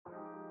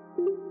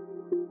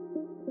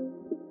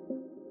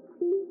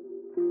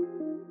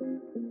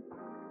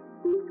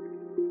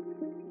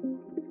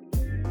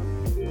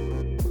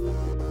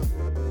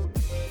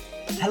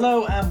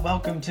Hello and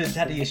welcome to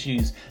Daddy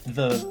Issues,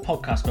 the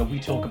podcast where we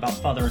talk about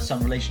father and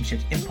son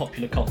relationships in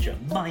popular culture.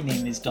 My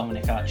name is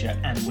Dominic Archer,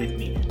 and with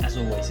me, as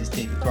always, is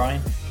David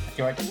Bryan.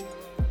 You alright?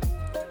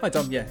 Hi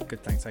Dom, yeah,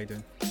 good thanks, how you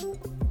doing?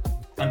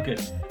 I'm good.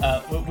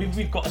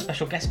 We've got a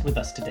special guest with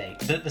us today,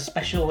 the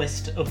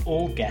specialist of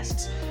all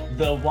guests,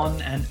 the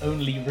one and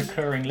only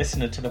recurring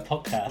listener to the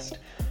podcast.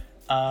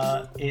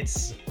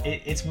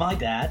 It's my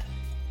dad.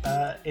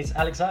 It's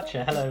Alex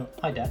Archer. Hello.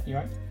 Hi Dad, you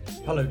alright?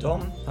 Hello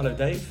Dom, hello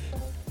Dave.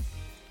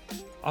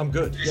 I'm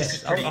good,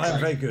 yes, I am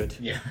very good.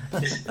 Yeah.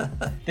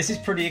 This is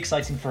pretty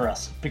exciting for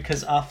us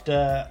because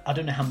after, I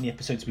don't know how many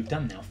episodes we've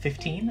done now,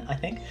 15 I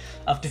think?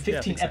 After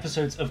 15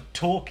 episodes of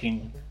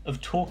talking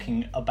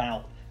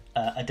about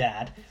a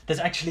dad, there's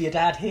actually a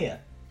dad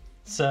here.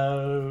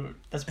 So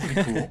that's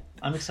pretty cool.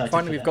 I'm excited.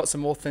 Finally we've got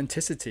some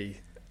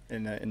authenticity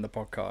in the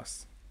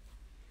podcast.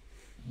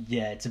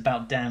 Yeah, it's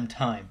about damn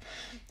time.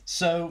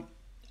 So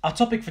our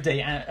topic for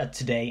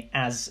today,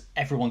 as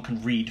everyone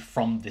can read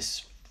from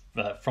this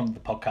from the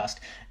podcast,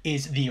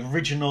 is the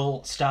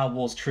original Star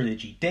Wars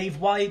trilogy. Dave,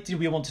 why do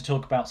we want to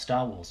talk about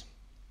Star Wars?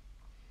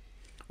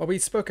 Well, we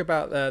spoke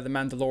about The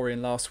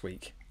Mandalorian last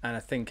week, and I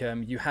think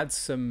you had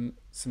some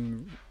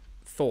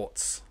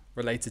thoughts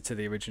related to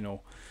the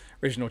original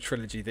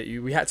trilogy that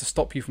we had to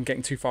stop you from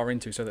getting too far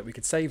into so that we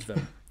could save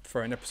them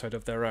for an episode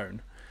of their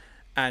own.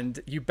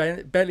 And you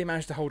barely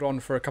managed to hold on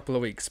for a couple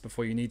of weeks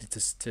before you needed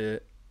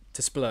to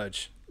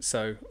splurge.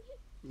 So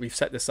we've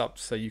set this up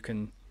so you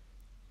can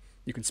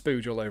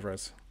spooge all over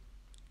us.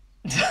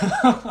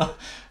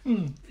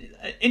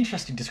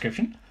 Interesting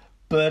description,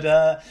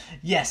 but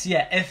yes,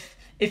 yeah.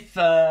 If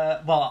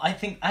I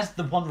think as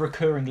the one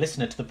recurring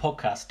listener to the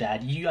podcast,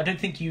 Dad, I don't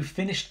think you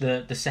finished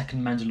the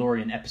second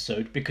Mandalorian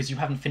episode because you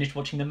haven't finished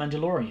watching The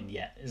Mandalorian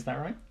yet. Is that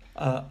right?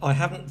 I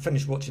haven't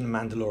finished watching The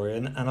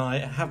Mandalorian, and I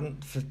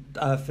haven't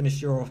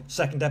finished your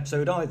second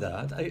episode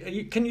either.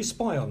 Can you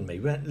spy on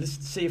me?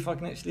 See if I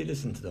can actually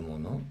listen to them or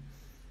not.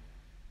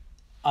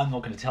 I'm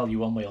not going to tell you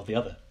one way or the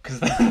other, because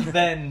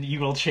then you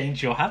will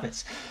change your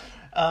habits.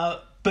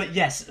 But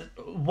yes,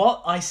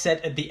 what I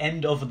said at the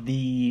end of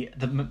the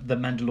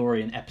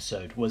Mandalorian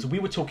episode was we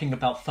were talking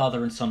about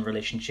father and son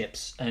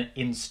relationships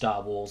in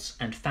Star Wars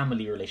and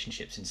family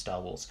relationships in Star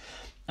Wars.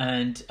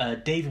 And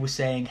Dave was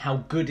saying how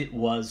good it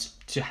was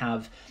to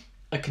have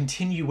a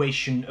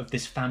continuation of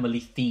this family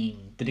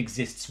theme that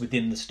exists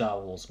within the Star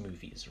Wars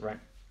movies, right?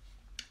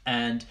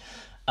 And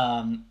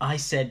I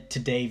said to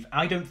Dave,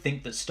 I don't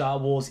think that Star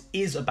Wars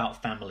is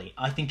about family.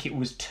 I think it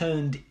was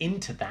turned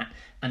into that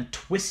and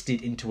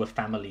twisted into a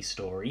family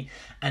story.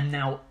 And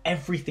now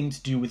everything to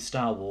do with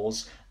Star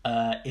Wars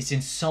is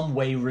in some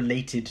way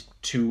related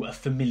to a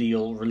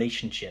familial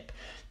relationship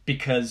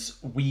because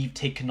we've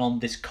taken on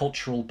this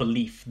cultural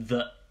belief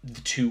that the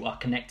two are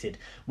connected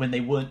when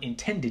they weren't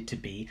intended to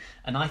be.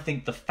 And I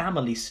think the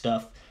family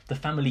stuff, the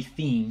family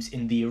themes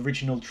in the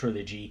original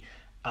trilogy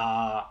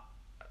are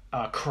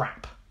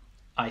crap.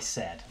 I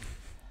said,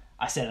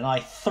 and I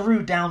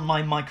threw down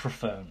my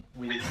microphone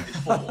with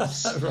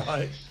force.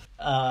 Right.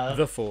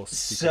 The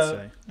Force, you could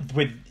say.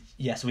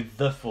 With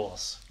the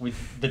Force,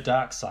 with the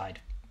dark side,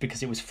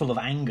 because it was full of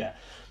anger.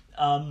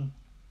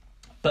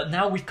 But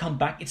now we've come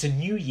back. It's a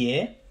new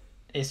year.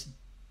 It's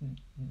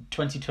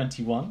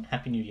 2021.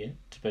 Happy New Year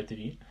to both of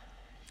you.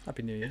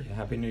 Happy New Year. Yeah,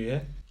 Happy New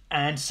Year.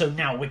 And so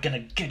now we're going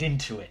to get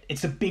into it.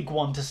 It's a big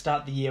one to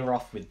start the year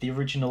off with, the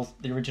original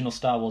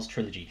Star Wars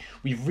trilogy.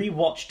 We've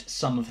rewatched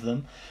some of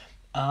them.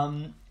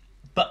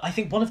 But I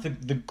think one of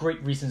the great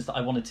reasons that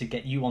I wanted to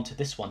get you onto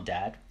this one,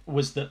 Dad,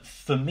 was that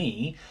for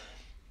me,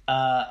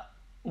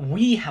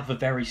 we have a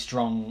very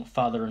strong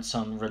father and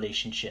son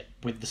relationship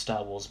with the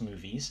Star Wars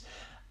movies.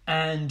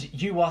 And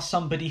you are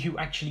somebody who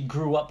actually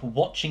grew up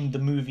watching the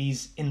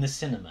movies in the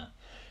cinema.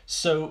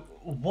 So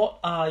what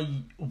I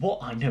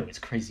know, it's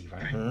crazy,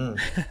 right?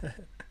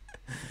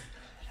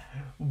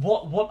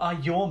 What are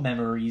your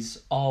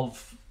memories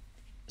of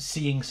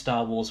seeing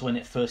Star Wars when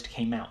it first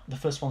came out? The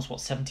first one's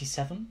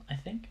 77, I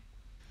think?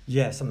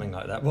 Yeah, something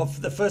like that. Well,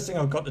 the first thing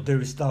I've got to do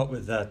is start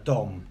with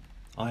Dom.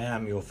 I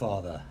am your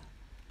father.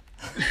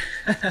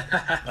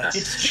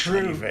 It's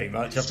true. Thank you very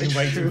much. I've been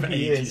waiting for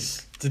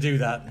ages to do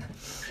that.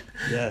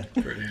 Yeah,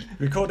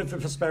 recorded for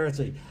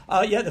prosperity.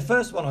 The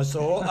first one I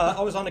saw,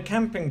 I was on a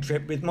camping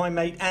trip with my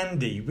mate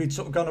Andy. We'd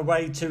sort of gone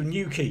away to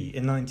Newquay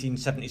in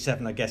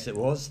 1977, I guess it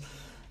was.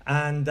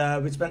 And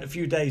we'd spent a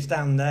few days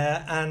down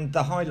there. And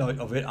the highlight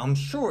of it, I'm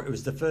sure it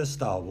was the first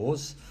Star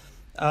Wars,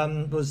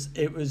 was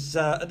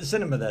at the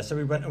cinema there. So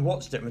we went and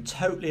watched it and were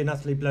totally and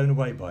utterly blown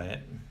away by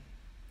it.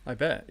 I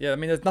bet. Yeah, I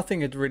mean, there's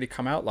nothing had really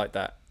come out like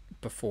that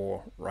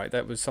before, right?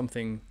 This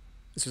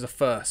was a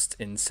first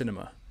in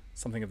cinema,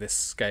 something of this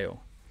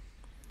scale.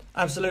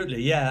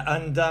 Absolutely, yeah,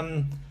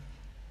 and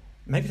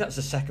maybe that's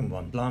the second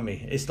one.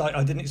 Blimey, it's like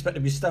I didn't expect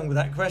to be stung with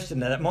that question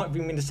there. That might have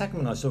been the second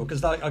one I saw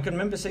because I can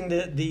remember seeing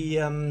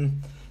the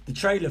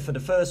trailer for the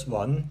first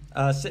one,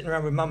 sitting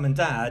around with Mum and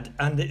Dad,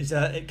 and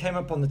it came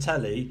up on the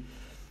telly,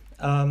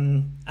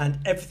 and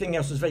everything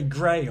else was very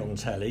grey on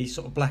telly,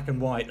 sort of black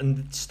and white,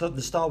 and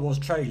the Star Wars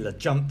trailer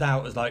jumped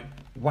out as like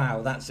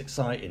wow, that's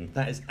exciting.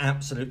 That is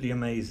absolutely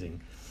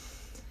amazing.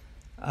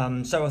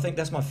 So I think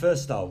that's my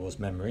first Star Wars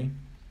memory.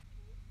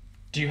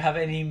 Do you have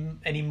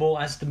any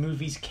more as the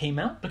movies came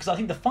out? Because I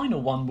think the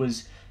final one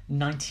was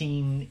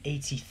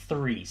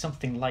 1983,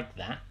 something like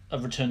that. A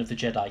Return of the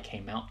Jedi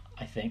came out,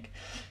 I think.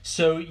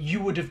 So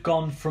you would have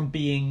gone from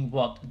being,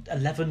 what,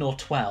 11 or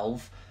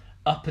 12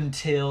 up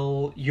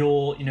until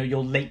your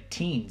late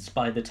teens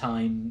by the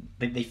time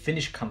they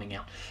finish coming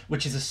out,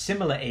 which is a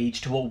similar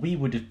age to what we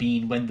would have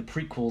been when the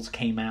prequels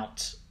came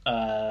out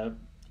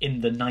in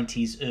the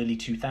 90s, early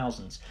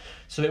 2000s.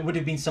 So it would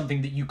have been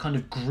something that you kind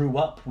of grew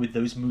up with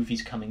those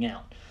movies coming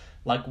out.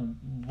 Like,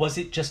 was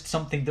it just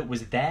something that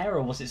was there,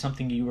 or was it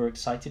something you were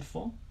excited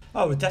for?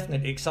 Oh, we're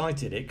definitely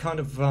excited. It kind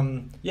of,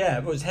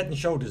 it was head and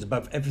shoulders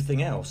above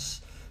everything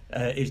else.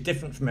 It was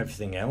different from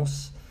everything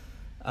else.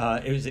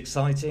 It was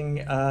exciting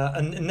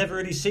and never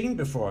really seen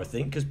before, I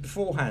think, because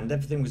beforehand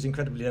everything was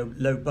incredibly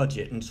low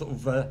budget and sort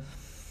of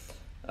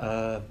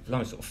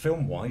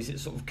film-wise,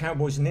 it's sort of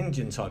cowboys and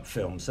Indian type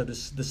film. So the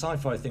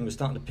sci-fi thing was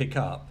starting to pick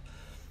up,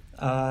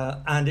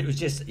 and it was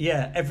just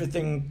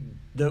everything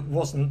that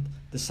wasn't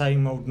the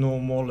same old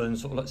normal and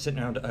sort of like sitting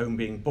around at home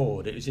being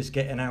bored. It was just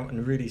getting out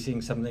and really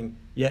seeing something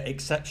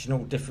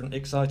exceptional, different,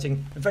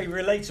 exciting, and very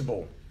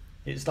relatable.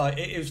 It's like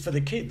it was for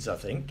the kids. I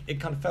think it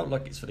kind of felt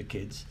like it's for the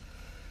kids.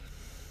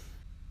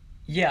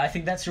 Yeah, I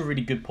think that's a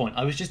really good point.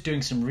 I was just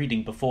doing some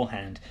reading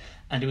beforehand,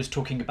 and it was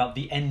talking about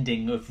the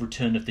ending of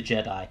Return of the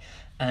Jedi,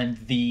 and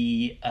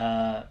the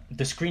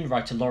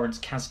screenwriter Lawrence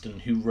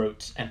Kasdan, who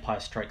wrote Empire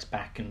Strikes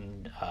Back,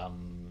 and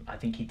I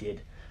think he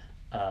did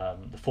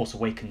The Force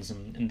Awakens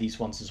and these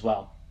ones as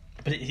well.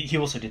 But he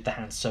also did the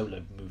Han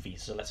Solo movie,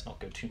 so let's not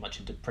go too much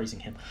into praising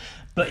him.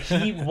 But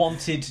he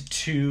wanted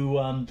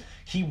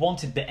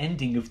the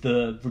ending of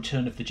the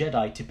Return of the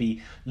Jedi to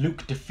be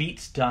Luke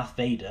defeats Darth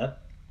Vader,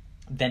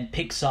 then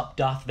picks up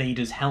Darth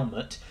Vader's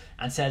helmet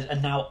and says,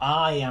 "And now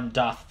I am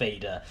Darth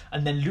Vader."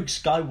 And then Luke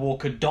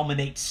Skywalker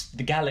dominates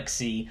the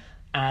galaxy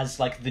as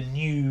like the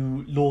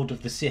new Lord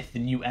of the Sith, the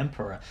new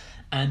Emperor.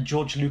 And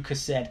George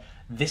Lucas said,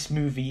 "This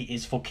movie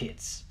is for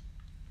kids."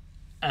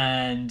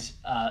 And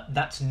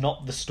that's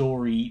not the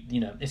story,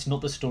 it's not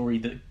the story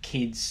that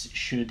kids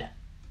should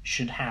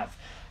have,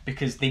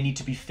 because they need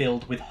to be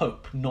filled with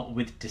hope, not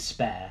with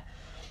despair.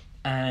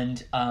 And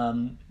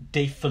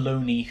Dave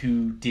Filoni,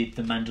 who did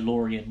The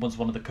Mandalorian, was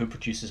one of the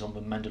co-producers on The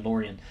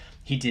Mandalorian.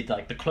 He did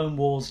like the Clone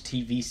Wars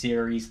TV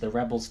series, the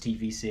Rebels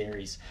TV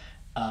series.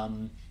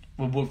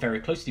 We worked very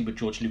closely with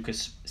George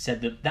Lucas. Said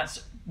that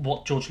that's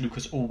what George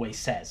Lucas always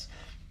says,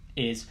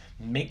 is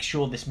make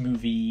sure this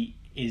movie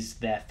is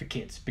there for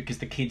kids, because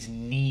the kids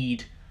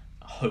need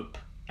hope,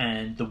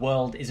 and the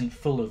world isn't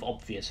full of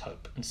obvious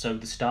hope. And so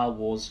the Star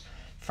Wars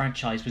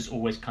franchise was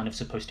always kind of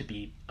supposed to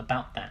be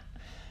about that.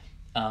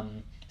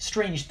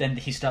 Strange then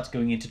that he starts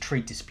going into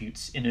trade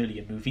disputes in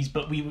earlier movies,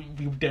 but we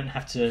don't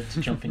have to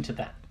jump into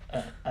that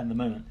at the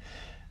moment.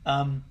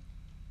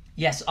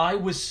 Yes, I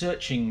was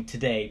searching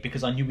today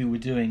because I knew we were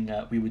doing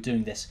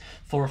this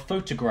for a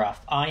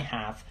photograph I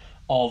have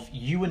of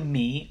you and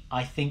me,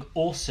 I think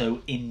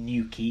also in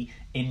Newquay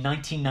in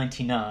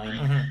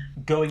 1999,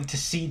 going to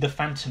see The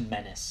Phantom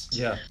Menace.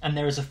 Yeah. And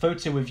there is a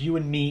photo of you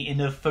and me in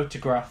a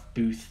photograph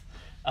booth.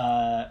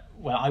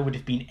 Well, I would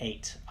have been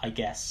 8, I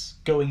guess,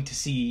 going to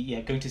see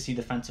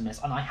The Phantom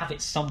Menace, and I have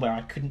it somewhere.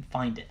 I couldn't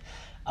find it,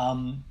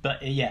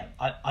 but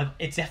I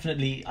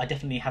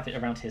definitely have it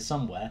around here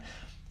somewhere.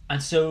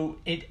 And so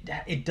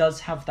it does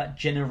have that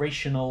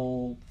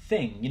generational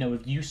thing,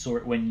 if you saw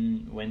it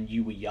when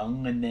you were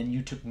young, and then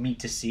you took me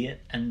to see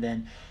it, and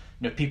then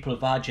people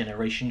of our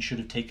generation should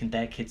have taken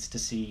their kids to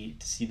see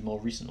the more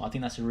recent one. I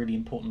think that's a really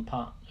important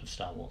part of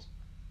Star Wars.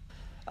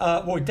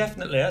 Well,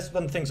 definitely. That's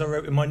one of the things I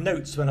wrote in my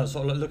notes when I was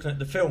sort of looking at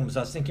the films.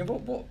 I was thinking,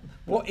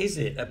 what is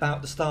it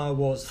about the Star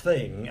Wars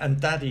thing and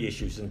daddy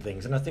issues and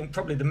things? And I think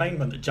probably the main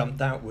one that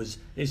jumped out was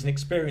it's an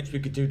experience we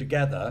could do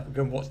together. We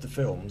go and watch the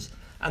films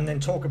and then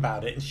talk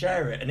about it and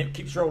share it. And it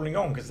keeps rolling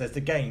on because there's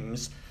the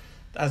games.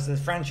 As the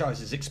franchise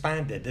has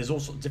expanded, there's all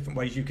sorts of different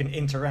ways you can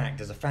interact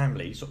as a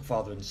family, sort of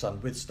father and son,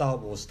 with Star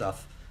Wars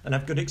stuff and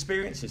have good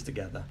experiences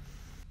together.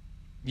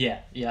 Yeah,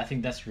 I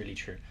think that's really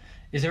true.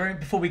 Is there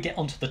before we get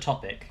onto the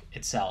topic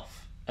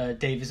itself,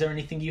 Dave, is there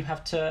anything you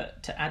have to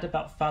add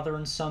about father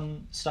and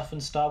son stuff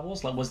in Star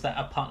Wars? Like, was that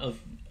a part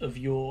of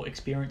your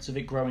experience of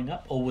it growing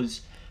up, or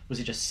was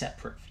it just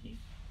separate for you?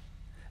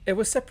 It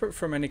was separate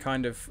from any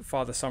kind of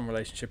father-son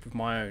relationship of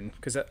my own,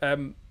 because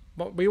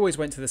we always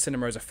went to the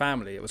cinema as a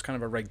family. It was kind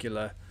of a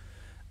regular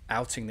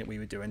outing that we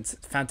would do, and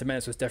Phantom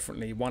Menace was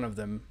definitely one of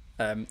them,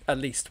 at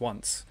least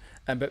once.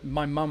 But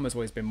my mum has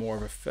always been more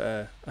of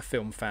a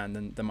film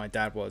fan than my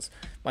dad was.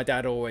 My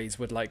dad always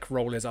would like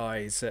roll his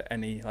eyes at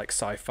any like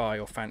sci-fi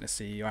or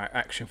fantasy or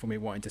action for me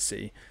wanting to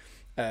see.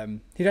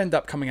 He'd end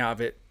up coming out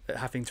of it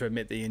having to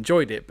admit that he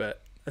enjoyed it,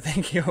 but I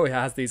think he always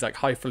has these like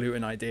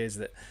highfalutin ideas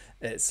that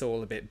it's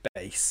all a bit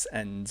base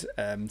and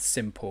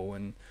simple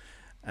and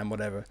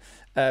whatever.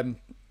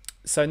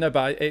 So no,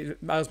 but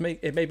it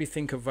made me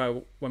think of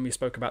when we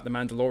spoke about The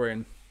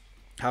Mandalorian.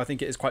 how I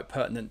think it is quite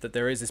pertinent that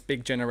there is this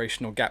big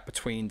generational gap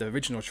between the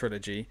original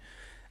trilogy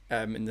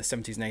in the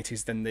 70s and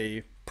 80s, then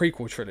the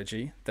prequel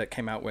trilogy that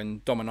came out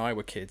when Dom and I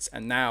were kids,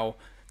 and now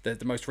the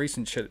most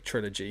recent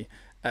trilogy.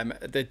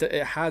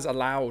 It has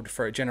allowed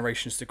for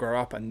generations to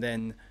grow up and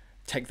then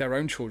take their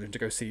own children to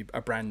go see a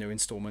brand new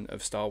installment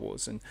of Star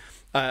Wars. And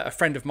a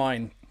friend of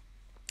mine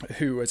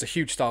who is a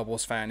huge Star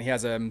Wars fan, he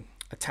has a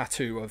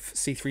tattoo of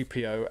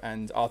C-3PO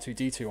and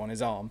R2-D2 on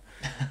his arm.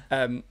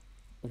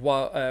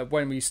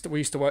 When we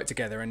used to work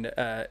together, and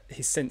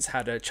he's since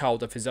had a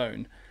child of his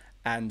own,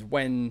 and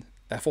when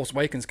Force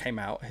Awakens came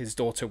out, his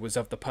daughter was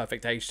of the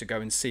perfect age to go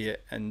and see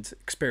it and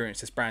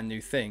experience this brand new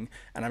thing.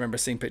 And I remember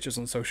seeing pictures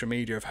on social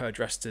media of her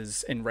dressed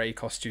as in Rey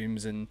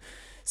costumes, and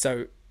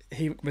so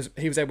he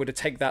was able to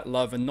take that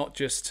love and not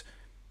just.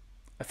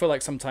 I feel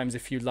like sometimes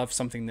if you love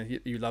something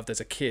that you loved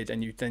as a kid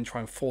and you then try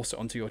and force it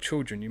onto your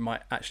children, you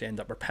might actually end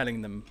up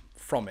repelling them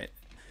from it,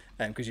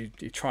 because you're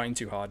trying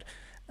too hard.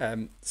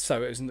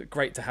 So it was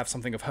great to have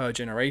something of her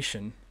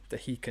generation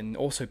that he can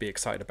also be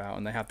excited about,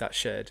 and they have that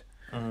shared.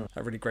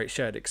 A really great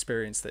shared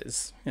experience that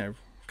is, kind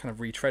of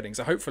retreading.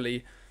 So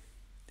hopefully,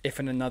 if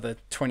in another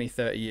 20,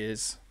 30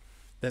 years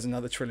there's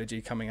another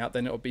trilogy coming out,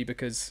 then it'll be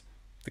because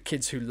the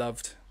kids who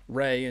loved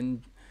Rey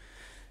and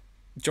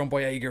John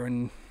Boyega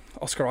and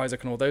Oscar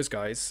Isaac and all those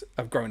guys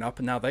have grown up,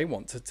 and now they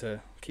want to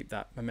keep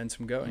that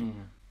momentum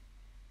going.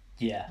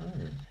 Yeah.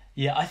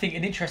 Yeah, I think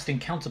an interesting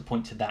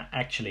counterpoint to that,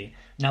 actually,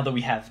 now that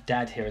we have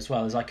Dad here as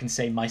well, is I can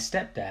say my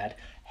stepdad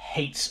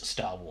hates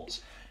Star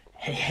Wars.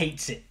 He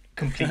hates it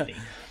completely.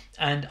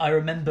 And I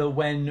remember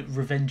when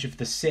Revenge of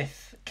the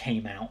Sith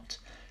came out,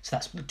 so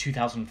that's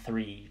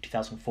 2003,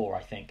 2004,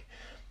 I think.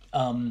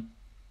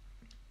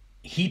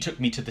 He took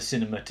me to the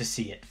cinema to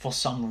see it for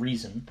some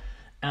reason.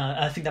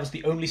 I think that was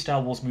the only Star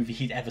Wars movie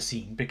he'd ever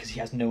seen, because he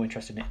has no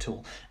interest in it at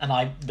all.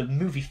 And the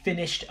movie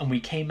finished and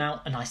we came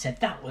out and I said,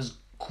 that was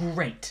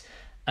great.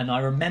 And I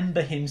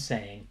remember him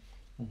saying,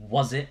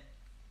 was it?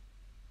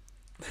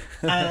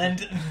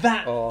 And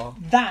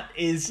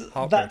that's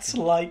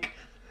like...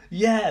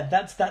 Yeah,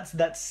 that's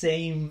that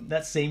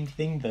same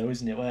thing though,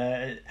 isn't it?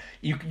 Where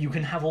you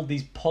can have all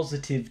these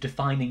positive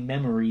defining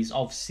memories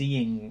of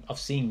seeing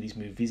these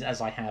movies,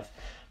 as I have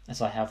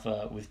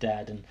with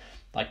Dad, and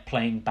like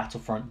playing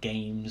Battlefront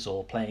games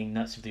or playing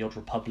Knights of the Old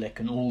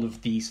Republic, and all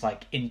of these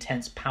like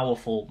intense,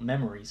 powerful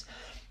memories.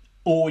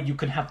 Or you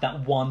can have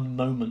that one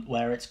moment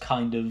where it's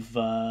kind of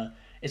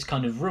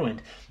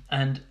ruined,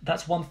 and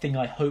that's one thing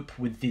I hope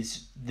with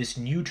this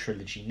new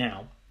trilogy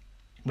now.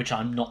 Which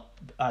I'm not,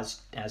 as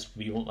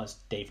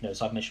Dave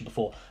knows, I've mentioned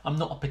before, I'm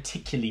not a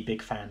particularly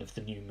big fan of the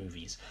new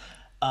movies.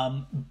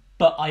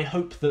 But I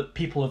hope that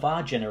people of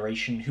our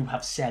generation who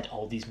have said,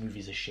 oh, these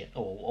movies are shit,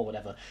 or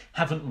whatever,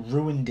 haven't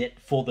ruined it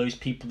for those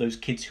people, those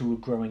kids who were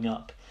growing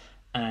up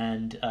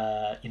and,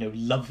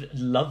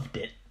 loved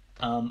it,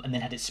 and then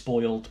had it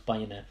spoiled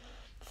by,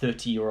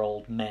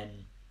 30-year-old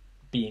men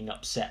being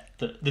upset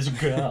that there's a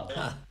girl.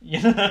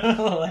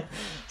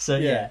 So,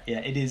 yeah,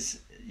 it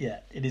is...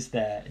 Yeah, it is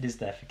there. It is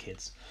there for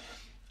kids.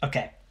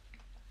 Okay,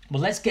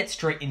 well, let's get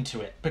straight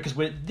into it, because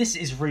this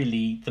is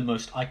really the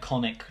most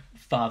iconic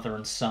father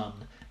and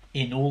son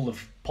in all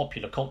of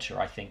popular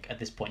culture, I think, at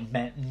this point.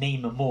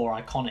 Name a more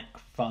iconic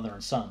father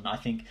and son. I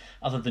think,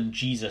 other than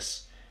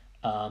Jesus,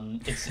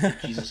 it's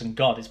Jesus and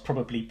God. It's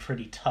probably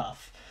pretty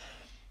tough.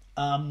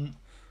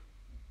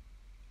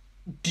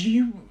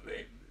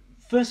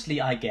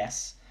 Firstly, I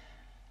guess,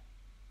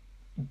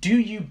 do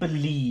you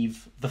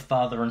believe the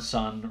father and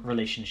son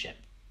relationship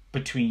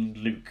between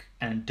Luke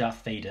and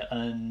Darth Vader?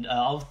 And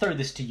I'll throw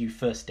this to you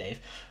first, Dave.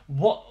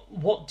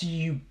 What do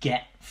you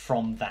get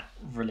from that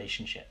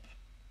relationship,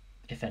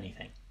 if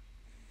anything?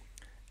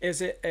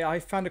 I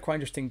found it quite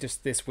interesting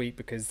just this week,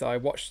 because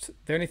the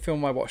only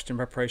film I watched in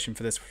preparation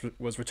for this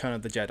was Return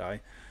of the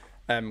Jedi,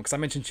 because I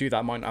mentioned to you that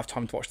I might not have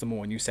time to watch them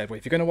all, and you said, well,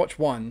 if you're going to watch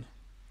one,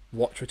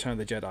 watch Return of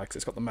the Jedi, because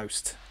it's got the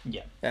most.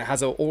 Yeah, it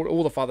has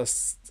all the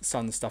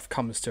father-son stuff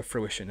comes to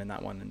fruition in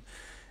that one,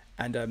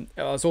 and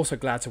I was also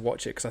glad to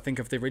watch it because I think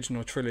of the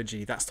original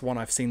trilogy, that's the one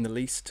I've seen the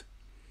least.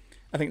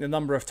 I think the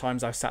number of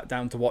times I've sat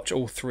down to watch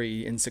all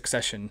three in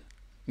succession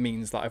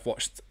means that I've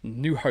watched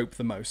New Hope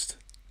the most,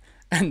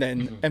 and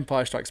then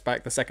Empire Strikes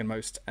Back the second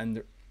most,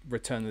 and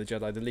Return of the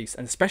Jedi the least,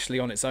 and especially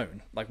on its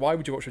own. Like, why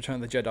would you watch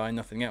Return of the Jedi and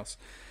nothing else?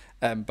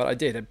 But I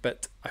did.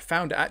 But I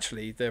found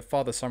actually the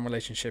father-son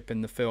relationship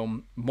in the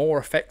film more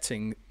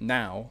affecting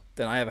now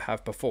than I ever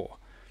have before.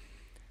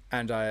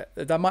 And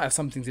that might have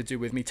something to do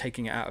with me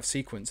taking it out of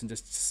sequence and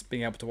just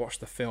being able to watch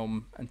the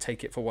film and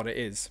take it for what it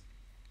is.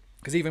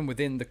 Because even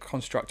within the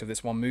construct of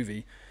this one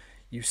movie,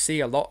 you see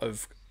a lot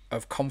of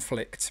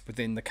conflict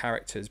within the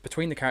characters,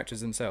 between the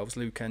characters themselves,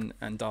 Luke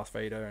and Darth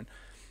Vader,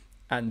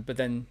 but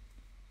then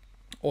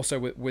also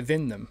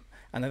within them.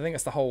 And I think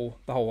that's the whole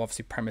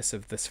obviously premise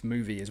of this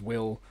movie is,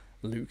 will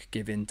Luke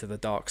give in to the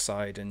dark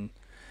side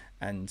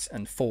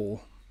and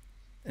fall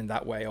in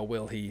that way, or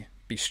will he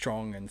be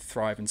strong and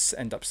thrive and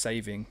end up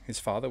saving his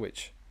father,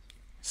 which,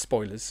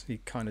 spoilers, he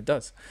kind of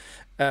does.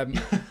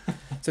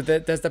 So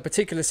there's the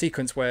particular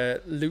sequence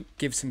where Luke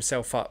gives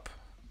himself up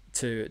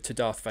to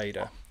Darth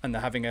Vader, and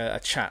they're having a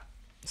chat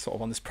sort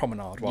of on this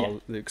promenade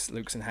while Luke's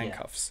in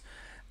handcuffs,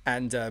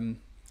 and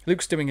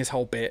Luke's doing his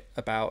whole bit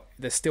about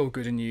there's still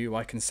good in you,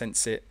 I can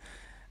sense it,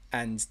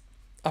 and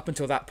up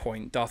until that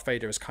point, Darth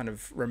Vader has kind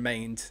of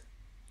remained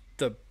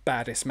the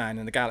baddest man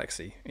in the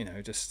galaxy, you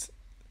know, just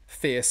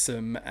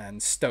fearsome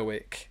and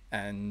stoic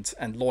and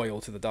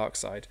loyal to the dark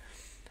side.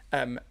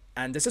 And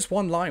there's this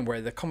one line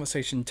where the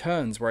conversation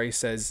turns where he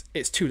says,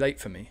 "It's too late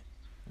for me."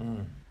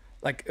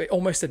 Like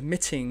almost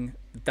admitting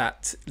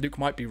that Luke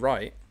might be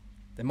right.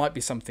 There might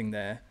be something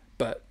there,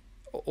 but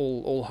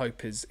all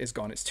hope is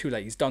gone. It's too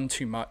late. He's done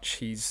too much.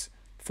 He's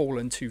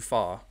fallen too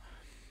far.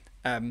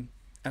 And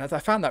I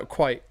found that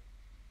quite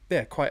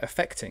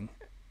affecting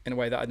in a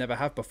way that I never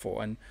have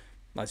before. And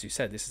as you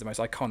said, this is the most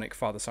iconic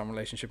father-son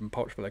relationship in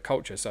popular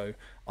culture. So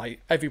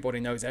everybody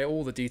knows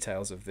all the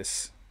details of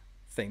this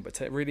thing, but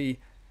to really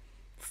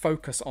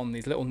focus on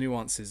these little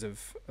nuances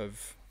of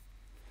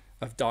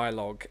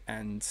dialogue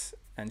and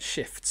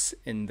shifts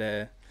in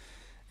their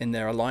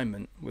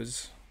alignment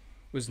was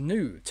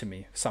new to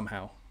me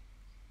somehow.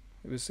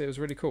 It was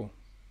really cool.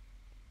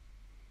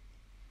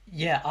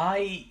 Yeah,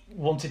 I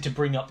wanted to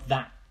bring up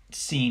that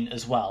scene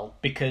as well,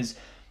 because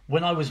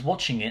when I was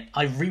watching it,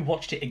 I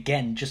rewatched it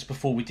again just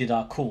before we did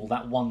our call,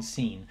 that one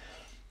scene,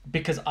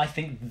 because I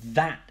think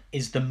that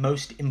is the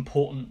most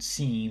important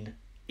scene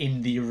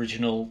in the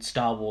original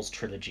Star Wars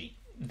trilogy,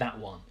 that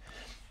one,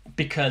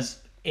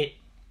 because it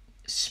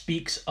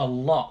speaks a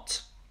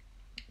lot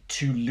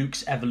to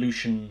Luke's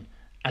evolution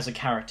as a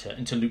character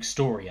and to Luke's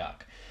story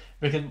arc.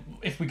 Because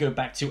if we go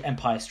back to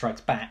Empire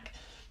Strikes Back,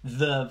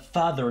 the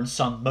father and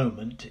son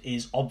moment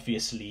is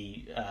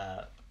obviously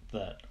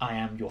that I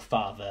am your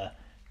father,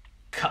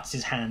 cuts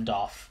his hand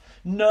off.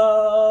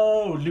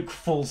 No! Luke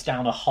falls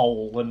down a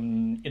hole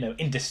and,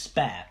 in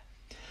despair.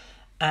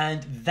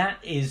 And that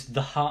is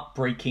the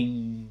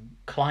heartbreaking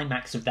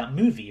climax of that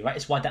movie, right?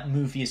 It's why that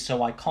movie is so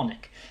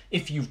iconic.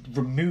 If you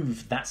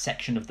remove that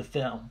section of the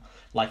film,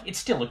 it's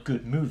still a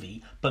good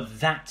movie, but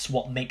that's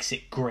what makes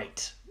it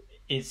great.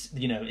 It's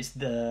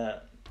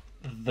the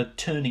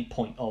turning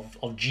point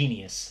of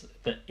genius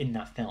in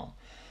that film.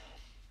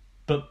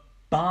 But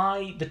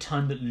by the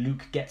time that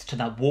Luke gets to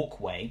that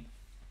walkway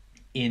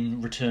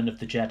in Return of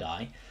the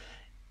Jedi,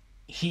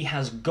 he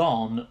has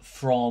gone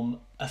from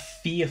a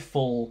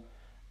fearful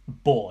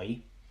boy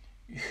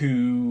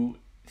who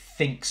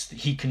thinks that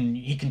he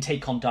can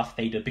take on Darth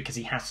Vader because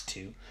he has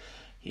to.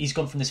 He's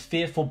gone from this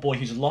fearful boy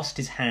who's lost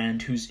his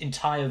hand, whose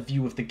entire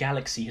view of the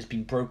galaxy has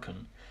been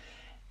broken,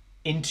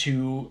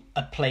 into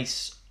a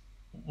place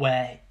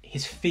where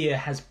his fear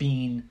has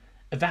been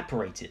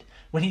evaporated.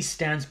 When he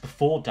stands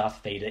before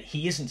Darth Vader,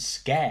 he isn't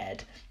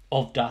scared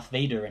of Darth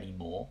Vader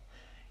anymore.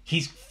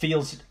 He's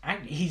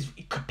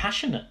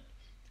compassionate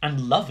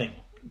and loving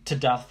to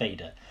Darth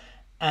Vader.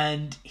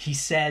 And he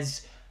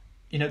says,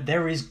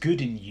 there is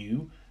good in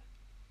you.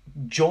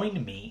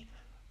 Join me.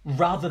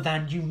 Rather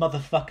than, you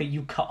motherfucker,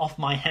 you cut off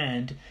my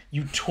hand,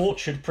 you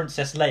tortured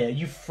Princess Leia,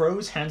 you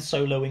froze Han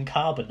Solo in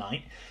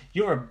carbonite,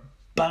 you're a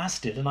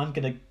bastard and I'm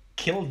going to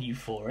kill you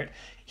for it.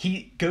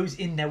 He goes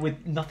in there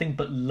with nothing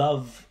but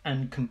love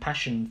and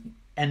compassion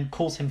and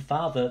calls him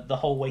father the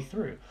whole way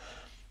through.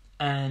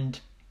 And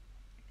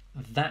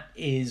that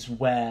is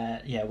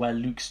where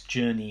Luke's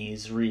journey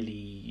is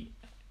really,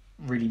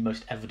 really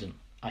most evident,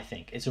 I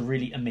think. It's a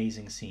really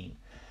amazing scene.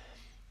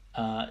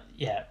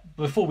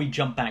 Before we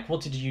jump back,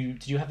 did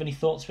you have any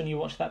thoughts when you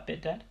watched that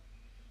bit, Dad?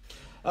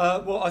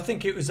 Well, I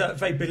think it was a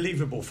very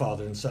believable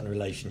father and son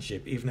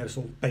relationship, even though it's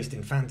all based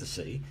in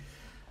fantasy.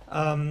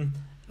 On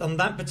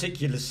that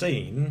particular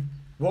scene,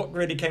 what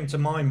really came to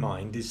my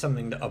mind is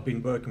something that I've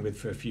been working with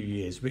for a few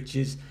years, which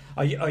is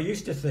I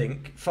used to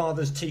think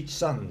fathers teach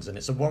sons and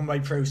it's a one-way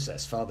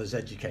process. Fathers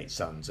educate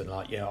sons and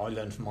I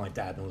learned from my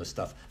dad and all this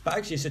stuff. But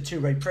actually it's a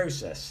two-way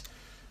process.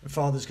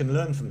 Fathers can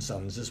learn from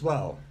sons as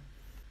well.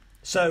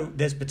 So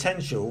there's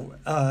potential,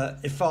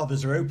 if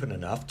fathers are open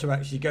enough, to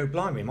actually go,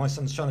 blimey, my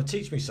son's trying to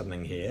teach me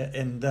something here,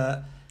 and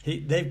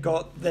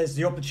there's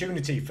the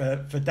opportunity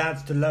for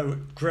dads to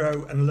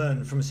grow and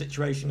learn from a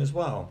situation as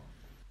well.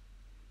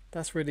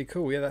 That's really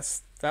cool. Yeah,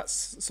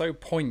 that's so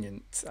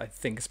poignant, I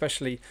think,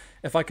 especially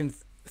if I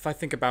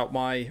think about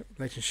my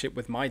relationship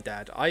with my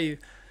dad.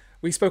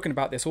 We've spoken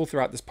about this all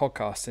throughout this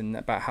podcast and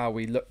about how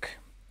we look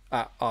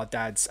at our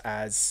dads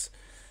as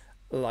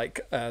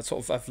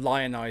sort of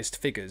lionized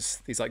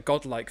figures, these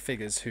godlike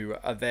figures who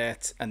are there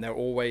and they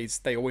always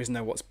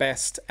know what's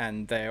best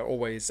and they're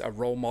always a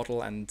role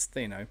model, and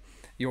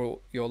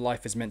your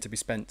life is meant to be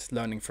spent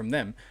learning from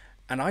them.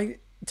 And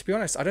to be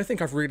honest, I don't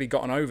think I've really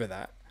gotten over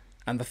that,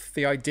 and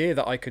the idea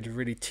that I could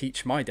really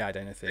teach my dad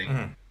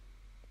anything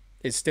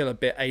is still a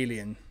bit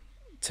alien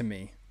to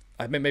me.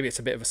 I mean, maybe it's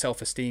a bit of a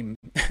self-esteem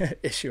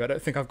issue. I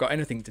don't think I've got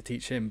anything to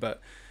teach him,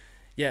 but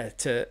I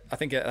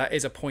think that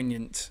is a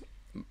poignant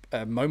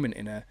moment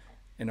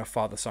in a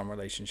father-son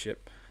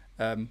relationship.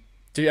 Have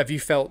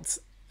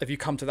you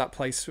come to that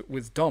place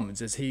with Dom?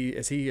 Has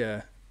he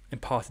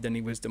imparted any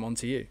wisdom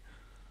onto you?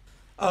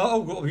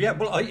 Well,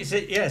 it's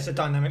a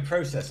dynamic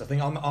process. I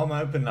think I'm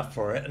open enough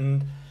for it,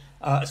 and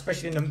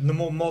especially in the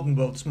more modern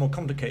world. It's more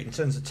complicated in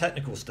terms of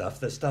technical stuff.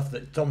 There's stuff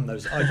that Dom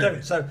knows I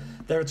don't. So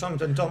there are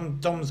times when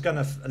Dom's going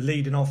to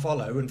lead and I'll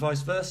follow, and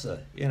vice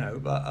versa.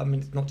 But I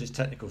mean, it's not just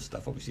technical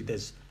stuff. Obviously,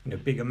 there's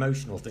big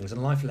emotional things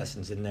and life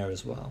lessons in there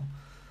as well.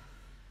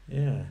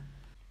 Yeah.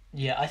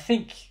 Yeah, I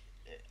think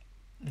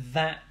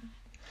that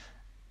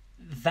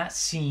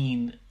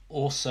scene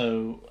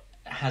also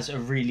has a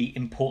really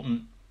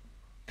important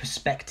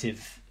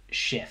perspective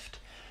shift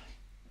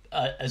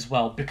as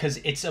well, because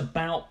it's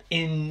about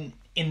in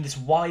this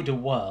wider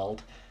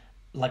world,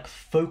 like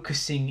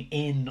focusing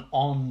in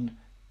on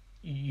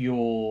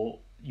your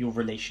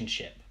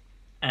relationship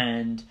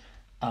and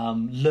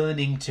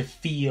learning to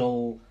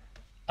feel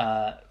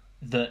that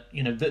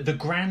the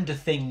grander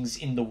things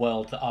in the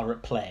world that are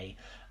at play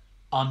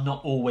are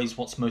not always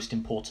what's most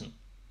important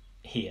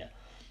here,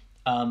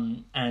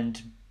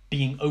 and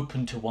being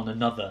open to one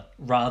another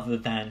rather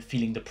than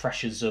feeling the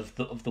pressures of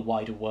the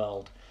wider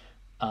world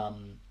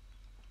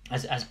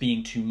as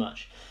being too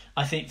much.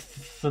 I think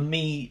for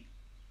me,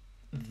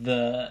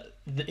 the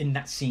in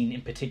that scene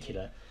in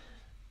particular,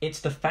 it's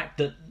the fact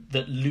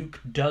that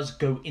Luke does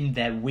go in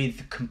there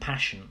with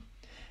compassion,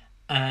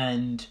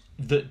 and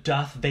that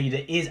Darth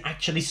Vader is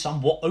actually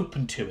somewhat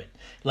open to it.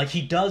 Like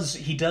he does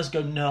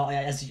go, no,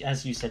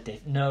 as you said,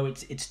 Dave, no,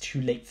 it's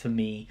too late for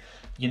me,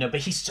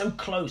 but he's so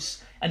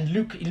close. And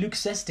Luke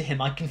says to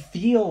him, I can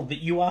feel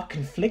that you are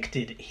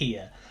conflicted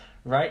here,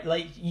 right?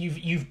 Like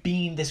you've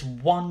been this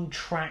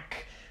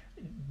one-track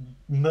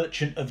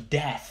merchant of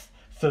death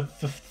for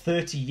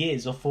 30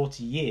 years or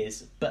 40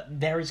 years, but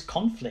there is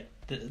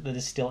conflict that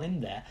is still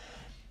in there.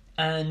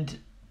 And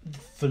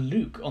for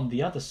Luke, on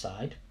the other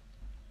side,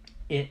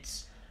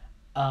 it's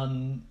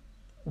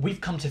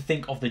we've come to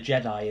think of the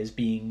Jedi as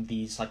being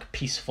these like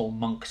peaceful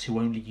monks who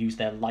only use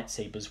their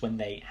lightsabers when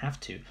they have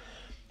to.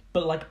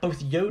 But like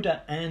both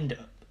Yoda and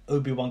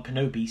Obi-Wan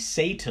Kenobi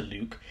say to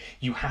Luke,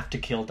 you have to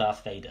kill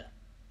Darth Vader.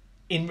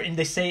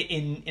 They say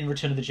in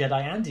Return of the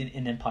Jedi and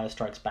in Empire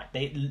Strikes Back,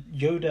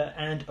 Yoda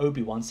and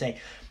Obi-Wan say,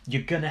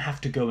 you're going to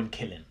have to go and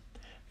kill him.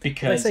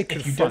 Because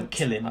if you don't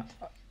kill him...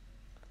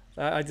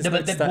 I just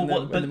noticed that in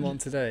the one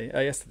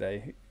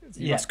yesterday.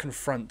 You must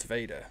confront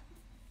Vader.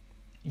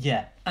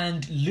 Yeah,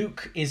 and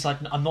Luke is like,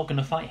 I'm not going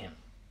to fight him.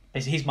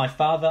 Basically, he's my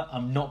father,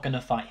 I'm not going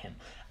to fight him.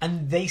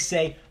 And they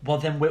say, well,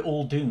 then we're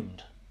all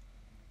doomed.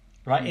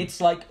 Right? It's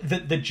like the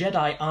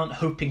Jedi aren't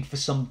hoping for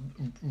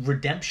some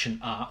redemption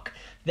arc.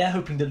 They're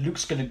hoping that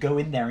Luke's going to go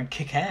in there and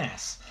kick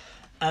ass.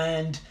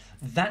 And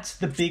that's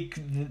the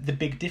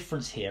big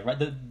difference here, right?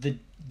 The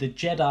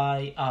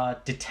Jedi are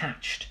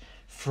detached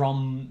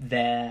from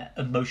their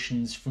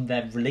emotions, from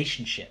their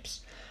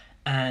relationships.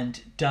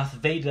 And Darth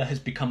Vader has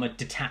become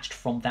detached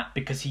from that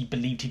because he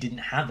believed he didn't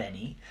have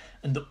any,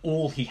 and that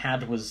all he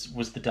had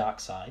was the dark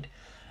side.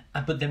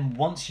 But then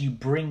once you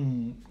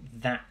bring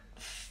that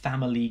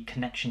family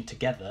connection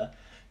together,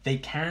 they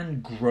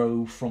can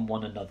grow from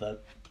one another,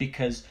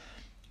 because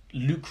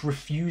Luke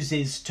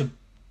refuses to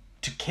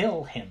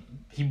kill him.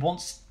 He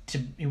wants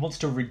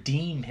to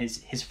redeem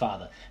his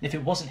father. And if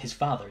it wasn't his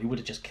father, he would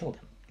have just killed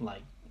him.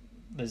 Like,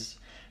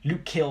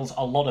 Luke kills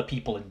a lot of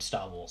people in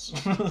Star Wars.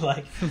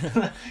 Like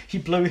he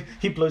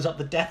blows up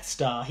the Death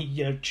Star.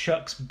 He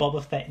chucks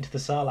Boba Fett into the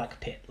Sarlacc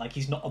pit. Like,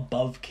 he's not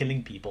above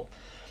killing people.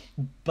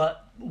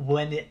 But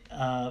when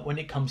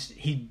it comes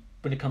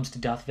to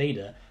Darth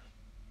Vader,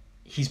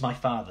 he's my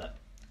father,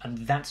 and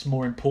that's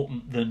more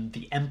important than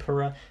the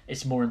Emperor.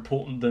 It's more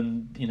important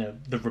than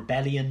the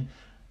rebellion.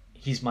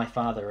 He's my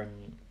father,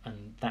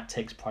 and that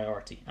takes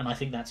priority. And I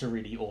think that's a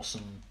really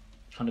awesome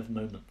kind of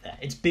moment there.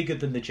 It's bigger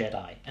than the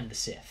Jedi and the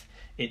Sith.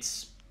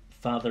 It's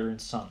father and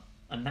son,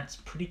 and that's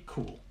pretty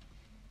cool.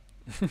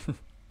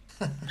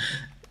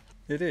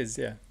 It is,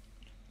 yeah.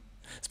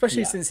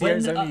 Especially since he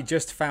has only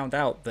just found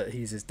out that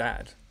he's his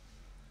dad.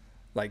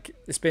 Like,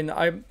 it's been...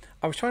 I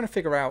was trying to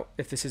figure out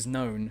if this is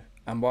known,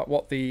 and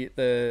what the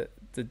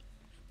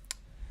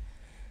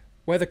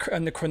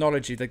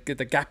chronology,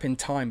 the gap in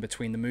time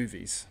between the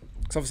movies.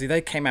 Because obviously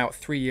they came out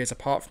 3 years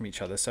apart from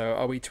each other, so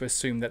are we to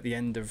assume that the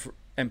end of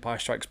Empire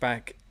Strikes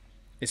Back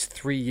is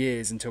 3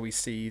 years until we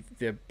see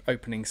the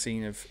opening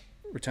scene of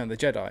Return of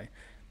the Jedi?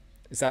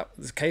 Is that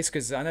the case?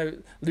 Because I know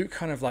Luke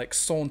kind of like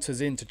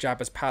saunters into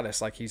Jabba's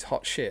palace like he's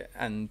hot shit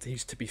and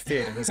he's to be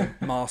feared and he's a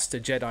master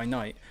Jedi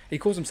Knight. He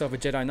calls himself a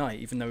Jedi Knight,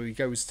 even though he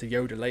goes to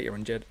Yoda later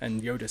and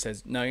Yoda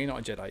says, no, you're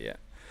not a Jedi yet.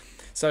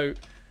 So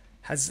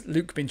has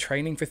Luke been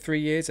training for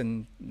 3 years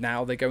and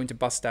now they're going to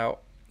bust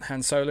out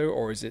Han Solo,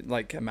 or is it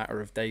like a matter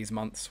of days,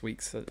 months,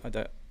 weeks? I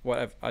don't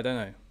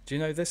know. Do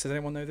you know this? Does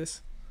anyone know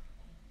this?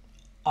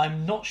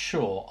 I'm not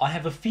sure. I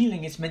have a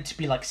feeling it's meant to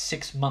be like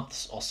 6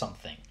 months or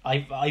something.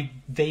 I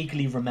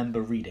vaguely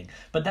remember reading,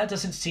 but that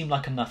doesn't seem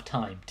like enough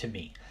time to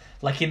me.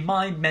 Like, in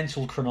my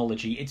mental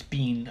chronology, it's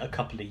been a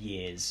couple of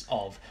years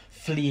of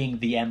fleeing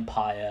the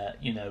Empire,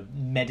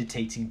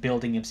 meditating,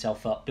 building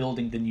himself up,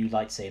 building the new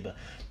lightsaber.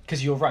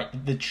 Because you're right,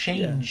 the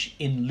change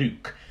in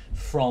Luke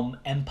from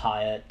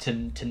Empire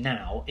to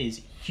now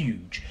is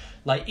huge.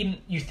 Like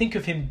you think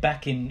of him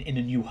back in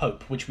A New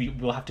Hope, which we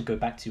will have to go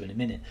back to in a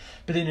minute.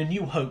 But in A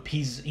New Hope,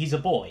 he's a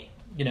boy.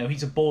 You know,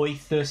 he's a boy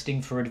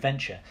thirsting for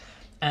adventure.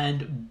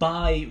 And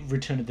by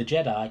Return of the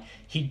Jedi,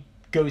 he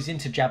goes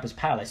into Jabba's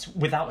palace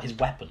without his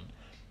weapon,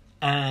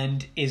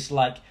 and is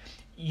like,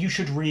 "You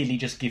should really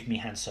just give me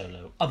Han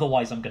Solo,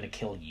 otherwise I'm going to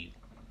kill you."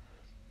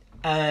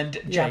 And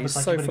Jabba's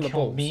like, so "You're full going to of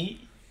kill balls.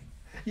 me?"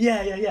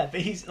 Yeah.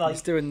 But he's like,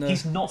 He's doing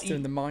not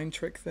the mind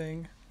trick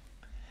thing.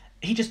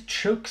 He just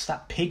chokes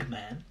that pig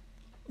man.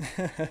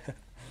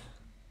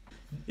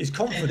 He's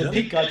confident. The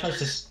pig guy tries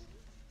to.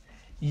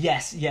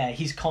 Yes, yeah,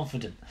 he's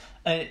confident.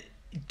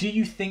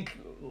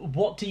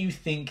 What do you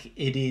think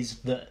it is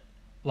that?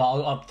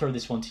 Well, I'll throw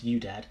this one to you,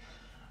 Dad.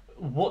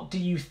 What do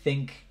you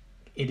think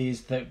it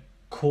is that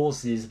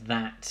causes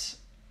that,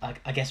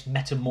 I guess,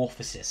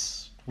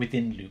 metamorphosis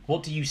within Luke?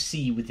 What do you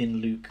see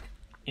within Luke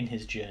in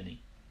his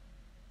journey?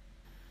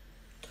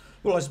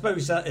 Well, I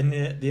suppose that in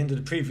the end of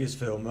the previous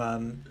film,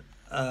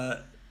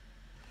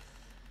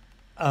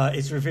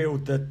 it's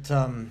revealed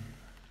that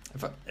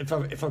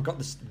if I've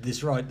got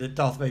this right, that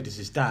Darth Vader's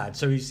his dad.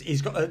 So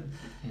he's got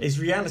his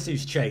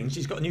reality's changed.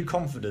 He's got a new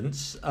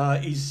confidence.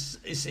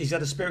 He's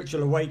had a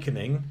spiritual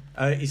awakening.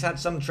 He's had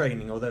some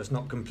training, although it's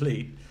not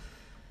complete.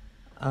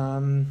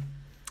 And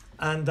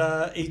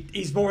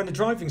he's more in the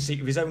driving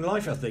seat of his own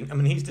life, I think. I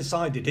mean, he's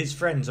decided his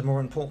friends are more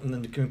important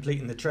than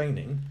completing the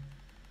training.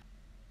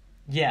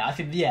 Yeah, I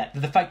think,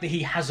 the fact that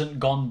he hasn't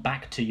gone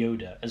back to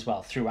Yoda as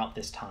well throughout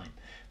this time.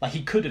 Like,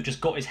 he could have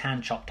just got his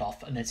hand chopped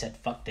off and then said,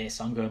 "Fuck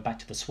this, I'm going back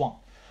to the swamp."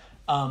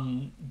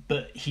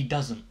 But he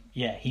doesn't.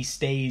 Yeah, he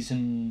stays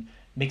and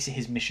makes it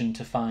his mission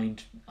to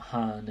find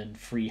Han and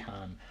free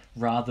Han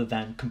rather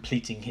than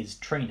completing his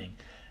training.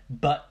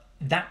 But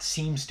that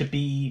seems to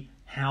be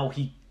how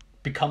he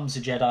becomes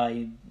a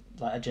Jedi,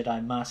 like a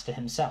Jedi Master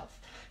himself.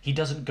 He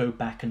doesn't go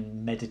back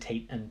and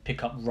meditate and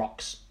pick up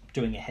rocks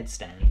doing a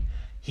headstand.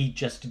 He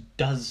just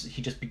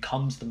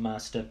becomes the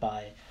Master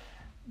by,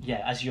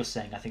 as you're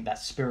saying, I think that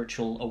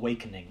spiritual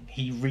awakening.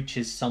 He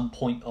reaches some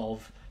point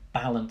of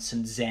balance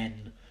and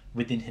zen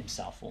within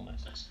himself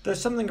almost. There's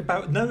something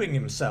about knowing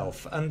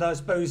himself, and I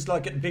suppose,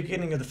 like at the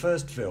beginning of the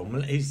first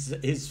film,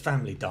 his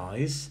family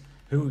dies,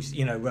 who's,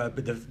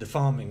 with the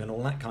farming and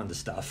all that kind of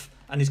stuff,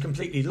 and he's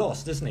completely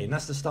lost, isn't he? And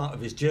that's the start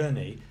of his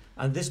journey.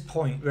 And at this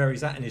point where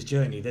he's at in his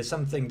journey, there's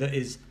something that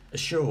is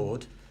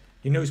assured.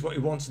 He knows what he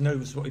wants,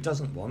 knows what he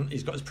doesn't want.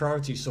 He's got his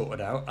priorities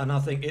sorted out, and I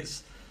think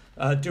it's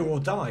do or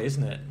die,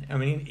 isn't it? I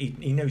mean,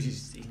 he knows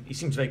he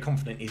seems very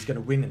confident he's going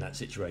to win in that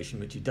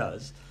situation, which he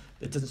does.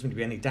 There doesn't seem to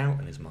be any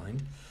doubt in his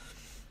mind.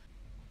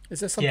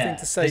 Is there something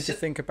to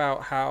think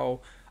about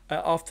how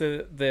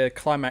after the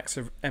climax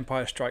of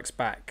Empire Strikes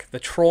Back, the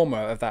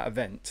trauma of that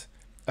event,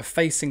 of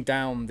facing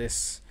down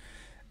this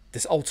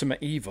ultimate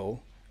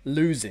evil,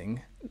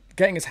 losing,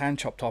 getting his hand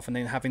chopped off, and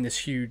then having this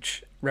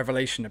huge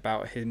revelation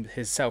about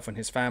himself and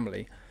his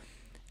family,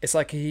 it's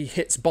like he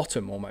hits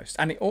bottom almost,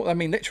 and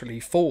literally he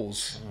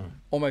falls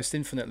almost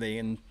infinitely,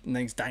 and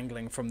then he's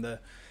dangling from the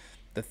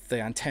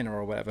antenna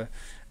or whatever.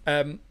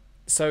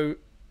 So do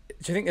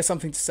you think there's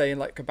something to say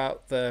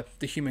about the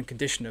human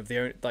condition of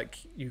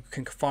you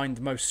can find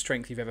the most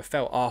strength you've ever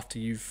felt after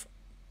you've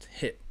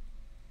hit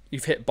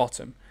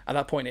bottom? At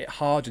that point, it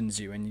hardens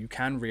you, and you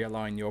can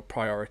realign your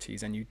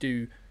priorities, and you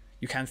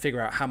can figure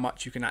out how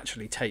much you can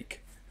actually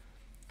take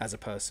as a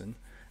person,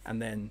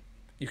 and then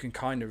you can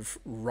kind of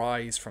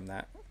rise from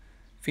that,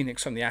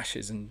 phoenix from the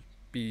ashes, and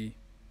be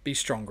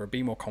stronger,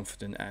 be more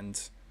confident,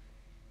 and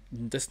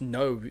just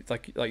know,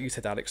 like you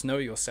said, Alex, know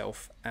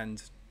yourself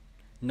and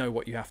know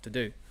what you have to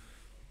do.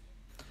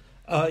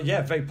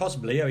 Very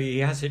possibly. He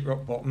has hit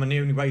rock bottom, and the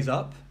only way's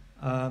up.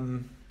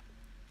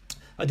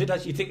 I did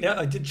actually think that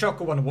I did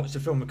chuckle when I watched the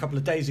film a couple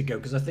of days ago,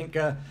 because I think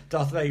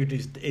Darth Vader,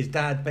 his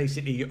dad,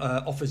 basically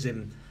offers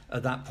him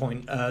at that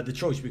point the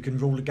choice: we can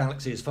rule the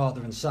galaxy as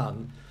father and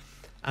son,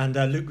 and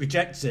Luke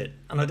rejects it.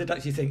 And I did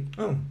actually think,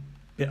 oh,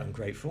 bit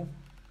ungrateful.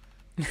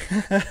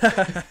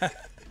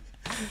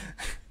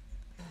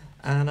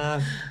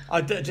 And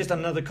just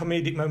another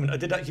comedic moment. I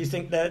did actually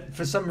think that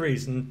for some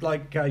reason,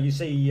 you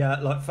see,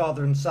 like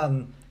father and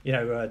son,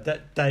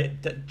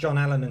 that John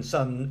Allen and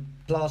son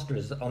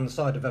plasterers on the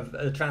side of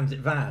a transit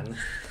van.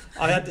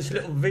 I had this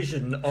little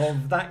vision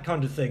of that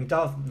kind of thing.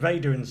 Darth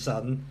Vader and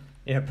son,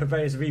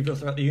 purveyors of evil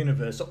throughout the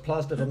universe, sort of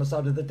plastered on the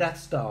side of the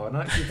Death Star, and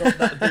I actually thought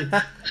that would be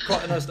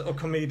quite a nice little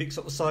comedic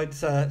sort of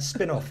side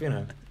spin-off,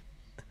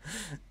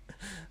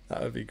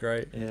 That would be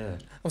great. Yeah.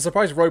 I'm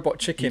surprised Robot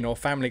Chicken or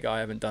Family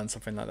Guy haven't done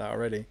something like that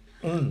already.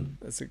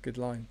 That's a good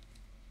line.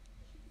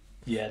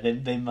 Yeah,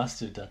 they must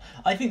have done.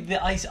 I think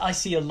that I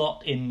see a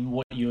lot in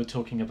what you were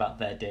talking about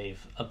there,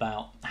 Dave,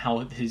 about how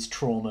his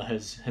trauma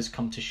has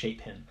come to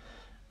shape him.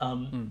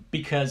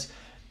 Because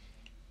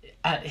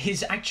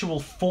his actual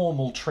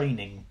formal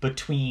training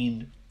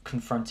between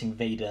confronting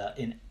Vader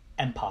in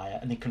Empire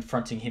and then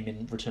confronting him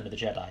in Return of the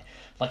Jedi,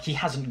 like, he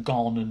hasn't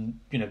gone and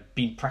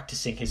been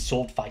practicing his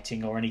sword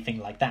fighting or anything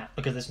like that,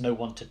 because there's no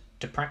one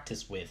to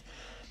practice with.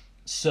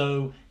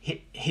 So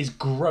his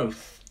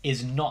growth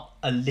is not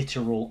a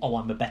literal, oh,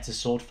 I'm a better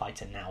sword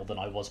fighter now than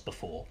I was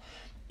before.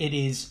 It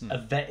is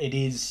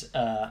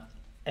an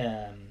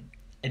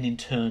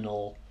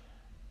internal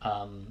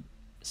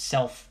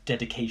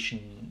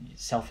self-dedication,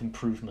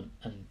 self-improvement,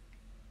 and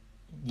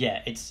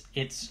yeah, it's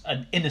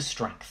an inner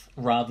strength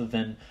rather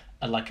than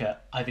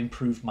I've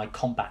improved my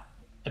combat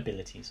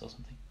abilities or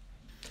something.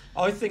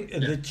 I think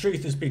the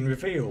truth has been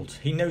revealed.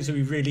 He knows who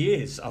he really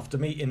is after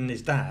meeting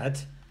his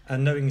dad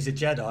and knowing he's a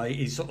Jedi.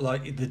 He's sort of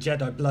like the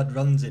Jedi blood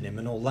runs in him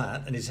and all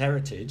that, and his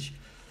heritage.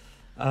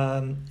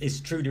 It's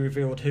truly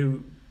revealed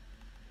who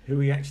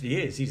he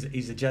actually is.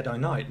 He's a Jedi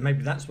Knight.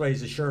 Maybe that's where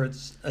his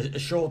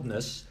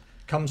assuredness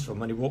comes from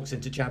when he walks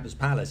into Jabba's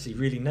palace. He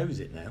really knows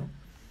it now.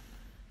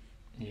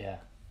 Yeah.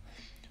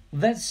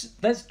 Let's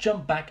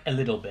jump back a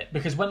little bit,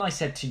 because when I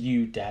said to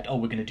you, Dad, oh,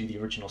 we're going to do the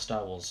original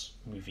Star Wars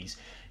movies,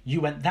 you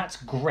went, that's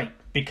great,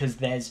 because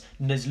there's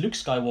Luke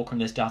Skywalker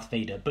and there's Darth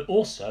Vader, but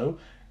also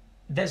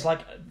there's like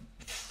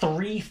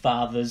 3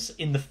 fathers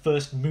in the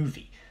first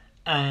movie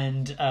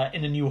and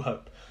in A New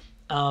Hope.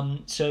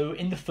 So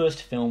in the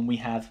first film we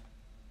have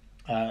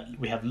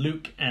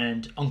Luke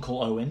and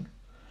Uncle Owen,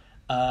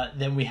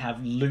 then we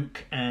have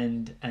Luke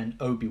and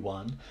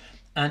Obi-Wan.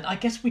 And I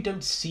guess we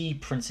don't see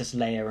Princess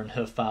Leia and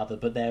her father,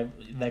 but they're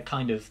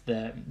kind of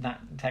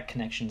that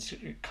connection's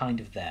kind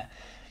of there.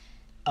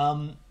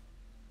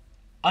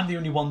 I'm the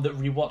only one that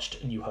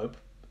rewatched A New Hope,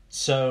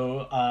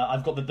 so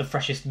I've got the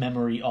freshest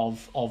memory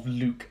of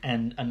Luke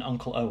and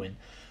Uncle Owen.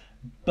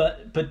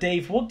 But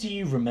Dave, what do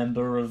you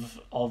remember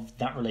of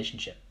that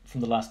relationship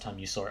from the last time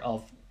you saw it,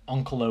 of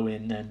Uncle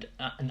Owen and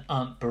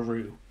Aunt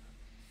Beru?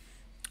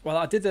 Well,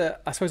 I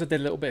suppose I did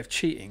a little bit of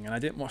cheating, and I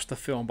didn't watch the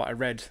film, but I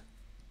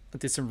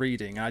did some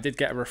reading, and I did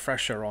get a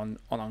refresher on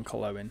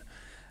Uncle Owen,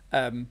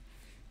 and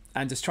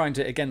just trying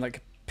to again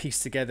piece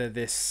together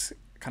this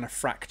kind of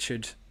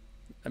fractured,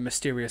 a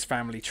mysterious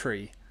family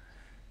tree.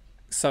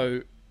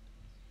 So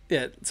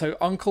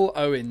Uncle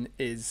Owen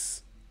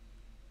is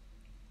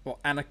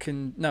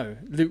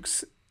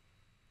Luke's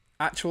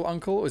actual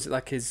uncle, or is it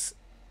like his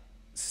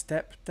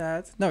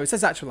stepdad? No, it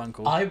says actual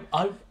uncle.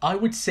 I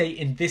would say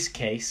in this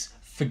case,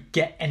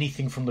 forget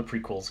anything from the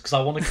prequels, because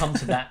I want to come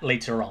to that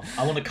later on.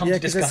 I want to come to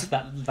discuss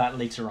that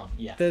later on.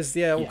 Yeah. There's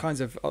all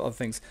kinds of other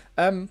things.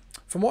 From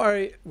what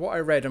I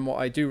read and what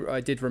I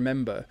did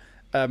remember,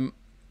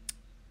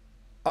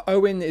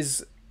 Owen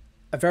is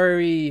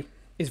very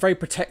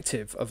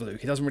protective of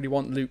Luke. He doesn't really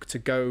want Luke to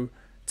go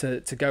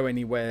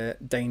anywhere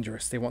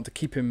dangerous. They want to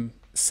keep him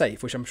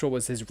safe, which I'm sure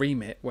was his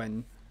remit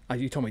when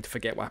you told me to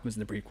forget what happens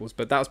in the prequels,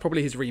 but that was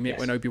probably his remit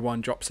when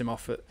Obi-Wan drops him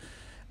off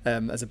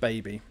as a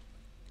baby.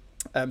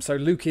 So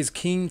Luke is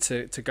keen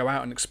to go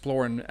out and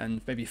explore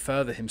and maybe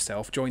further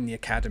himself, join the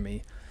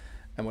academy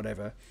and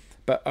whatever.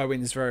 But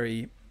Owen's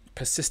very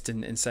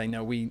persistent in saying,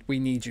 no, we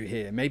need you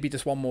here. Maybe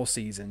just one more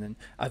season. And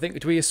I think,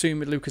 do we assume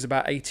that Luke is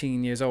about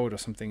 18 years old or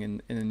something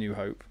in A New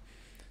Hope?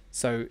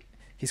 So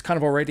he's kind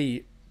of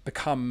already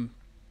become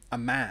a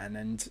man,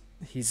 and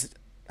he's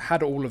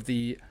had all of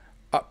the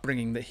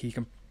upbringing that he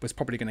was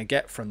probably going to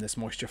get from this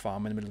moisture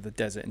farm in the middle of the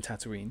desert in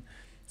Tatooine.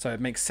 So it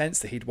makes sense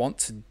that he'd want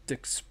to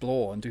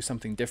explore and do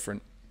something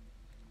different.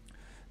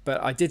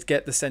 But I did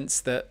get the sense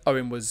that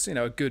Owen was,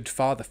 a good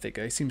father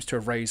figure. He seems to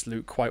have raised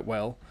Luke quite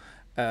well.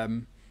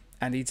 And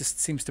he just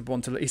seems to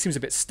want to... He seems a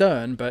bit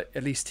stern, but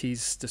at least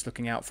he's just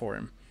looking out for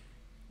him.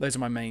 Those are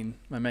my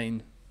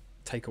main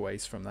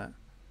takeaways from that.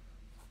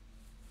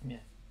 Yeah.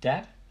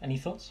 Dad, any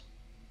thoughts?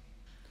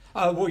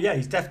 Well, yeah,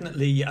 he's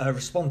definitely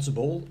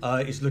responsible.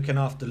 He's looking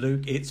after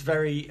Luke. It's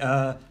very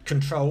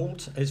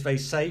controlled. It's very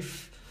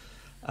safe.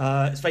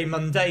 It's very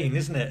mundane,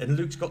 isn't it? And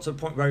Luke's got to the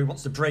point where he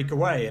wants to break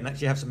away and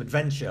actually have some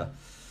adventure.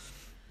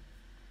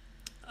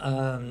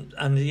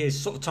 And it's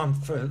sort of time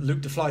for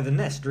Luke to fly the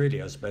nest,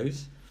 really, I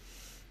suppose.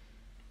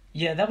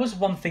 Yeah, that was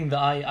one thing that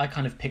I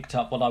kind of picked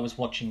up while I was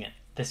watching it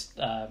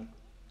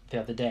the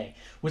other day,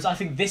 was I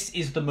think this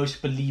is the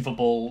most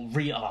believable,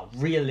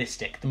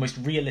 realistic, the most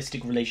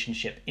realistic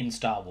relationship in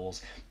Star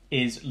Wars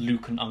is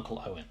Luke and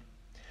Uncle Owen.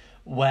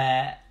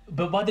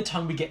 But by the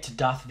time we get to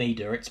Darth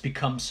Vader, it's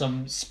become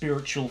some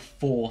spiritual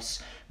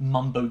force,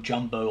 mumbo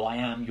jumbo, I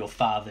am your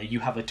father,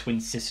 you have a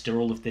twin sister,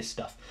 all of this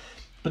stuff.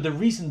 But the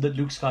reason that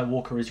Luke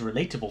Skywalker is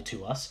relatable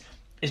to us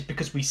is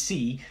because we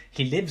see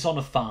he lives on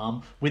a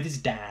farm with his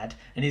dad,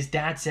 and his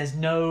dad says,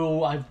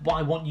 no, I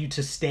want you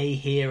to stay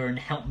here and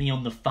help me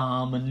on the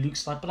farm, and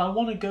Luke's like, but I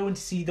want to go and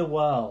see the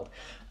world.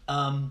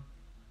 And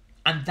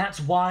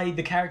that's why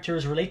the character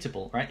is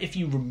relatable, right? If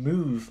you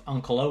remove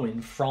Uncle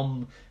Owen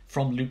from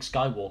Luke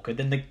Skywalker,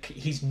 then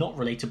he's not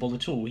relatable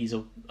at all. He's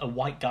a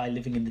white guy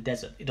living in the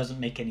desert. It doesn't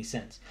make any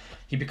sense.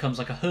 He becomes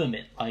like a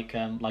hermit, like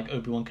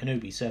Obi-Wan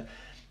Kenobi. So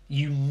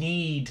you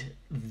need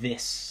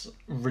this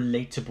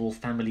relatable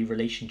family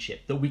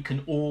relationship that we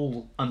can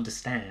all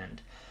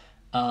understand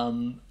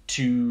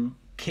to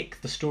kick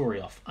the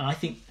story off. And I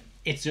think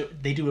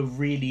they do a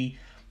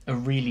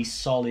really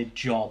solid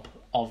job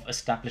of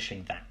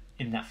establishing that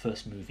in that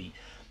first movie,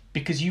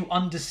 because you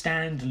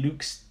understand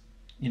Luke's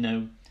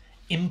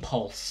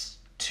impulse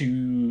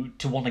to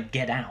want to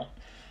get out.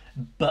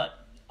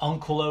 But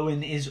Uncle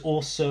Owen is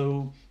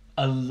also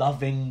a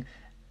loving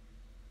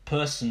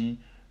person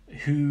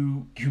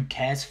who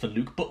cares for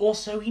Luke, but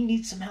also he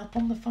needs some help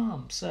on the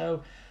farm.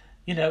 So,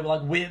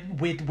 like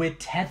we're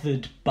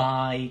tethered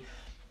by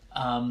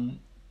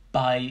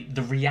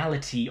the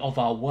reality of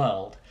our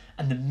world,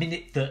 and the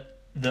minute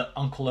that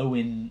Uncle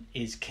Owen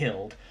is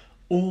killed,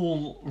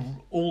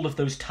 all of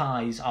those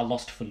ties are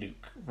lost for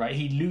Luke. Right?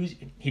 He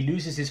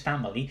loses his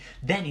family.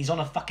 Then he's on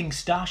a fucking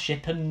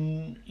starship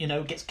and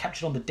gets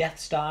captured on the Death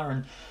Star,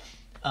 and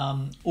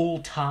all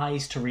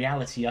ties to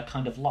reality are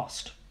kind of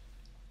lost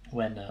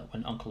when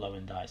Uncle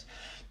Owen dies.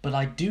 But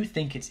I do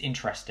think it's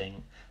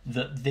interesting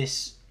that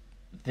this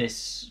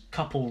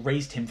couple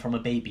raised him from a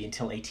baby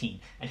until 18,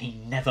 and he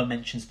never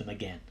mentions them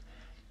again.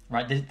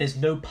 Right? There's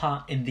no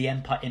part in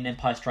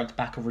Empire Strikes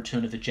Back or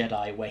Return of the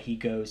Jedi where he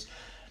goes,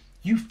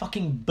 "You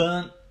fucking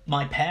burnt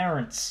my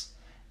parents.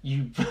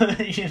 You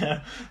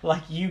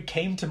you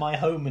came to my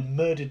home and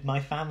murdered my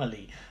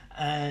family."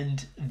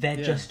 And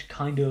they're just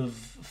kind of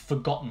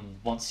forgotten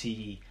once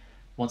he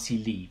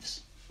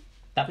leaves.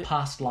 That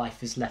past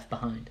life is left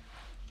behind.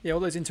 Yeah, all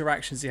those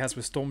interactions he has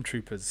with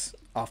stormtroopers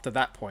after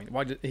that point.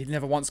 He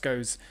never once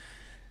goes,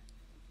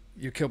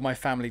 "You killed my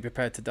family,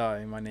 prepare to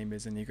die. My name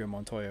is Inigo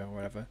Montoya," or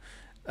whatever.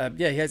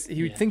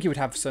 He would think he would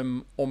have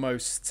some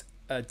almost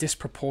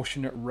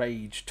disproportionate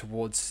rage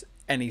towards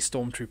any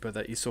stormtrooper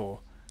that he saw,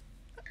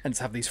 and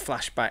to have these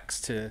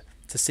flashbacks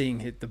to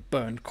seeing the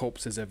burned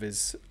corpses of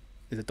his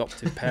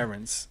adoptive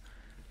parents.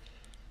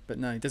 But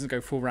no, he doesn't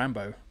go full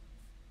Rambo.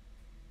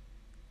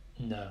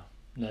 No.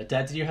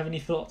 Dad, do you have any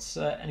thoughts?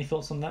 Any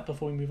thoughts on that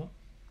before we move on?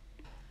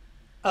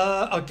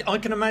 I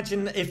can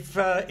imagine if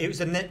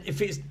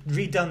if it's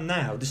redone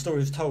now, the story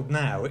was told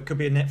now, it could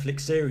be a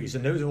Netflix series,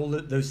 and those are all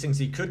those things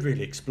he could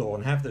really explore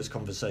and have those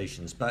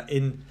conversations. But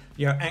in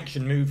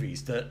action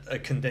movies that are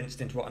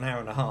condensed into an hour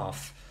and a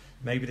half,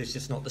 maybe there's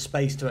just not the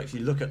space to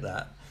actually look at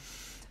that.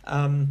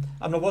 And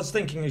I was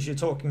thinking, as you're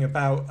talking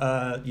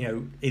about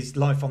his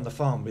life on the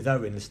farm with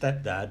Owen, the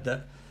stepdad,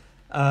 that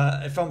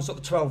if I'm sort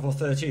of 12 or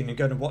 13 and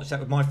going to watch that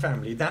with my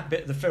family, that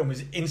bit of the film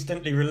is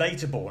instantly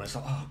relatable, and it's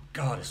like, oh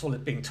God, it's all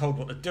being told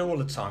what to do all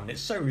the time, and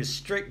it's so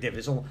restrictive.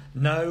 It's all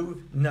no,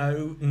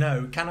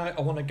 can I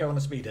want to go on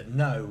a speeder,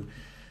 no.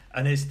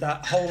 And it's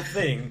that whole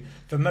thing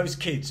for most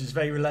kids is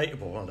very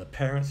relatable. Well, the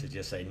parents would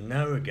just say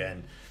no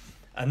again,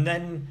 and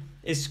then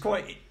it's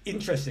quite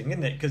interesting,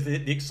 isn't it? Because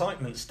the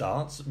excitement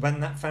starts when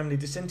that family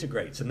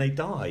disintegrates and they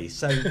die.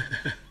 So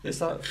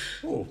it's like,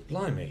 oh,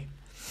 blimey.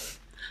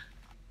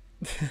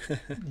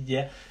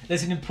 Yeah,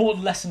 there's an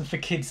important lesson for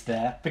kids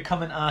there.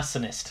 Become an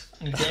arsonist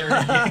and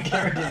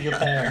get rid of your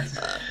parents,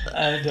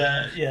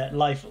 and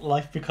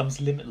life becomes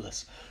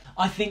limitless.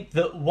 I think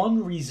that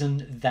one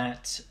reason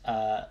that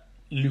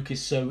Luke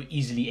is so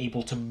easily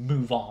able to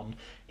move on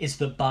is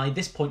that by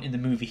this point in the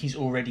movie he's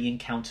already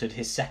encountered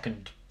his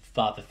second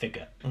father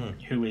figure,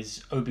 who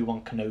is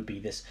Obi-Wan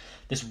Kenobi,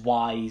 this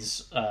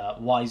wise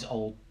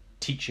old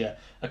teacher,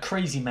 a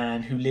crazy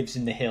man who lives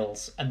in the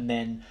hills and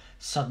then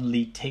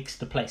suddenly takes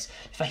the place.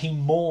 In fact, he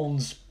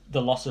mourns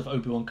the loss of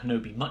Obi-Wan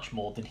Kenobi much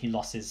more than he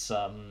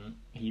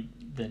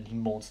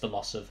mourns the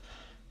loss of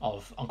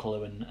Uncle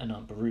Owen and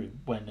Aunt Beru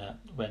when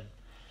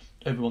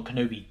Obi-Wan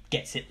Kenobi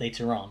gets it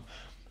later on.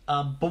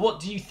 But what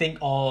do you think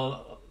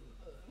of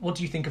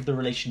the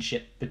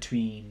relationship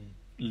between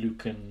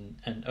Luke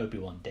and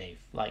Obi-Wan, Dave?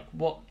 Like,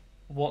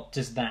 what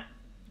does that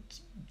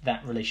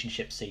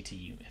relationship say to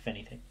you, if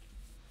anything?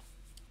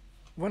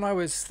 When I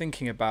was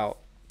thinking about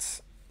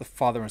the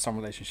father and son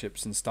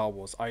relationships in Star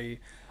Wars, I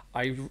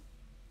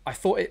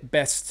thought it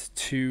best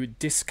to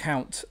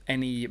discount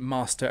any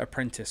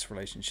master-apprentice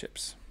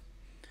relationships,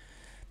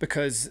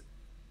 because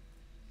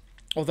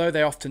although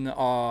they often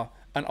are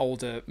an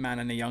older man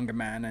and a younger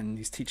man, and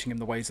he's teaching him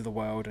the ways of the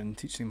world and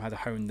teaching them how to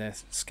hone their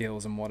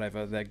skills and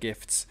whatever, their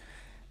gifts,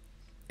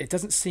 it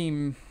doesn't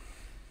seem,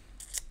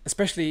 it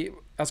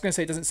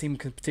doesn't seem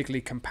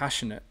particularly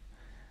compassionate,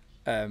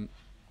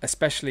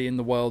 especially in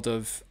the world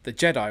of the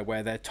Jedi,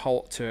 where they're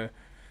taught to...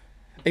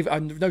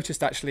 I've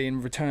noticed actually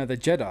in Return of the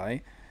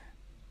Jedi,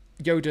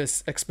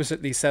 Yoda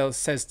explicitly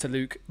says to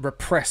Luke,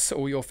 repress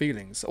all your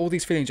feelings. All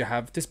these feelings you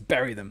have, just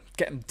bury them.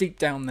 Get them deep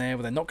down there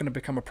where they're not going to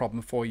become a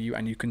problem for you,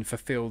 and you can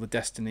fulfill the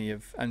destiny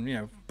of,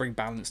 and bring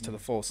balance to the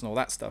Force and all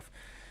that stuff.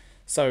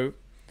 So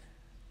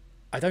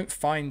I don't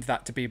find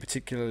that to be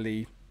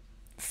particularly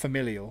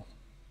familial,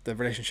 the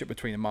relationship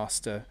between a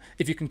master.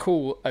 If you can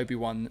call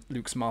Obi-Wan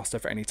Luke's master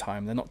for any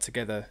time, they're not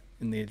together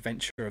in the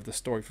adventure of the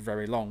story for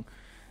very long.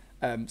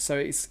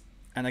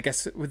 And I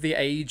guess with the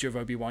age of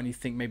Obi-Wan, you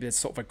think maybe there's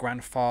sort of a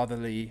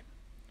grandfatherly,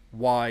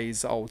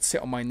 wise,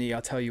 sit on my knee,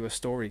 I'll tell you a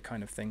story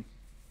kind of thing.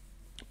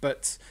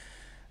 But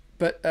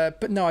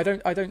no, I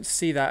don't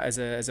see that as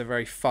a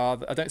very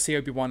father. I don't see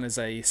Obi-Wan as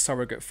a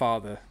surrogate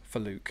father for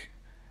Luke.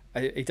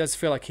 It does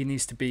feel like he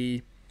needs to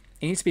be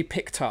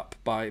picked up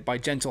by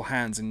gentle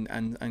hands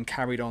and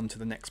carried on to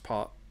the next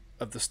part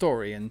of the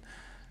story, and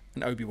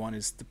Obi-Wan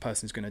is the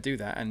person who's going to do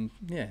that. And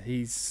yeah,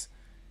 he's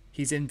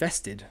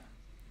invested.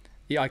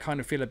 I kind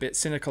of feel a bit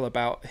cynical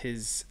about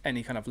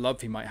any kind of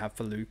love he might have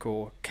for Luke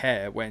or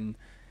care, when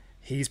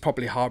he's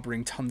probably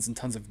harboring tons and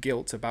tons of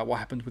guilt about what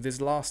happened with his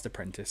last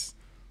apprentice.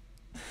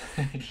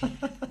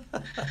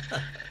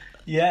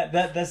 Yeah,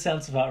 that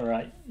sounds about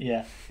right.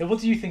 Yeah. What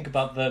do you think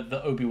about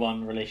the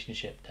Obi-Wan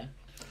relationship, Dan?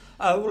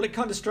 Well, it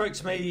kind of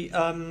strikes me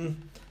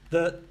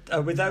that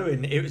with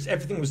Owen,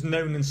 everything was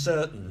known and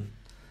certain,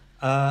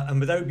 and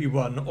with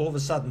Obi-Wan, all of a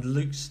sudden,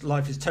 Luke's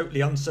life is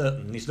totally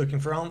uncertain. He's looking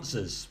for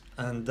answers,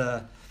 and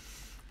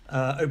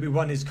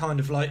Obi-Wan is kind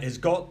of like he's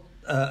got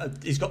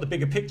the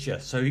bigger picture,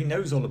 so he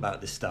knows all about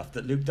this stuff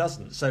that Luke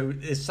doesn't. So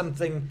there's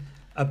something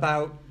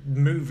about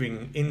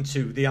moving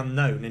into the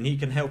unknown, and he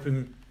can help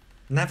him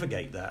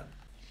navigate that.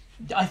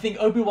 I think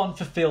Obi-Wan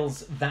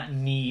fulfills that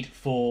need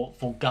for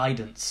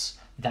guidance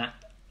that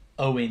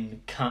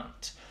Owen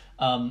can't.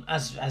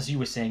 As you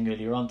were saying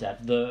earlier on,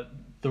 Dad, the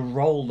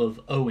role of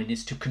Owen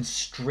is to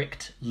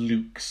constrict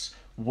Luke's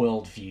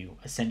worldview,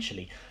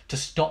 essentially, to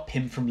stop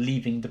him from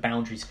leaving the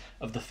boundaries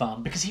of the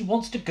farm, because he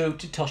wants to go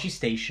to Tosche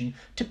Station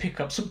to pick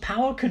up some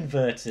power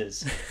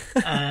converters.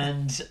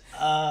 And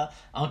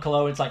Uncle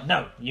Owen's like,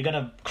 no, you're going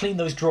to clean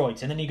those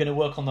droids and then you're going to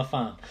work on the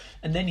farm.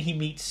 And then he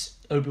meets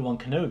Obi-Wan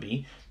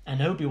Kenobi,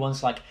 and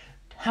Obi-Wan's like,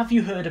 have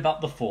you heard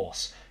about the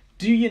Force?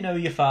 Do you know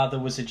your father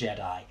was a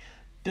Jedi?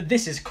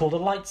 This is called a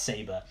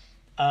lightsaber.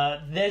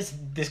 There's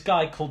this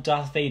guy called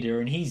Darth Vader,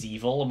 and he's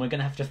evil, and we're going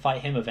to have to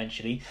fight him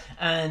eventually.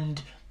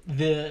 And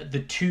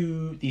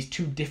these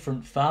two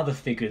different father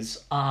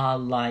figures are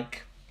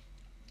like,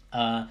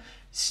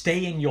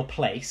 stay in your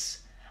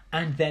place,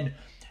 and then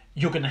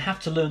you're going to have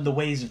to learn the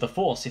ways of the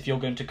Force if you're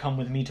going to come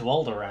with me to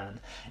Alderaan.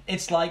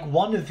 It's like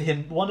one of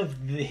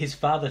his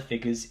father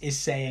figures is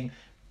saying,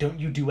 don't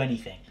you do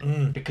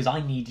anything, because I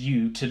need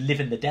you to live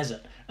in the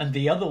desert. And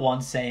the other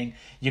one saying,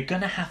 you're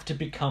going to have to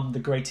become the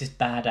greatest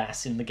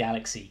badass in the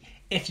galaxy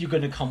if you're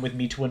going to come with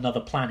me to another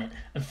planet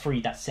and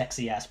free that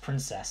sexy-ass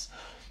princess.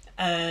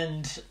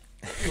 And,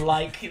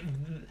 like,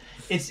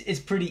 it's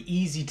pretty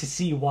easy to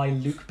see why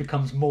Luke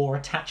becomes more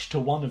attached to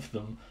one of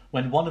them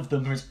when one of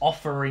them is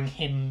offering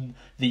him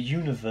the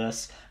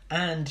universe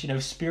and,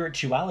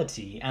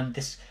 spirituality and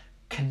this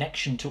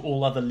connection to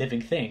all other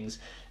living things,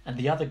 and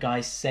the other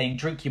guy's saying,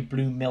 drink your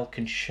blue milk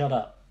and shut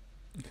up.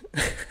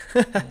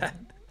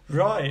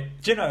 Right.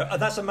 Do you know,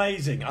 that's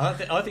amazing.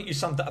 I think you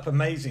summed that up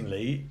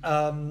amazingly.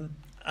 And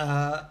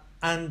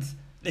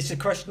it's a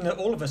question that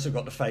all of us have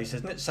got to face,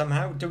 isn't it?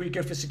 Somehow, do we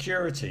go for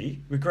security?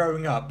 We're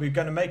growing up. We're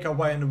going to make our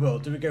way in the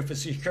world. Do we go for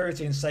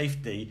security and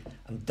safety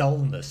and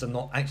dullness and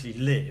not actually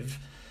live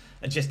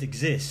and just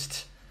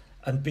exist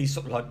and be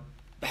sort of like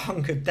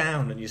hunkered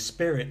down and your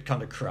spirit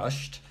kind of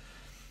crushed?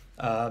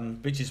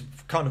 Which is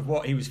kind of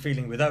what he was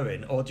feeling with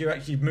Owen. Or do you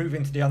actually move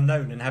into the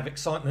unknown and have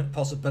excitement,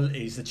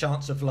 possibilities, the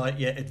chance of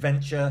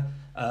adventure,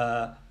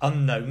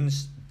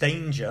 unknowns,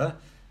 danger,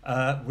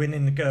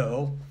 winning the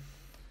girl?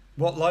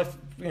 What life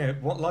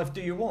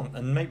do you want?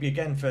 And maybe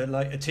again for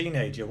like a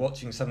teenager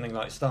watching something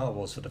like Star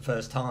Wars for the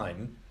first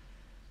time,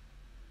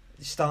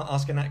 start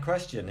asking that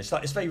question. It's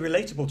very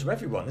relatable to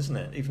everyone, isn't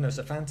it? Even though it's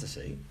a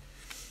fantasy.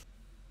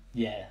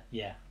 Yeah.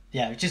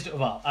 Just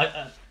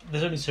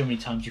there's only so many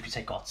times you could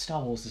say, God,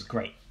 Star Wars is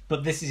great,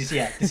 but this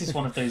is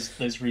one of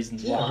those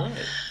reasons why. Right.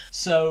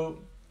 So,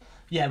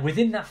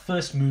 within that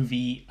first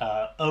movie,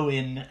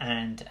 Owen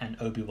and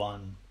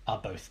Obi-Wan are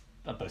both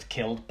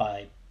killed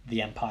by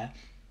the Empire.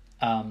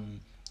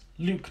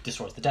 Luke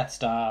destroys the Death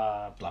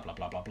Star. Blah blah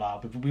blah blah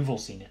blah. We've all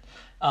seen it.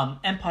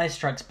 Empire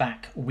Strikes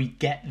Back. We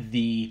get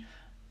the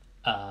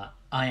 "I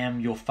am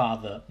your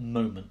father"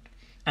 moment,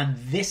 and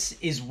this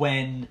is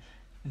when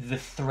the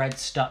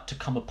threads start to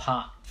come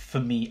apart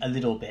for me a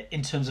little bit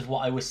in terms of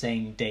what I was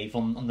saying, Dave,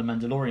 on the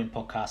Mandalorian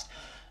podcast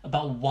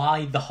about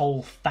why the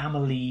whole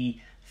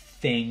family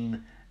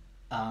thing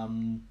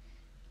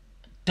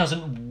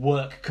doesn't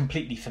work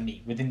completely for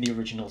me within the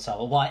original Star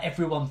Wars. Why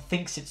everyone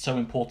thinks it's so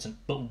important,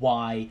 but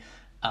why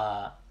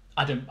I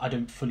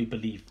don't fully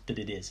believe that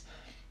it is.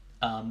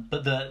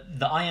 But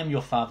the "I am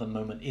your father"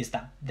 moment is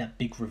that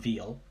big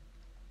reveal.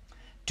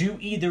 Do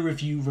either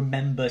of you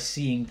remember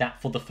seeing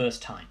that for the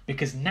first time?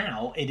 Because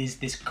now it is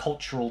this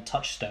cultural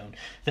touchstone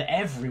that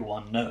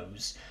everyone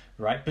knows,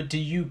 right? But do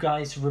you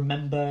guys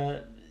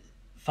remember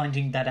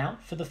finding that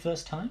out for the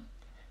first time?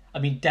 I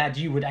mean, Dad,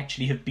 you would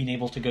actually have been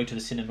able to go to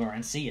the cinema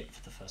and see it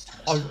for the first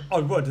time. I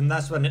would, and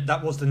that's when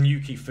that was the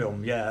Nuki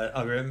film. Yeah,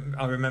 I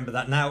remember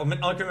that now. I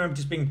mean, I can remember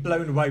just being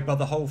blown away by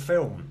the whole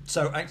film.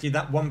 So actually,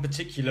 that one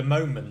particular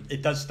moment,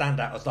 it does stand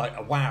out as like,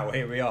 oh, wow,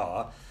 here we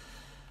are.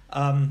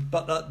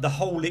 But the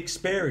whole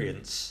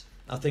experience,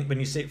 I think, when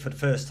you see it for the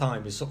first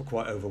time, is sort of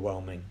quite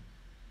overwhelming.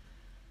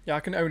 Yeah, I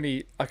can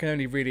only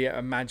really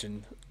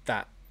imagine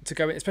that to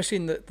go in, especially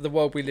in the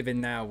world we live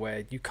in now,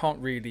 where you can't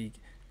really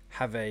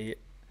have a.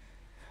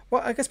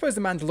 Well, I suppose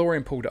the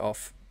Mandalorian pulled it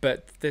off,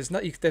 but there's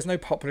no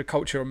popular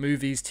culture or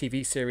movies,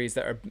 TV series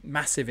that are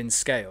massive in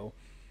scale.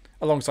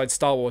 Alongside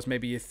Star Wars,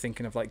 maybe you're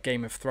thinking of like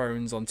Game of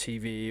Thrones on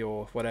TV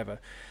or whatever.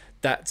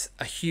 That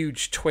a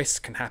huge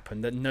twist can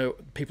happen that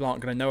people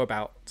aren't going to know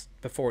about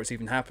before it's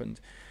even happened.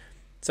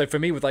 So for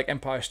me, with like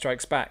Empire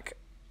Strikes Back,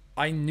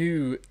 I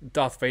knew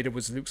Darth Vader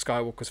was Luke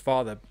Skywalker's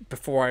father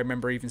before I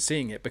remember even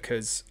seeing it,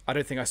 because I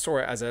don't think I saw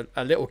it as a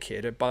little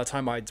kid. By the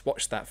time I'd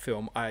watched that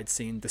film, I had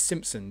seen The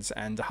Simpsons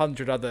and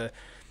 100 other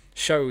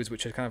shows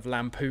which had kind of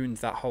lampooned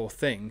that whole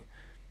thing.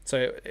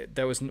 So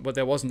there was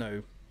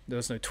no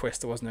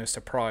twist, there was no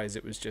surprise.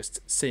 It was just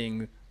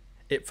seeing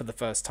it for the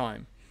first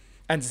time.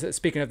 And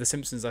speaking of The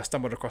Simpsons, I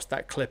stumbled across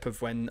that clip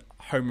of when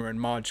Homer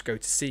and Marge go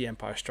to see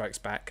Empire Strikes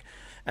Back,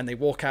 and they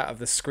walk out of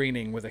the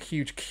screening with a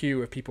huge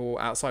queue of people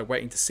outside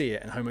waiting to see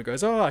it. And Homer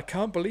goes, "Oh, I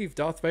can't believe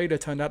Darth Vader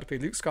turned out to be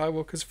Luke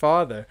Skywalker's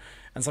father."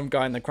 And some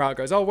guy in the crowd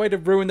goes, "Oh, way to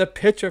ruin the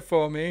picture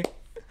for me."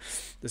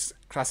 This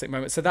classic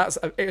moment. So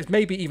it was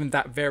maybe even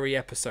that very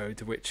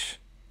episode which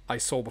I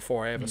saw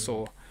before I ever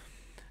saw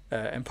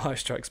Empire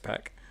Strikes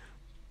Back.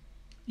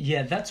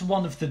 Yeah, that's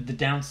one of the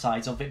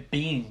downsides of it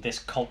being this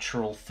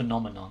cultural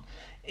phenomenon,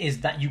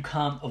 is that you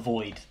can't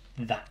avoid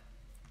that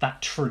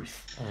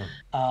truth.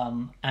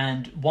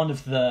 And one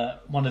of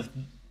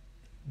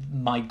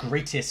my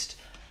greatest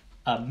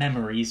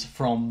memories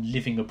from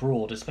living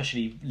abroad,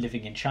 especially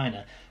living in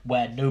China,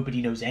 where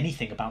nobody knows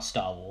anything about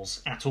Star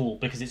Wars at all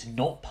because it's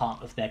not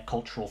part of their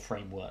cultural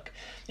framework.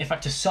 In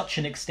fact, to such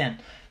an extent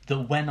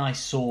that when I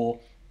saw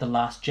The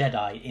Last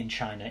Jedi in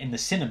China in the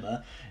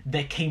cinema,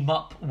 they came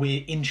up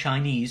in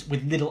Chinese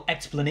with little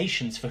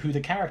explanations for who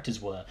the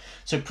characters were.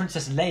 So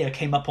Princess Leia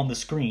came up on the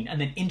screen,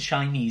 and then in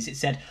Chinese it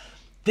said,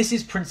 "This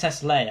is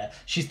Princess Leia.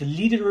 She's the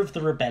leader of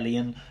the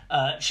rebellion.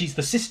 She's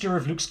the sister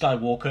of Luke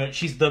Skywalker.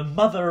 She's the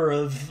mother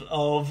of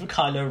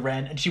Kylo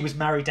Ren, and she was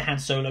married to Han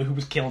Solo, who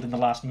was killed in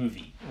the last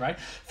movie." Right?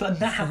 And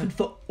that happened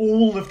for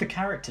all of the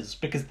characters,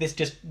 because this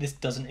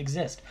doesn't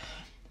exist.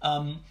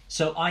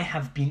 So I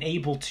have been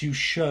able to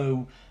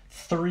show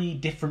 3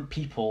 different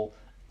people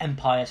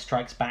Empire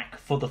Strikes Back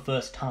for the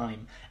first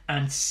time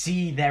and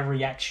see their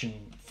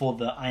reaction for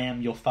the "I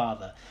am your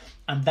father."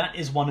 And that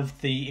is one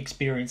of the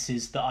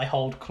experiences that I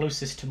hold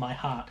closest to my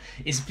heart,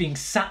 is being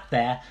sat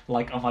there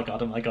like, oh my god,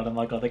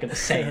 they're going to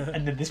say it,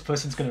 and then this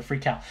person's going to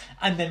freak out.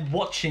 And then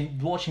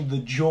watching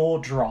the jaw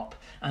drop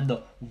and the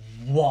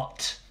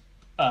what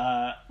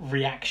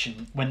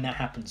reaction when that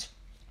happens.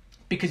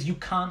 Because you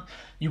can't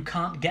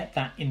get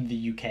that in the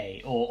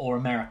UK or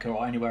America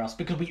or anywhere else,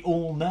 because we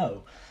all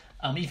know.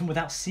 Even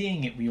without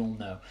seeing it, we all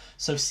know.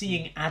 So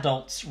seeing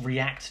adults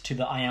react to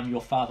the "I am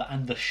your father"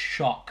 and the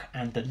shock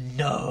and the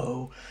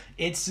no,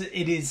 it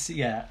is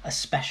a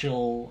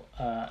special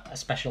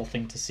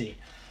thing to see.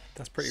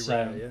 That's pretty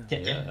rare,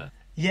 yeah.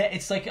 Yeah,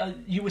 it's like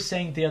you were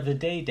saying the other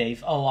day,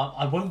 Dave. Oh,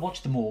 I won't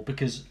watch them all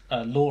because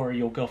Laura,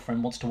 your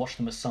girlfriend, wants to watch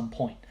them at some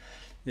point.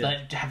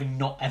 Yeah. Having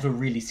not ever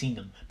really seen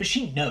them, but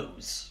she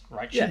knows,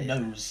 right? She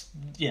knows.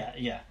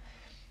 Yeah.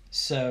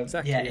 So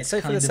exactly. Yeah, it's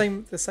so for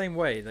the same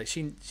way, like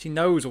she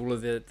knows all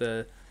of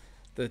the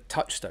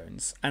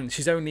touchstones, and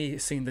she's only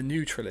seen the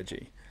new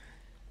trilogy.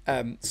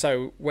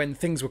 So when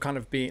things were kind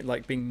of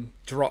being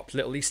dropped,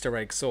 little Easter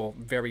eggs or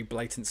very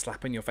blatant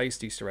slap in your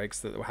face Easter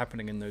eggs that were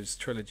happening in those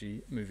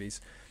trilogy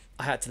movies,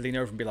 I had to lean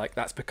over and be like,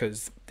 "That's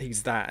because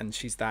he's that and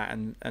she's that,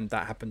 and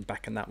that happened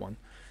back in that one."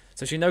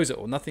 So she knows it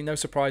all. No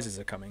surprises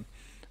are coming.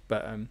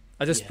 But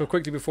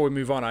quickly before we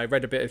move on, I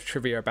read a bit of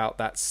trivia about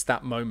that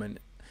moment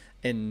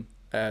in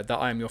the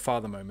 "I am your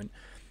father" moment.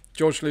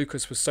 George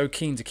Lucas was so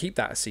keen to keep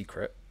that a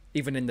secret,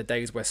 even in the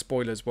days where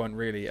spoilers weren't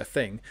really a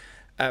thing,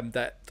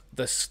 that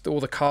all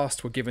the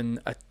cast were given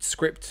a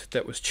script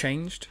that was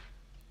changed.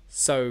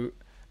 So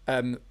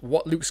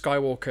what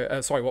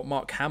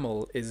Mark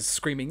Hamill is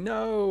screaming,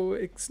 "No,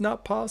 it's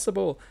not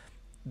possible."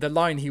 The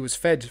line he was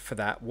fed for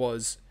that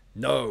was,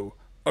 "No,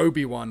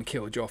 Obi-Wan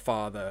killed your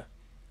father."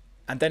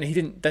 And then he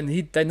didn't. Then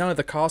none of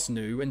the cast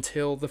knew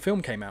until the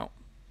film came out.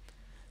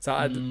 So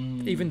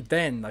even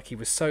then, like he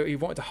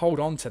wanted to hold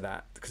on to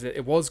that because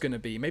it was going to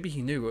be. Maybe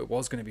he knew it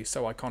was going to be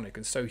so iconic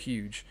and so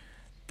huge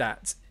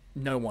that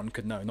no one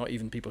could know, not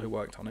even people who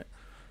worked on it.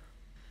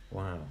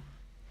 Wow.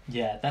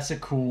 Yeah, that's a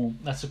cool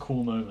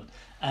moment,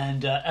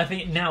 and I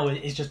think now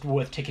it's just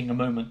worth taking a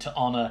moment to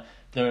honor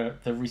the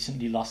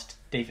recently lost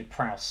David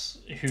Prowse,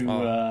 who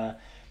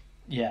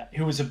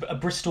was a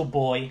Bristol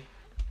boy.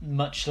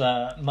 Much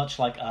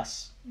like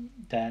us,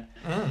 Dad.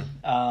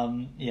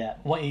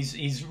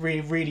 He's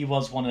really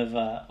was one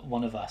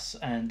of us,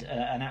 and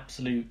an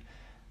absolute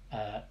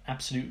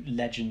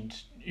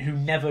legend who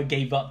never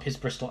gave up his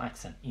Bristol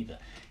accent either.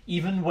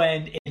 Even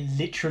when it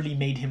literally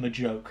made him a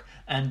joke,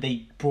 and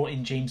they brought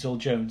in James Earl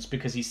Jones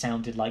because he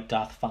sounded like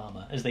Darth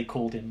Farmer, as they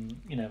called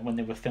him, when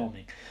they were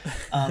filming.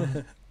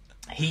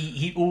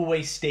 He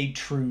always stayed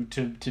true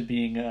to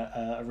being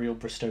a real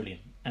Bristolian,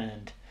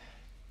 and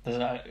there's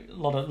a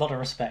lot of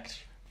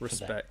respect.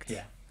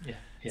 Yeah.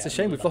 It's a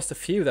shame we've lost a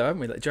few though,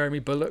 haven't we? Like Jeremy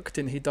Bulloch,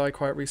 didn't he die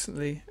quite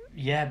recently?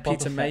 Yeah.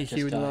 Peter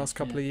Mayhew in the last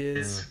couple of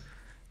years.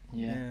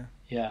 Yeah.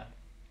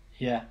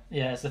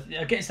 It's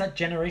that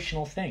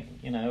generational thing,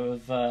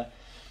 of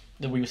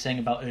that we were saying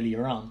about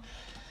earlier on.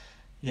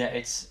 Yeah,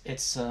 it's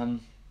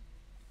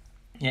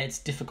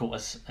difficult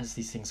as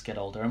these things get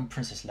older. And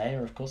Princess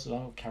Leia, of course, as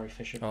well. Carrie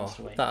Fisher passed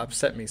away. That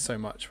upset me so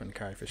much when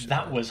Carrie Fisher.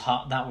 That was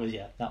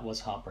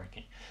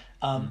heartbreaking.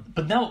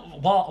 But now,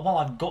 while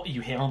I've got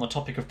you here on the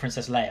topic of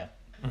Princess Leia,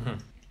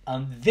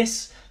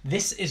 this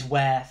is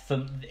where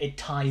it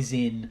ties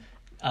in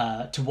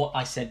to what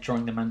I said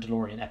during the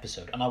Mandalorian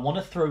episode, and I want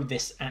to throw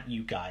this at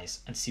you guys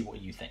and see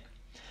what you think.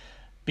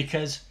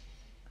 Because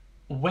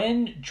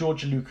when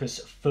George Lucas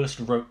first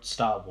wrote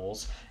Star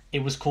Wars,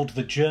 it was called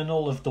The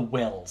Journal of the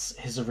Whills,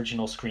 his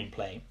original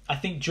screenplay. I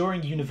think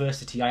during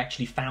university I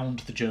actually found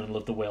The Journal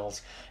of the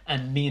Whills,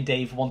 and me and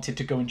Dave wanted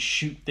to go and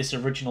shoot this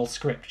original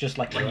script, just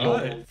like in your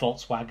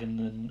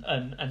Volkswagen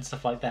and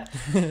stuff like that,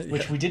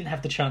 which we didn't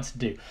have the chance to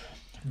do.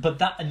 But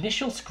that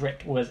initial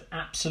script was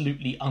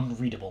absolutely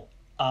unreadable.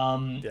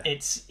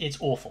 It's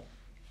awful.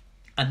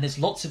 And there's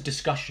lots of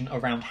discussion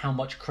around how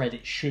much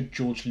credit should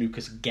George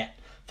Lucas get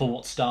for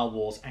what Star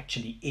Wars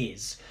actually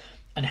is,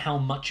 and how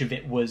much of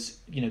it was,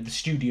 the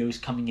studios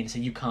coming in and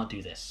saying, you can't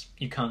do this,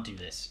 you can't do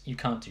this, you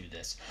can't do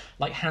this.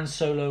 Like Han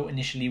Solo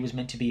initially was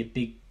meant to be a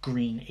big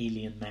green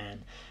alien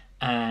man,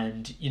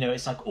 and,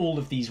 it's like all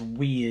of these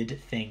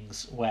weird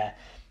things where,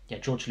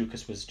 George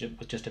Lucas was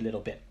just a little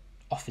bit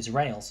off his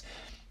rails.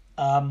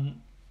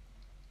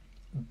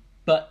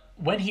 But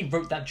when he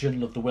wrote that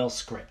Journal of the Whills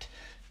script,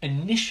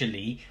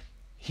 initially,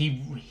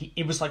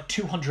 it was like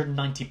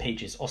 290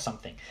 pages or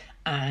something,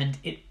 and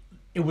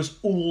it was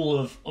all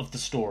of the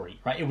story,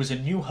 right? It was A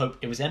New Hope,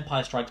 it was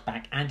Empire Strikes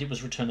Back, and it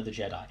was Return of the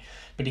Jedi.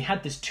 But he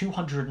had this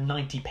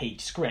 290-page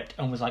script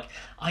and was like,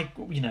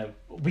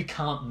 we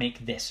can't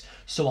make this,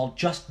 so I'll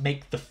just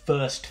make the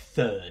first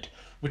third,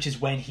 which is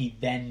when he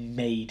then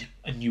made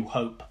A New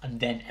Hope, and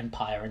then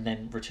Empire, and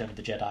then Return of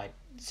the Jedi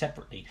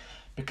separately,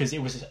 because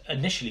it was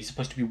initially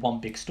supposed to be one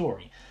big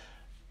story.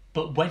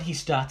 But when he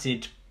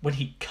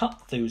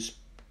cut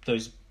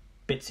those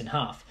bits in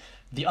half,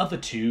 the other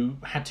two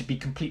had to be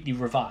completely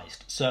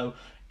revised. So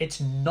it's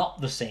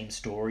not the same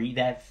story.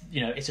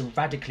 It's a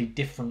radically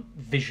different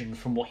vision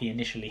from what he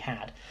initially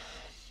had.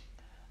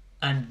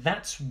 And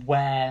that's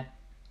where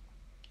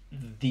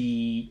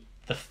the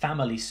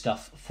family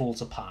stuff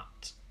falls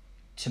apart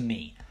to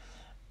me.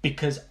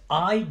 Because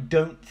I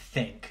don't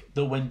think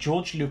that when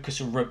George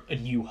Lucas wrote A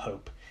New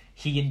Hope,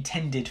 he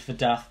intended for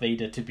Darth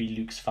Vader to be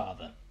Luke's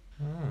father.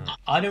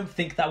 I don't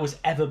think that was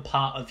ever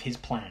part of his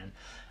plan.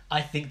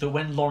 I think that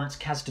when Lawrence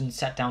Kasdan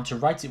sat down to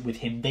write it with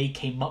him, they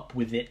came up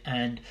with it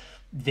and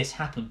this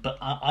happened. But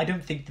I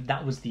don't think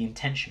that was the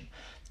intention.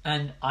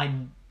 And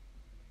I'm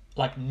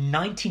like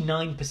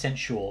 99%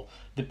 sure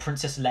that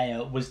Princess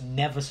Leia was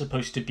never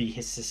supposed to be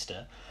his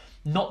sister.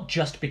 Not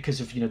just because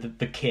of,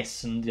 the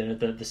kiss and,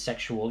 the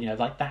sexual,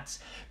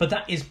 but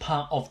that is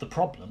part of the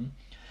problem,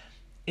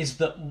 is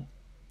that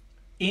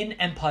in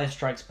Empire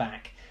Strikes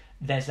Back,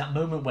 there's that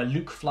moment where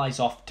Luke flies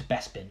off to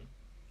Bespin.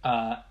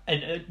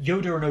 And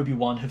Yoda and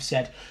Obi-Wan have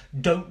said,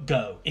 don't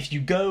go. If you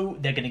go,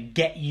 they're going to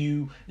get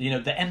you.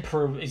 The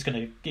Emperor is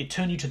going to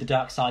turn you to the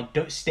dark side.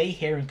 Don't stay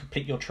here and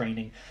complete your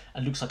training.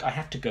 And Luke's like, I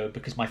have to go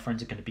because my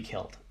friends are going to be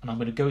killed. And I'm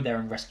going to go there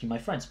and rescue my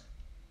friends.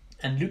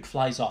 And Luke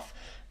flies off.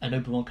 And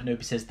Obi-Wan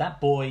Kenobi says,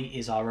 that boy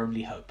is our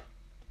only hope.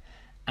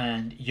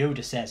 And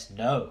Yoda says,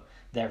 no,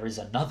 there is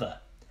another.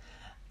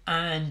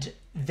 And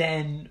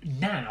then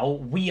now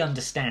we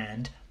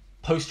understand,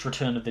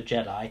 post-Return of the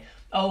Jedi,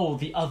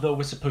 the other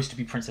was supposed to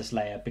be Princess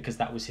Leia because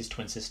that was his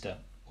twin sister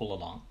all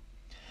along.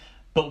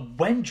 But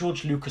when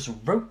George Lucas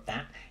wrote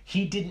that,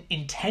 he didn't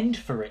intend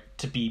for it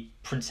to be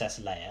Princess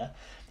Leia.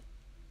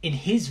 In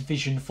his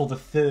vision for the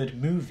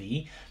third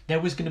movie,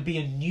 there was going to be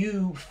a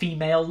new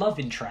female love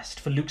interest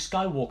for Luke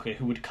Skywalker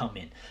who would come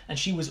in. And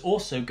she was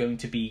also going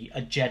to be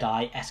a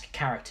Jedi-esque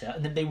character,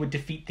 and then they would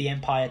defeat the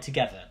Empire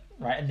together,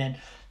 right? And then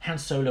Han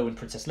Solo and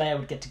Princess Leia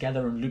would get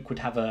together and Luke would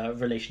have a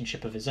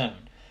relationship of his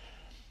own.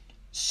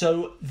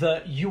 So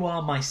the "you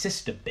are my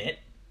sister" bit,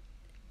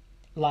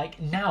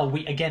 like now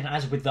we, again,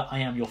 as with the "I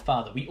am your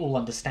father," we all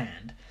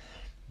understand.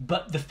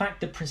 But the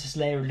fact that Princess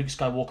Leia and Luke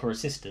Skywalker are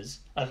sisters,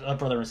 a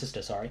brother and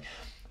sister, sorry,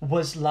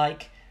 was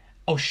like,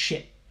 oh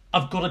shit,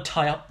 I've got to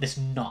tie up this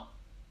knot.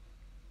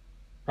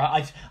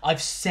 Right?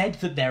 I've said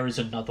that there is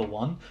another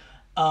one.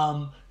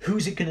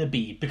 Who's it going to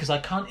be? Because I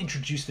can't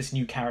introduce this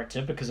new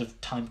character because of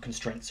time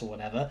constraints or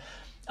whatever.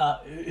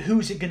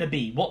 Who's it going to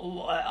be?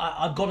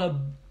 I've got to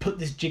put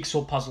this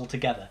jigsaw puzzle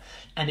together.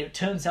 And it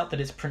turns out that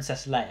it's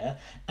Princess Leia,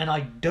 and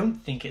I don't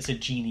think it's a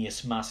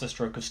genius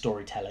masterstroke of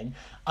storytelling.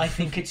 I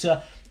think it's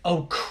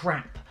oh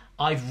crap,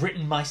 I've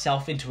written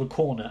myself into a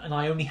corner and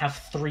I only have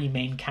 3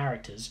 main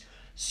characters,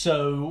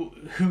 so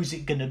who's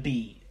it going to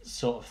be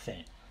sort of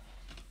thing.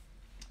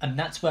 And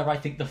that's where I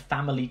think the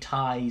family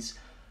ties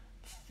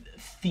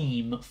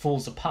theme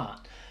falls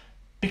apart.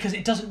 Because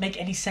it doesn't make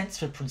any sense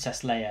for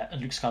Princess Leia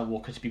and Luke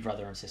Skywalker to be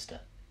brother and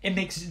sister.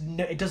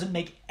 It doesn't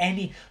make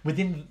any,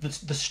 within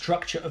the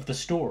structure of the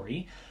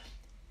story,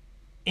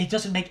 it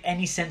doesn't make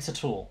any sense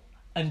at all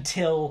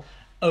until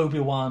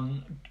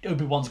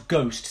Obi-Wan's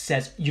ghost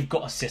says, you've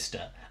got a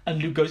sister. And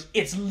Luke goes,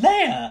 it's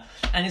Leia!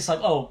 And it's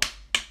like, oh,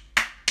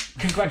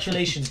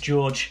 congratulations,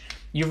 George.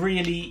 You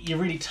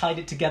really tied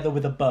it together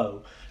with a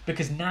bow.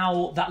 Because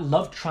now that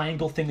love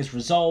triangle thing is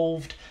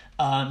resolved.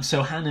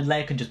 So Han and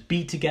Leia can just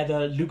be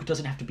together. Luke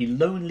doesn't have to be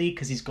lonely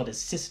because he's got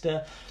his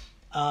sister.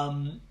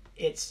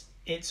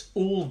 It's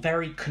all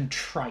very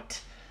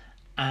contrite,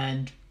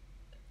 and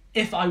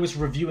if I was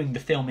reviewing the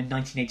film in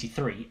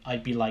 1983,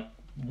 I'd be like,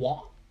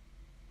 what?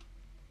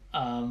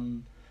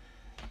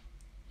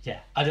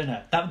 Yeah, I don't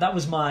know. That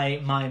was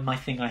my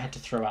thing I had to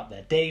throw out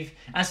there. Dave,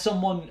 as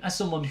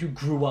someone who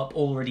grew up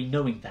already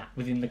knowing that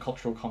within the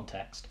cultural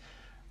context,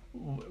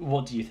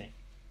 what do you think?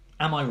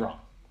 Am I wrong?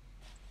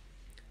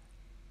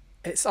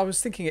 I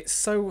was thinking it's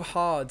so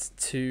hard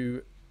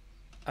to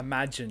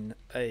imagine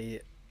a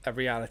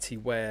reality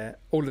where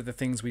all of the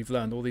things we've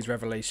learned, all these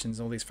revelations,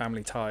 all these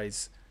family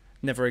ties,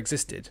 never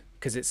existed,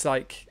 because it's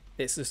like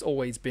it's just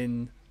always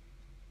been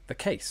the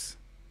case.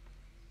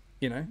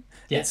 You know,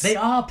 yes, they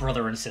are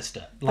brother and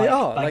sister. They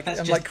are like that's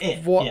I'm just like,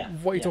 it. what Yeah.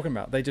 are you talking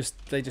about? They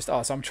just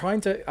are. So I'm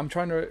trying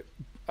to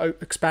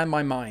expand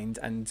my mind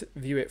and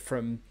view it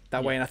from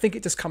that way. And I think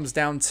it just comes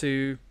down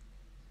to,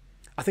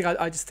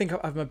 I just think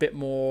I'm a bit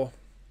more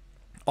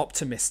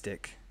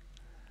optimistic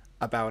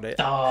about it.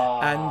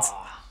 And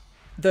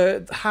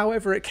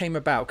however it came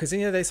about, because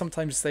they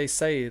sometimes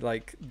say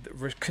like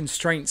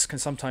constraints can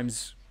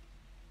sometimes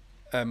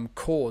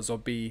cause or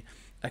be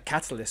a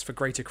catalyst for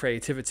greater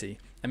creativity.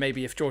 And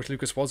maybe if George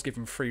Lucas was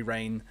given free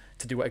reign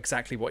to do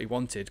exactly what he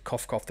wanted,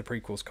 cough cough, the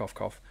prequels, cough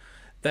cough,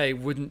 they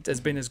wouldn't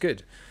have been as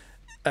good.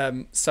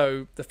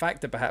 So the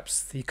fact that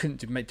perhaps he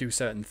couldn't do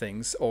certain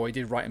things, or he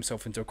did write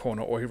himself into a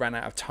corner, or he ran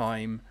out of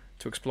time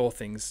to explore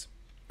things,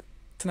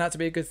 turned out to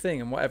be a good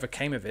thing. And whatever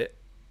came of it,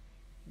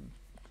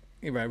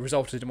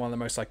 resulted in one of the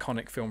most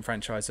iconic film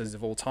franchises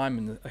of all time,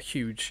 and a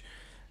huge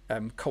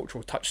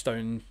cultural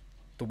touchstone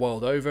the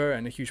world over,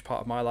 and a huge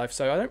part of my life.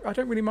 So I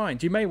don't really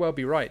mind. You may well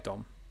be right,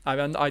 Dom.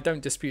 I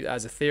don't dispute it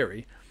as a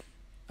theory.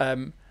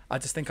 I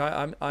just think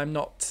I'm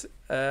not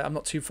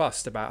too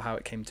fussed about how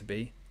it came to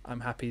be. I'm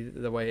happy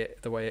the way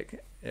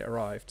it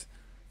arrived.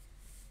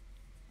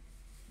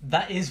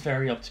 That is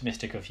very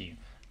optimistic of you,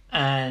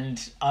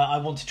 and I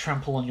want to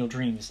trample on your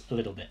dreams a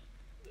little bit.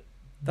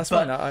 That's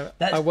fine.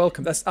 I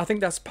welcome. I think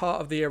that's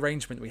part of the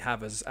arrangement we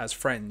have as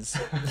friends,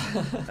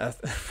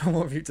 from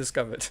what you've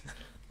discovered.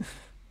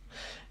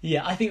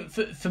 Yeah, I think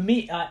for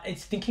me,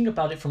 it's thinking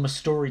about it from a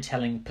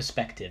storytelling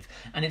perspective,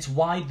 and it's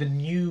why the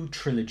new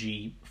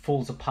trilogy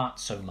falls apart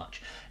so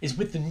much. Is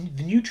with the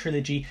new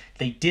trilogy,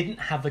 they didn't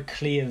have a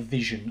clear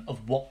vision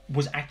of what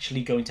was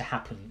actually going to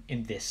happen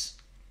in this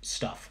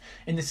stuff.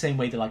 In the same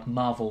way that like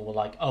Marvel were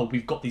like, oh,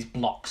 we've got these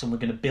blocks and we're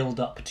going to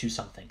build up to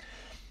something.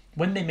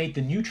 When they made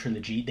the new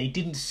trilogy, they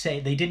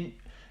didn't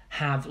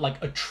have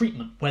like a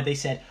treatment where they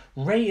said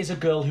Rey is a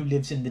girl who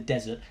lives in the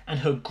desert and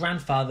her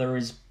grandfather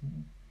is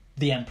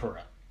the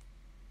Emperor.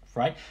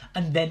 Right?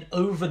 And then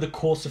over the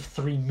course of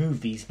 3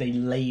 movies, they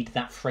laid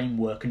that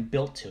framework and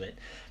built to it.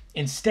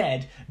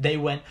 Instead, they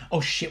went,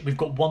 oh shit, we've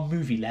got 1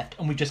 movie left,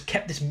 and we just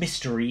kept this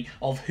mystery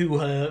of who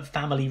her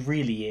family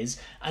really is,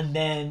 and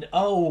then,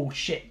 oh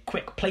shit,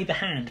 quick, play the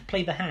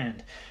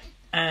hand.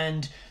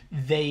 And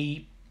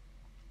they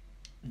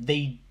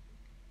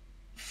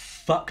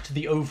fucked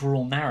the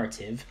overall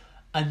narrative,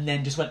 and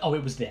then just went, oh,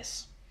 it was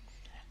this.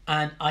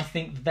 And I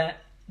think that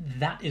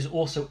is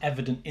also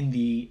evident in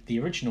the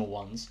original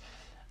ones.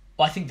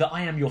 I think the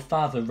I Am Your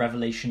Father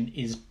revelation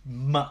is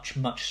much,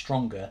 much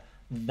stronger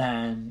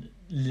than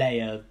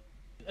Leia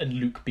and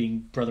Luke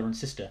being brother and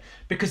sister,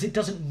 because it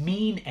doesn't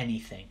mean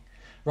anything,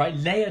 right?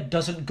 Leia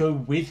doesn't go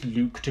with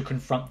Luke to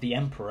confront the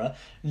Emperor.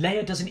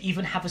 Leia doesn't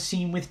even have a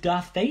scene with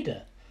Darth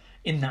Vader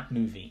in that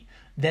movie.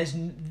 There's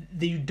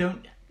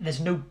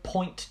no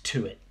point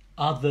to it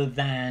other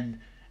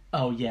than,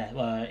 oh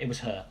yeah, it was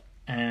her.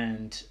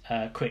 And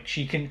quick,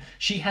 she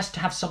has to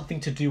have something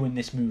to do in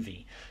this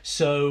movie,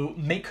 so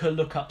make her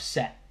look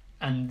upset,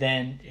 and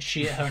then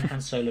her and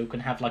Han Solo can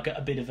have like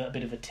a bit of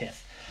a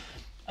tiff.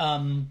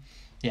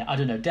 Yeah, I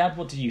don't know, Dad,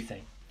 what do you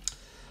think?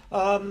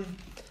 Oh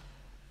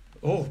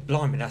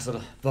blimey,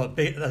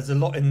 there's a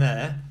lot in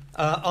there.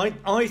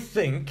 I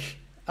think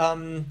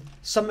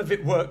some of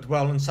it worked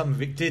well and some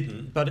of it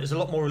didn't, but it's a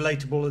lot more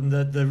relatable in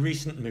the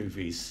recent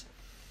movies.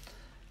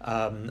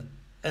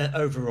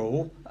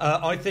 Overall,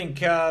 I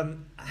think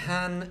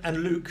Han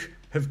and Luke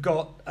have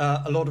got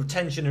a lot of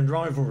tension and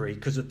rivalry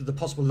because of the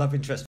possible love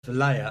interest for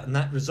Leia, and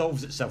that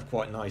resolves itself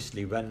quite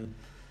nicely when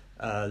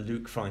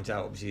Luke finds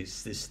out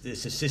obviously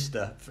it's a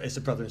sister, it's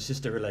a brother and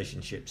sister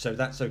relationship, so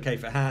that's okay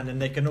for Han,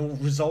 and they can all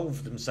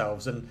resolve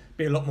themselves and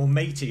be a lot more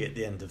matey at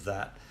the end of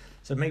that.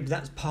 So maybe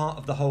that's part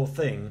of the whole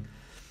thing,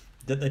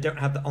 that they don't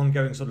have the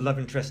ongoing sort of love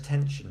interest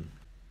tension.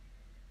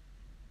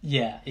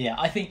 Yeah,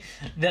 I think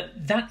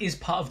that is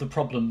part of the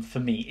problem for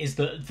me, is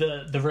that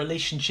the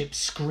relationship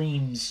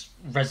screams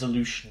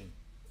resolution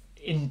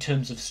in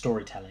terms of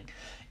storytelling.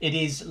 It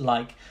is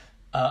like,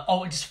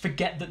 just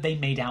forget that they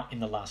made out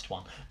in the last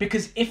one.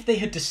 Because if they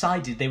had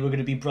decided they were going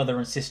to be brother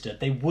and sister,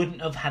 they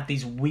wouldn't have had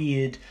these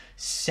weird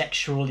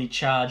sexually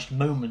charged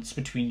moments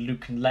between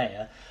Luke and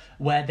Leia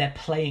where they're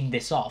playing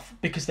this off,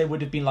 because they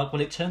would have been like,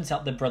 well, it turns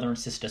out they're brother and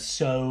sister,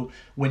 so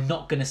we're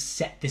not going to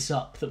set this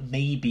up that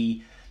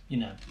maybe...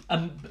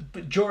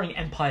 but during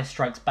Empire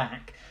Strikes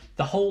Back,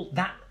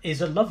 that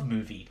is a love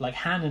movie. Like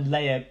Han and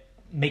Leia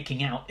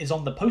making out is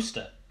on the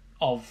poster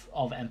of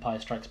Empire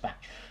Strikes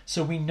Back.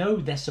 So we know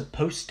they're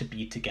supposed to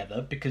be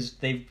together because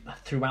they've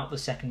throughout the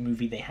second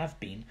movie they have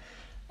been.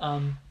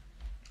 And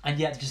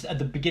yet, just at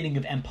the beginning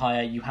of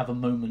Empire, you have a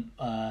moment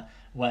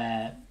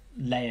where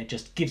Leia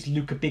just gives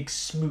Luke a big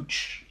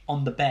smooch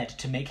on the bed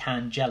to make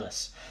Han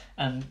jealous,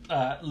 and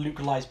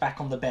Luke lies back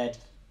on the bed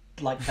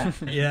like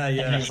that. Yeah.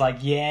 And he's like,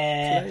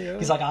 yeah.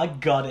 He's like, I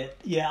got it.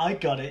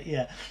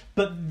 Yeah.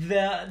 But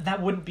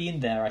that wouldn't be in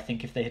there, I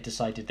think, if they had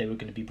decided they were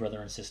going to be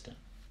brother and sister.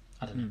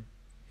 I don't know.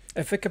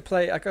 If I could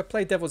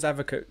play devil's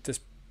advocate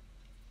just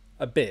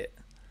a bit.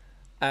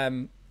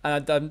 And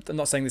I'm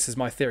not saying this is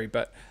my theory,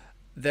 but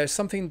there's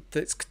something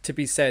that's to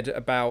be said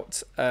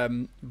about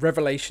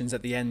revelations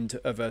at the end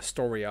of a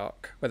story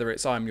arc, whether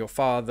it's I'm your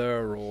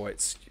father, or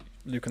it's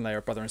Luke and Leia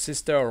are brother and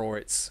sister, or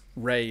it's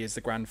Rey is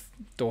the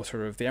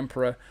granddaughter of the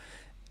Emperor.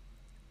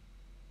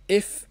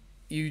 If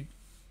you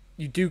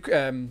do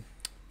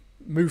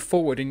move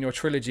forward in your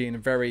trilogy in a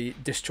very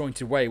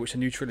disjointed way, which a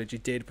new trilogy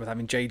did with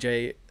having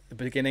JJ at the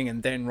beginning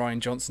and then Rian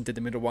Johnson did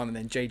the middle one and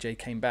then JJ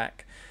came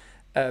back,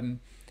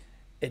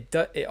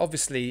 it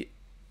obviously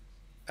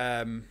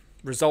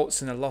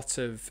results in a lot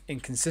of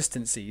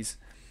inconsistencies,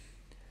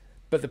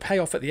 but the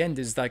payoff at the end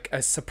is like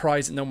a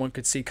surprise that no one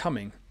could see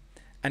coming,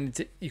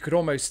 and you could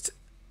almost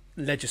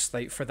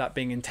legislate for that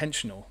being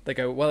intentional. They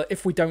go, well,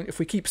 if we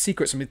keep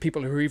secrets from the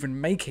people who are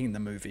even making the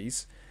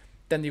movies,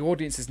 then the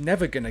audience is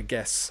never going to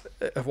guess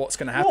of what's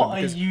going to happen.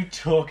 What are you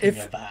talking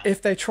about?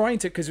 If they're trying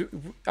to, because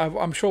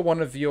I'm sure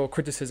one of your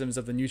criticisms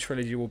of the new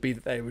trilogy will be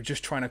that they were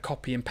just trying to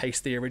copy and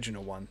paste the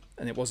original one,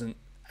 and it wasn't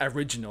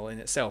original in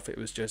itself. It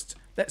was just,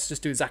 let's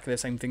just do exactly the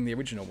same thing the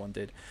original one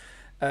did.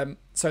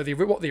 So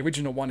what the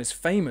original one is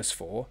famous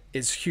for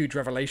is huge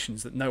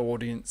revelations that no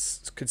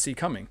audience could see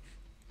coming.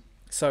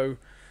 So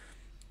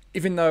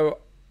even though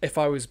if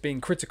I was being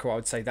critical, I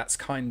would say that's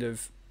kind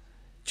of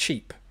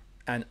cheap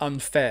and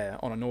unfair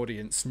on an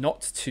audience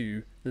not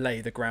to lay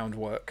the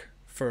groundwork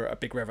for a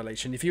big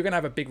revelation. If you're going to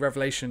have a big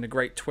revelation and a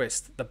great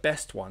twist, the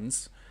best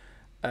ones,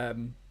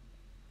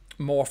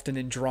 more often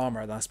in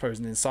drama than I suppose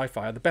in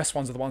sci-fi, the best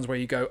ones are the ones where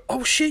you go,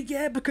 oh shit,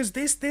 yeah, because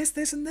this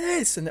and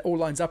this, and it all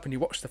lines up, and you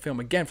watch the film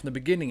again from the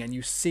beginning and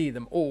you see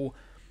them all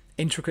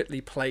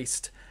intricately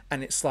placed,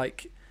 and it's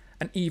like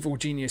an evil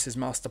genius's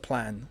master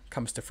plan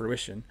comes to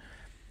fruition.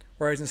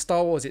 Whereas in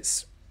Star Wars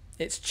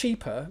it's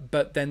cheaper,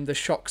 but then the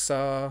shocks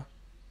are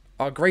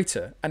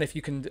greater, and if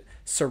you can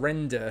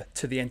surrender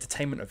to the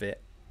entertainment of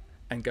it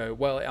and go,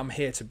 well, I'm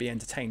here to be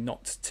entertained,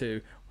 not to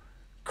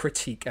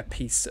critique a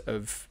piece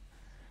of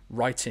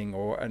writing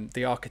or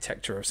the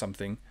architecture of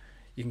something,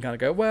 you can kind of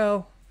go,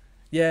 well,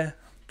 yeah,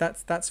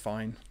 that's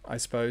fine, I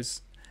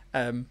suppose.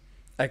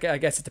 I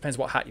guess it depends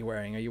what hat you're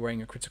wearing. Are you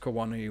wearing a critical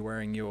one, or are you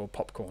wearing your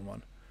popcorn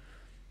one?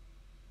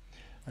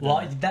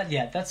 Well,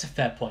 that's a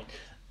fair point.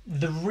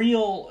 The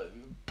real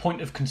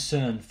point of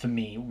concern for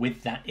me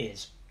with that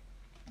is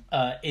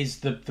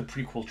the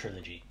prequel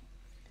trilogy.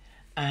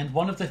 And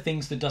one of the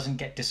things that doesn't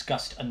get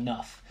discussed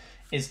enough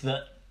is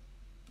that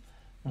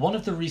one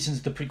of the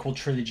reasons the prequel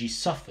trilogy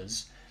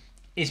suffers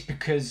is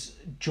because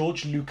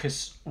George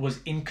Lucas was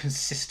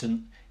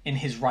inconsistent in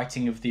his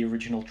writing of the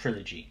original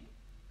trilogy.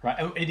 Right,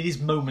 it is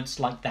moments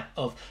like that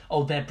of,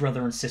 oh, they're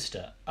brother and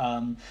sister,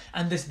 and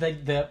there's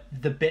the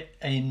bit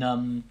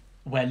in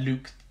where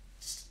Luke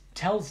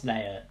tells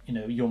Leia,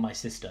 you're my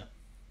sister,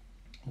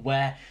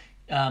 where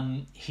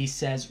he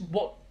says,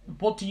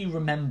 what do you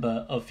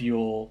remember of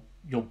your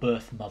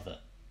birth mother?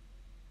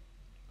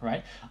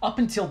 Right, up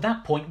until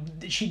that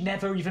point, she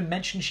never even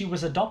mentioned she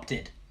was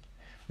adopted.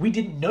 We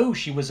didn't know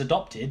she was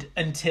adopted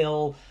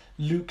until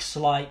Luke's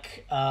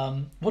like,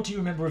 what do you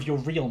remember of your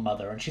real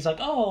mother? And she's like,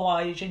 oh,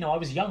 I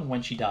was young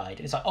when she died.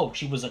 And it's like, oh,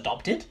 she was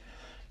adopted?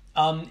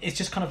 It's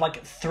just kind of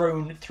like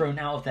thrown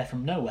out of there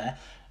from nowhere.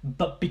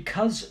 But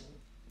because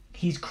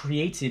he's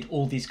created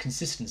all these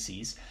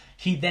consistencies,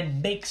 he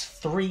then makes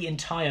 3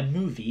 entire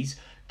movies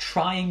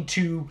trying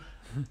to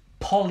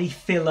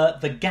polyfiller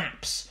the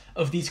gaps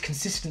of these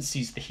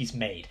consistencies that he's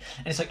made.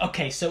 And it's like,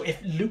 okay, so if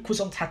Luke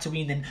was on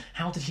Tatooine, then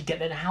how did he get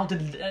there? How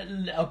did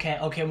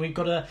okay, we've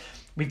got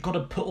to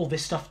put all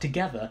this stuff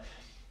together,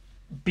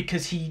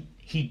 because he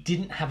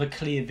didn't have a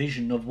clear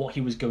vision of what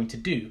he was going to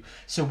do.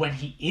 So when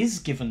he is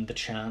given the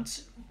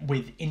chance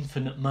with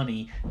infinite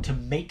money to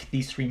make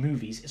these 3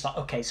 movies, it's like,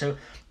 okay, so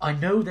I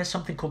know there's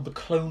something called the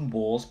Clone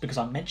Wars because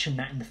I mentioned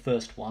that in the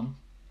first one.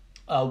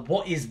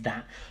 What is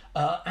that?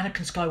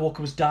 Anakin Skywalker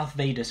was Darth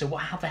Vader, so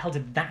how the hell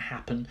did that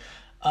happen?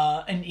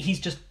 And he's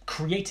just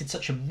created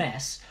such a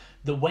mess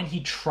that when he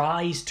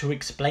tries to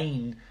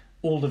explain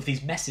all of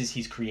these messes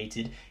he's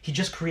created, he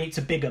just creates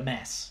a bigger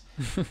mess.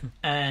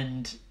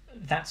 And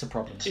that's a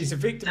problem. He's a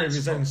victim of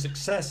his own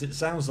success, it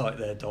sounds like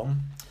there,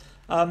 Dom.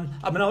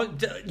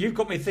 You've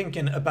got me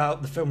thinking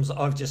about the films that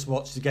I've just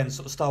watched, again,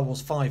 sort of Star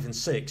Wars 5 and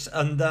 6,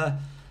 and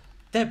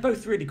they're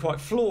both really quite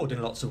flawed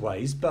in lots of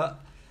ways, but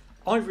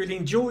I really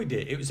enjoyed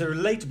it. It was a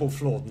relatable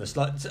flawedness.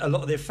 Like a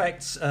lot of the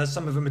effects,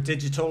 some of them are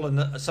digital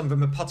and some of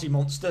them are putty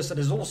monsters. So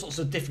there's all sorts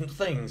of different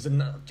things.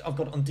 And I've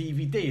got it on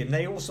DVD, and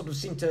they all sort of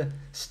seem to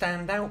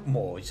stand out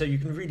more. So you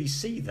can really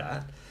see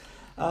that.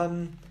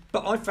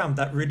 But I found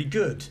that really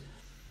good.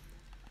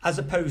 As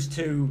opposed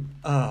to,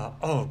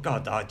 oh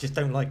God, I just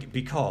don't like it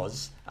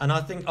because, and I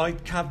think I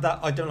have that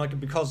I don't like it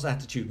because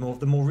attitude more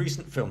of the more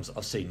recent films that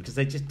I've seen, because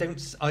they just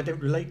don't, I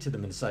don't relate to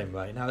them in the same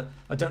way. Now,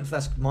 I don't know if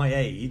that's my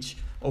age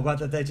or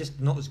whether they're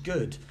just not as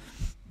good.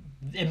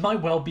 It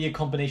might well be a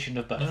combination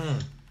of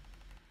both.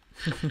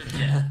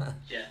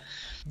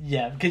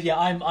 Yeah, because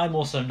I'm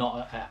also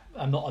not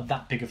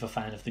that big of a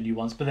fan of the new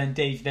ones. But then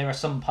Dave, there are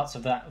some parts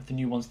of the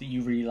new ones that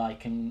you really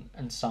like, and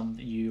some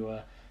that you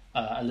are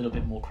a little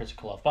bit more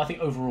critical of. But I think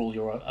overall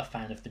you're a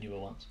fan of the newer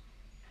ones.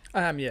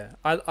 I am, yeah.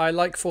 I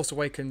like Force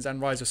Awakens and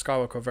Rise of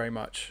Skywalker very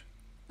much.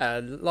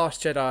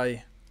 Last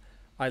Jedi,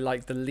 I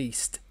liked the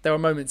least. There were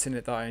moments in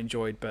it that I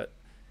enjoyed, but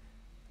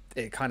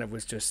it kind of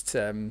was just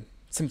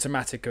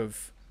symptomatic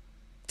of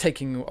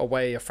taking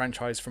away a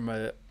franchise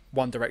from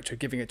one director,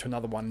 giving it to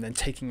another one, and then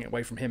taking it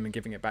away from him and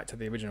giving it back to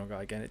the original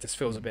guy again. It just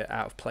feels a bit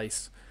out of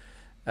place.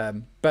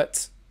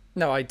 But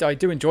no, I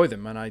do enjoy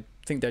them, and I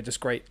think they're just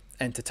great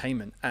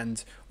entertainment.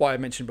 And what I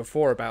mentioned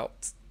before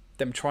about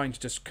them trying to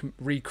just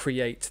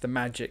recreate the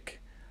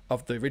magic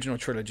of the original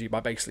trilogy by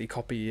basically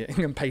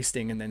copying and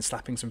pasting and then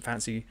slapping some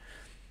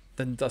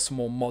some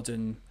more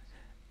modern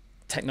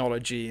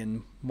technology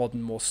and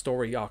modern, more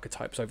story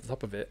archetypes over the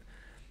top of it.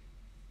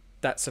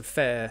 That's a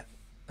fair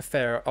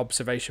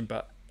observation,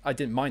 but I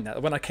didn't mind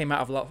that. When I came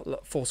out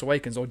of Force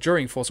Awakens, or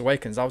during Force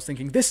Awakens, I was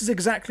thinking, this is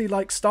exactly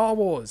like Star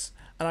Wars,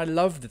 and I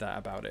loved that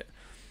about it.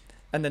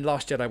 And then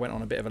Last Jedi went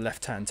on a bit of a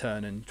left-hand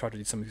turn and tried to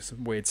do some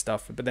weird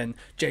stuff, but then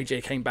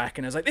JJ came back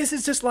and I was like, this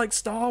is just like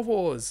Star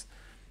Wars,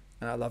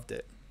 and I loved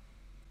it.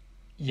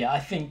 Yeah, I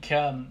think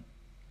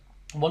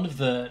one of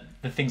the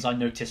things I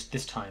noticed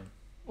this time,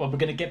 well, we're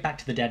going to get back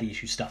to the daddy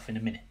issue stuff in a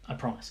minute, I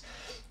promise.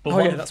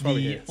 But that's why we're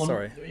here.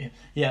 Sorry.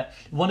 Yeah,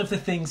 one of the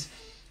things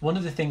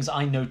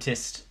I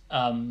noticed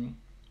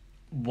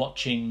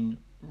watching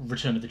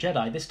Return of the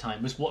Jedi this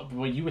time was what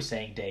you were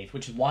saying, Dave,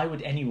 which is, why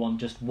would anyone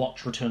just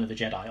watch Return of the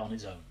Jedi on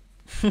its own?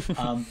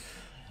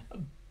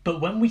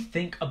 But when we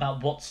think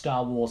about what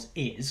Star Wars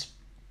is,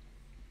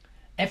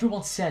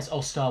 everyone says,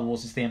 oh, Star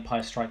Wars is The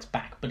Empire Strikes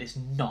Back, but it's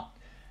not.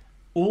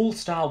 All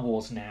Star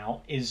Wars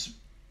now is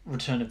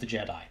Return of the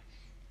Jedi,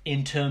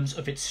 in terms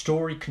of its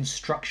story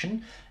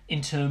construction,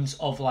 in terms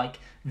of like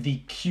the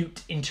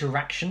cute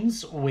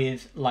interactions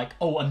with like,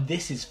 oh, and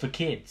this is for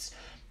kids.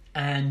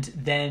 And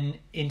then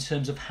in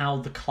terms of how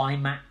the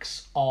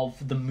climax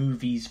of the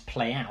movies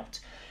play out.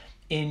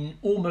 In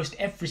almost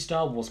every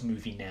Star Wars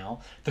movie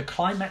now, the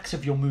climax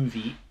of your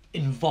movie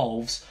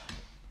involves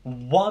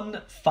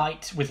one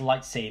fight with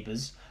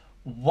lightsabers,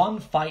 one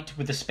fight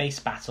with a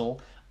space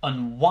battle,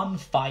 and one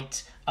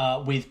fight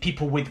with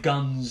people with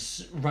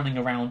guns running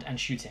around and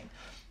shooting.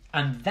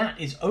 And that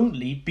is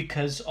only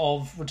because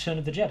of Return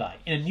of the Jedi.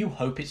 In A New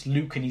Hope, it's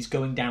Luke and he's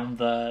going down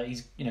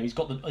he's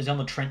on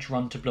the trench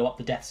run to blow up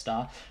the Death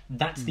Star.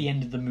 That's the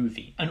end of the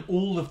movie. And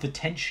all of the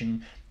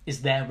tension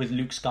is there with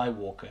Luke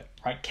Skywalker,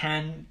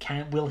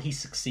 right? Will he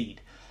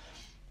succeed?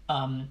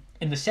 In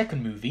the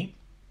second movie,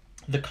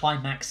 the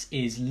climax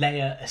is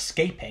Leia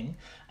escaping,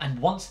 and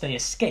once they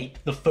escape,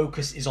 the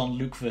focus is on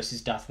Luke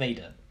versus Darth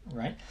Vader,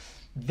 right?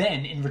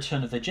 Then in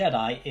Return of the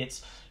Jedi,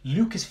 it's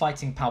Luke is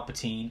fighting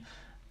Palpatine,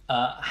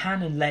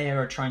 Han and Leia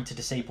are trying to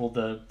disable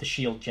the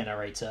shield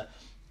generator,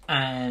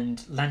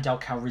 and Lando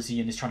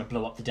Calrissian is trying to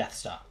blow up the Death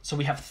Star. So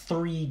we have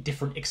three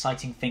different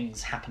exciting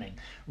things happening,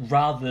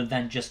 rather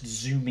than just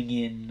zooming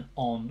in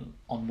on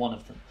one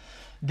of them.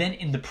 Then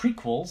in the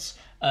prequels,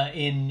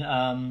 in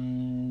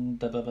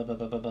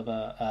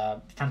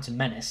Phantom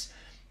Menace,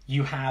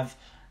 you have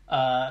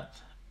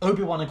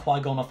Obi-Wan and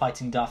Qui-Gon are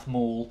fighting Darth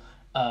Maul,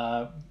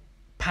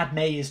 Padme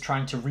is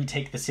trying to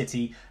retake the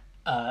city,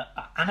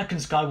 Anakin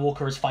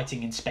Skywalker is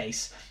fighting in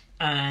space,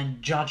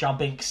 and Jar Jar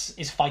Binks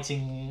is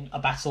fighting a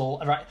battle,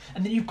 right?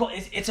 And then you've got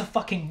it's a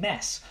fucking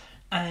mess,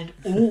 and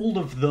all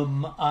of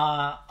them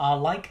are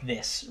like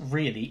this,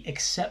 really,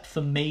 except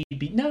for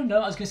maybe I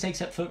was going to say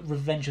except for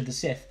Revenge of the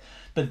Sith,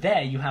 but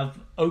there you have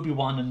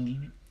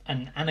Obi-Wan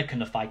and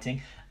Anakin are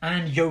fighting,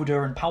 and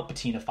Yoda and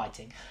Palpatine are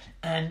fighting,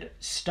 and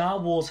Star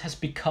Wars has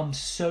become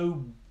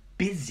so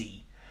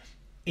busy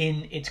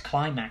in its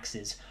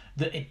climaxes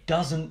that it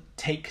doesn't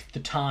take the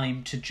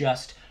time to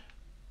just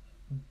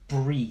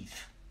breathe,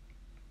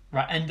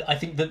 right? And I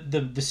think that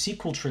the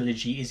sequel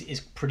trilogy is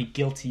pretty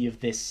guilty of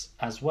this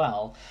as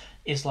well.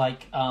 It's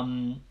like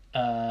in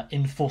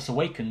Force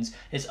Awakens,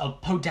 it's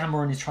Poe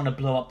Dameron is trying to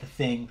blow up the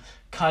thing,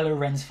 Kylo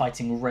Ren's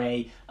fighting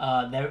Rey,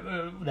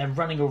 they're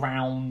running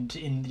around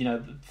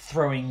in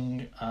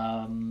throwing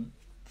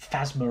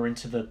Phasma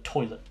into the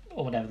toilet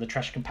or whatever, the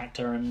trash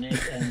compactor, and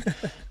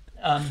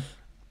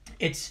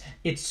it's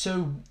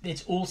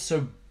all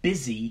so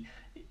busy,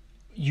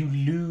 you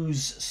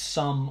lose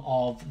some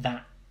of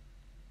that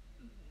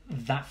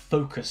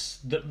focus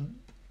that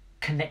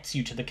connects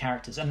you to the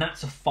characters, and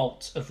that's a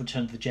fault of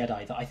Return of the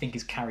Jedi that I think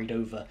is carried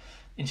over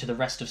into the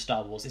rest of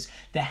Star Wars. Is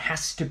there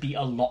has to be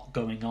a lot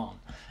going on,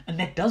 and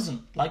there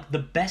doesn't. Like, the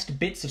best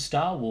bits of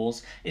Star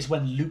Wars is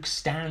when Luke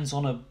stands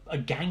on a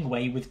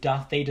gangway with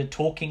Darth Vader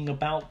talking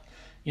about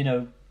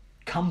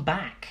come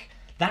back.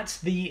 That's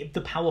the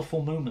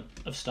powerful moment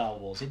of Star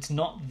Wars. It's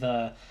not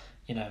the,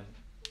 you know,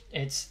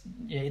 it's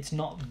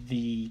not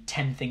the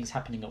 10 things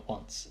happening at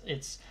once.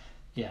 It's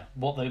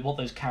what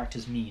those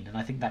characters mean, and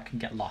I think that can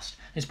get lost.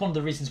 It's one of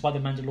the reasons why The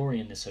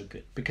Mandalorian is so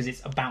good, because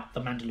it's about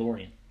the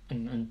Mandalorian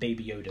and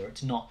Baby Yoda.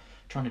 It's not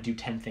trying to do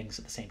 10 things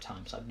at the same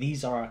time. So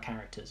these are our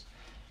characters,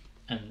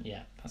 and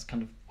that's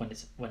kind of when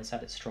it's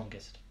at its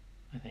strongest,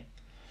 I think.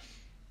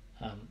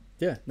 I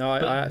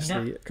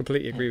actually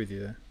completely agree with you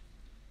there.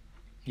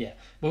 Yeah.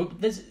 Well,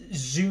 let's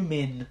zoom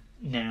in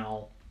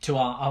now to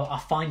our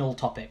final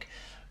topic,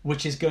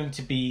 which is going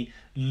to be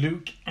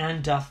Luke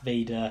and Darth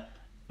Vader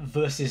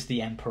versus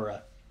the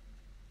Emperor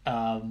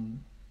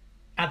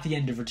at the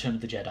end of Return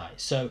of the Jedi.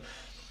 So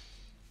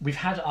we've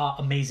had our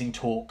amazing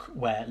talk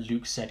where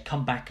Luke said,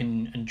 come back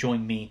and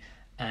join me,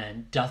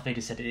 and Darth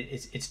Vader said,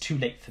 it's too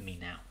late for me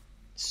now.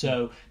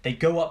 So they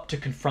go up to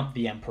confront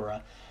the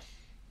Emperor,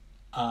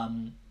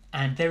 and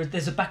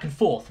there's a back and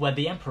forth where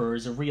the Emperor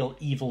is a real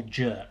evil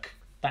jerk.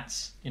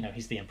 That's,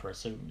 he's the Emperor,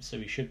 so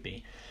he should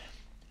be.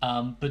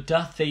 But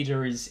Darth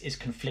Vader is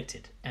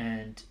conflicted,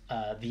 and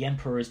the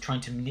Emperor is trying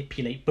to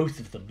manipulate both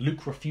of them.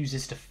 Luke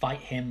refuses to fight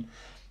him.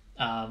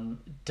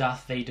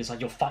 Darth Vader's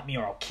like, you'll fight me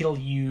or I'll kill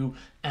you.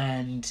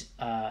 And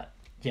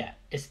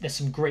there's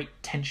some great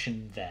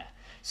tension there.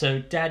 So,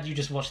 Dad, you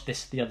just watched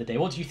this the other day.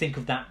 What do you think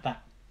of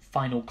that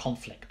final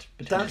conflict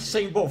between that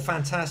scene? Well,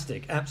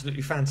 fantastic,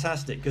 absolutely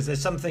fantastic, because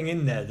there's something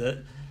in there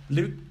that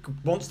Luke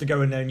wants to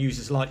go in there and use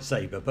his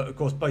lightsaber, but of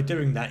course by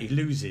doing that he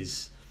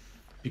loses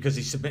because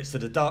he submits to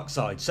the dark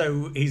side.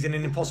 So he's in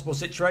an impossible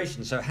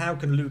situation. So how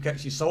can Luke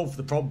actually solve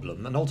the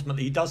problem? And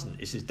ultimately he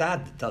doesn't. It's his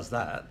dad that does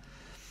that,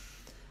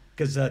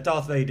 because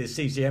Darth Vader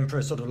sees the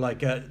Emperor sort of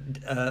like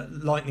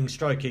lightning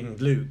striking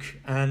Luke,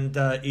 and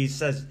he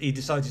decides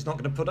he's not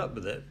going to put up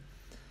with it.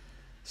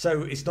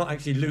 So it's not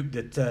actually Luke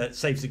that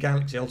saves the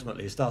galaxy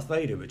ultimately, it's Darth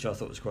Vader, which I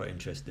thought was quite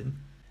interesting.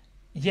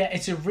 Yeah,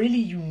 it's a really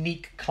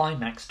unique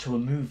climax to a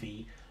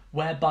movie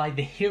whereby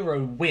the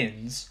hero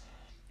wins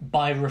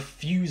by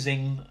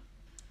refusing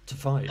to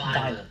fight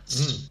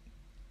violence.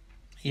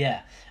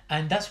 Yeah,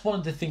 and that's one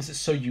of the things that's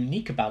so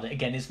unique about it,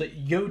 again, is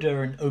that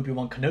Yoda and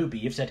Obi-Wan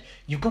Kenobi have said,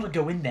 you've got to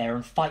go in there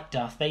and fight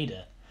Darth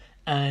Vader.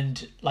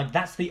 And like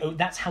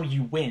that's how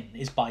you win,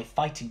 is by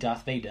fighting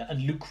Darth Vader,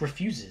 and Luke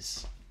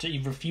refuses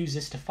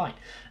to fight.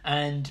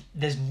 And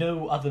there's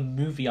no other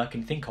movie I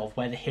can think of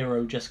where the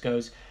hero just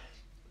goes,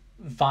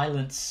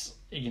 violence,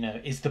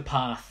 is the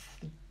path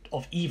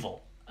of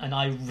evil, and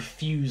I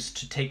refuse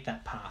to take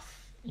that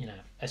path,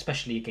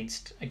 especially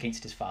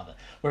against his father.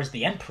 Whereas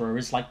the Emperor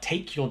is like,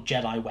 take your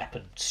Jedi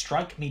weapon,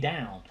 strike me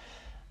down.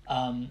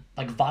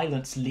 Like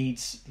violence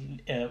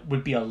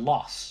would be a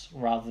loss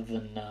rather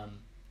than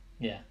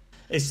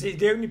It's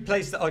the only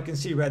place that I can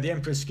see where the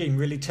Emperor's scheme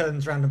really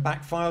turns around and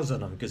backfires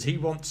on him, because he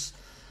wants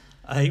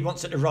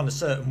it to run a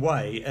certain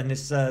way, and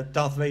this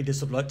Darth Vader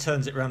sort of like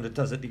turns it around and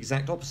does it the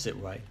exact opposite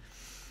way.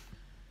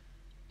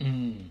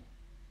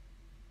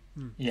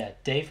 Yeah,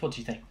 Dave, what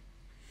do you think?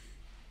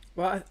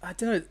 Well, I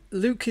don't know.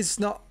 Luke is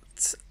not.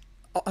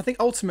 I think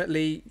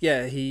ultimately,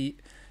 the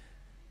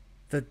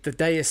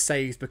day is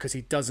saved because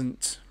he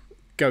doesn't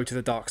go to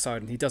the dark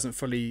side and he doesn't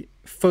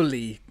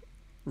fully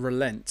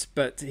relent,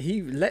 but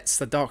he lets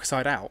the dark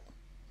side out.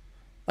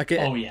 Like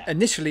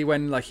initially,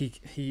 when like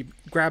he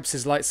grabs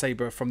his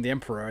lightsaber from the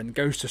Emperor and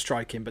goes to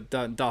strike him, but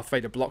Darth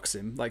Vader blocks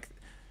him. Like,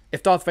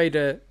 if Darth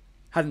Vader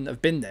hadn't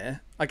have been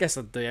there, I guess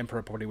the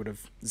Emperor probably would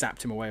have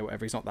zapped him away or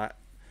whatever. He's not that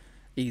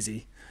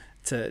easy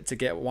to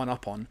get one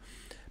up on.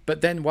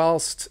 But then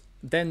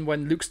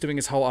when Luke's doing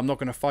his whole "I'm not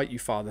going to fight you,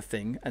 father"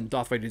 thing, and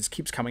Darth Vader just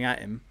keeps coming at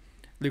him,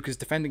 Luke is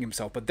defending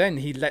himself. But then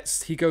he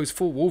goes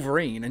full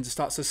Wolverine and just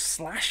starts just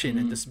slashing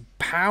and just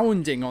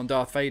pounding on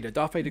Darth Vader.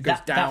 Darth Vader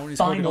goes down, he's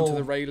holding onto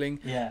the railing,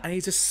 and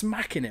he's just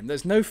smacking him.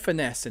 There's no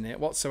finesse in it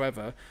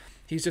whatsoever.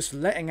 He's just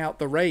letting out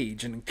the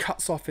rage and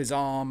cuts off his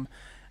arm.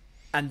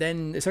 And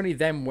then it's only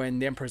then when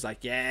the Emperor's like,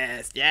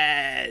 yes,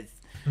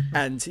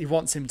 and he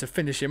wants him to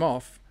finish him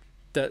off,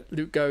 that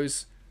Luke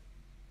goes,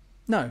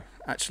 no,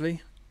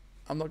 actually,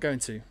 I'm not going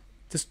to.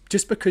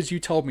 Just because you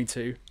told me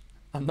to,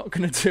 I'm not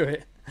going to do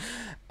it.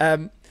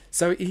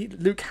 So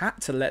Luke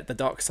had to let the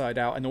dark side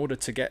out in order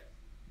to get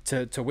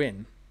to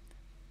win.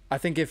 I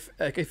think if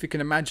you can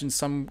imagine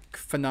some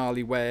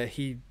finale where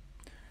he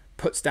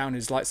puts down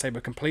his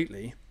lightsaber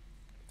completely,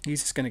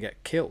 he's just going to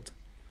get killed.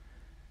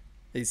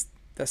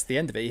 That's the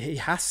end of it. He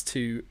has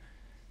to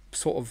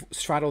sort of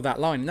straddle that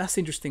line. And that's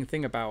the interesting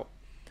thing about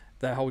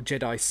the whole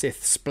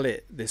Jedi-Sith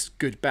split, this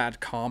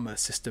good-bad karma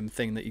system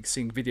thing that you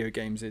see in video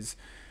games, is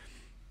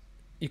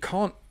you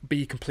can't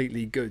be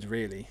completely good,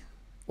 really,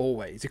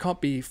 always. You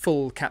can't be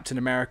full Captain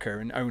America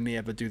and only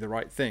ever do the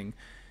right thing.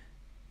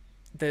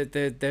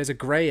 There's a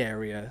grey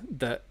area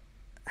that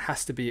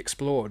has to be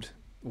explored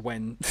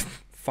when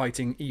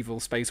fighting evil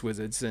space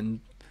wizards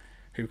and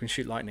who can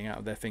shoot lightning out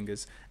of their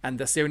fingers, and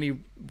that's the only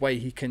way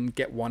he can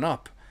get one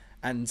up.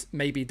 And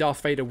maybe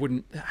Darth Vader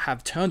wouldn't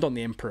have turned on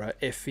the Emperor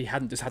if he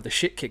hadn't just had the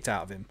shit kicked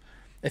out of him.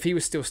 If he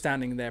was still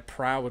standing there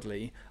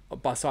proudly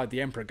beside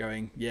the Emperor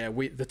going, yeah,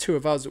 the two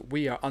of us,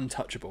 we are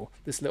untouchable.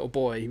 This little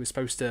boy, he was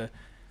supposed to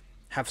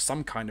have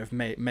some kind of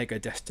mega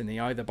destiny,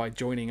 either by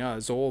joining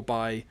us or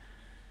by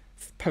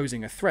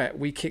posing a threat.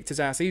 We kicked his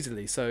ass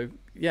easily. So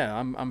yeah,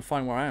 I'm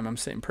fine where I am. I'm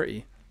sitting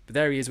pretty. But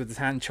there he is with his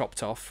hand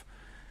chopped off.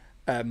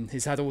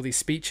 He's had all these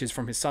speeches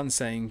from his son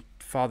saying,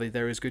 Father,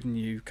 there is good in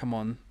you. Come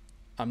on.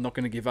 I'm not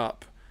going to give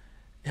up.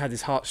 He had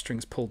his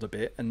heartstrings pulled a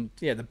bit. And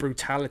yeah, the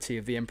brutality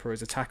of the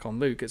Emperor's attack on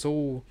Luke, it's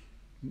all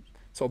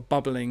sort of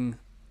bubbling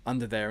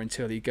under there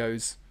until he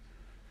goes,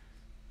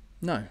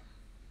 no,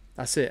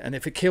 that's it. And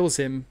if it kills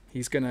him,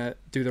 he's going to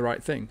do the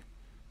right thing,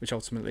 which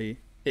ultimately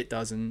it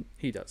does, and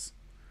he does.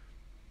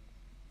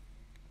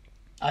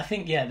 I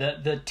think, yeah,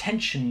 the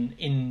tension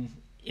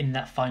in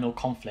that final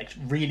conflict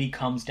really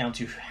comes down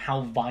to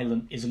how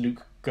violent is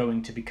Luke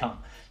going to become.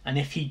 And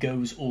if he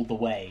goes all the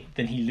way,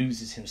 then he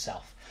loses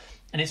himself.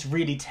 And it's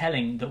really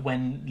telling that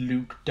when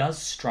Luke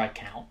does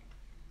strike out,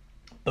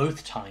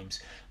 both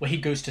times, where he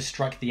goes to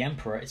strike the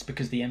Emperor, it's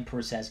because the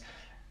Emperor says,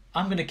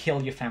 I'm going to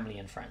kill your family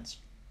and friends.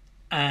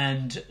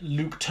 And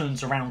Luke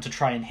turns around to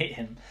try and hit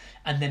him.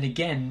 And then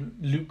again,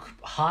 Luke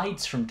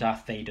hides from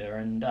Darth Vader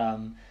and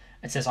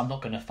says, I'm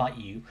not going to fight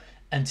you,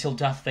 until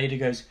Darth Vader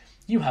goes,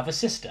 you have a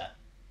sister.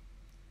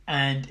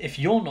 And if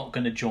you're not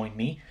going to join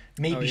me,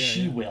 maybe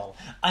she will.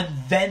 And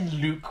then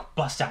Luke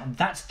busts out. And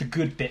that's the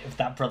good bit of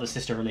that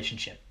brother-sister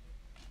relationship.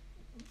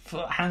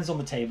 For hands on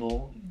the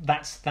table,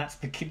 that's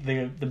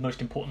the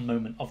most important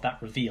moment of that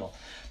reveal,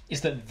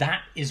 is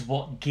that is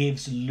what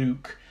gives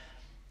Luke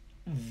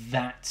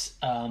that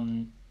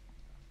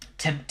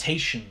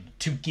temptation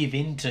to give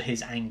in to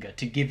his anger,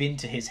 to give in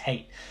to his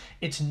hate.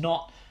 It's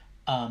not,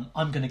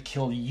 I'm going to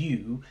kill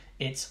you.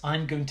 It's,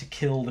 I'm going to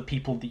kill the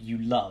people that you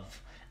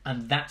love.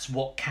 And that's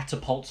what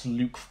catapults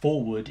Luke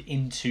forward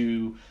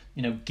into,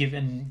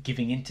 giving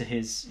into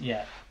his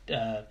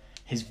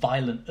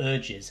violent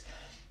urges.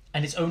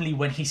 And it's only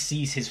when he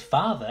sees his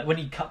father, when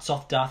he cuts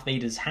off Darth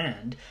Vader's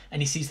hand,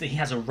 and he sees that he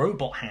has a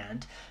robot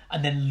hand,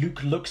 and then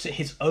Luke looks at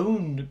his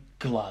own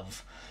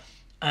glove,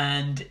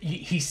 and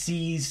he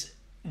sees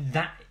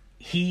that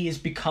he is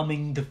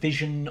becoming the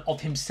vision of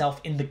himself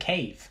in the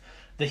cave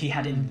that he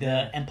had in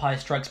the Empire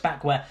Strikes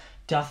Back, where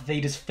Darth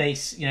Vader's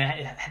face, the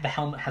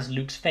helmet has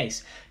Luke's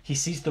face. He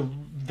sees the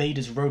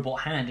Vader's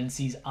robot hand and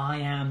sees, I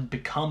am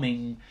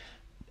becoming,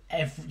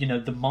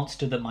 the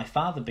monster that my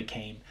father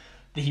became.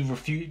 That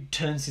he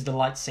turns the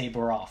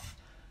lightsaber off.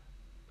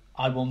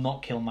 I will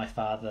not kill my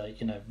father.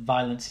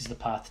 Violence is the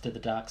path to the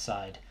dark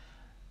side.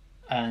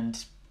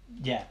 And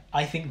yeah,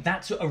 I think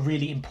that's a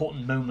really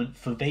important moment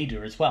for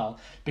Vader as well,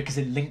 because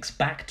it links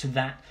back to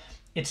that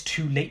it's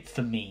too late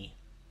for me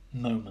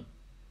moment.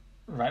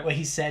 Right, where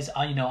he says,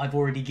 I've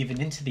already given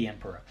in to the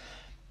Emperor.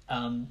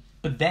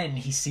 But then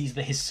he sees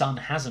that his son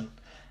hasn't.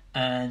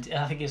 And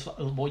I think it's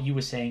what you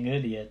were saying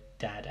earlier,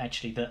 Dad,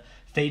 actually, that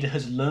Vader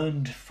has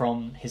learned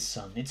from his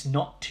son. It's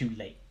not too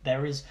late.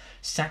 There is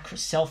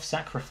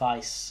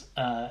self-sacrifice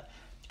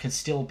can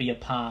still be a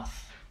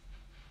path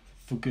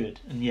for good.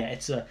 And yeah,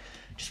 it's an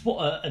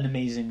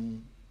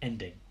amazing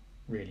ending,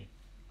 really.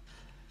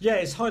 Yeah,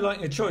 it's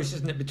highlighting a choice,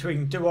 isn't it,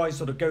 between do I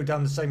sort of go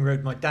down the same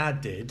road my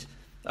dad did,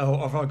 or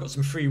have I got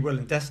some free will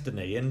and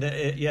destiny? And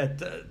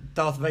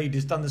Darth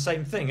Vader's done the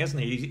same thing,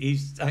 hasn't he?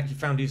 He's actually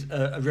found his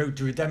a road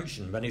to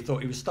redemption when he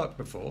thought he was stuck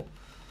before.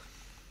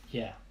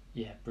 Yeah,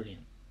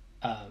 brilliant.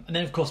 And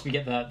then, of course, we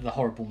get the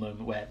horrible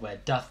moment where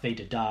Darth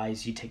Vader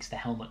dies. He takes the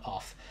helmet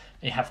off.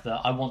 And you have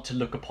I want to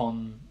look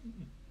upon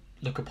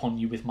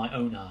you with my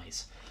own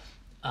eyes.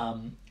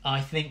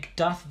 I think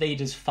Darth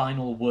Vader's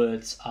final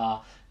words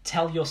are,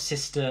 tell your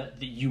sister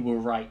that you were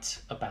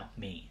right about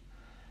me.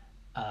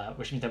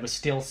 Which means there was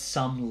still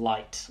some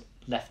light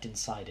left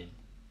inside him.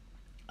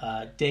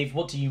 Dave,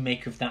 what do you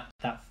make of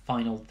that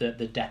final, the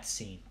death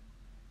scene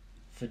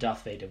for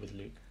Darth Vader with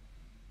Luke?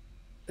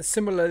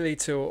 Similarly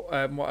to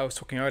what I was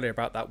talking earlier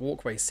about that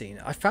walkway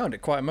scene, I found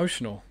it quite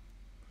emotional.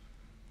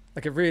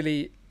 Like it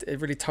really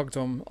tugged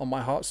on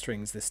my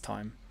heartstrings this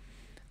time.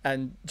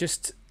 And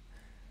just,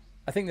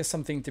 I think there's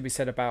something to be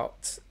said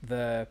about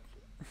the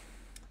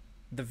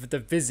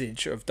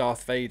visage of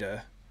Darth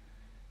Vader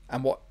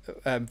and what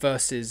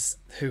versus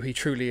who he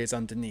truly is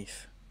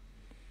underneath.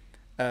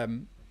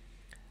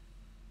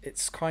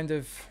 It's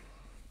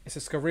a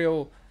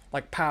surreal,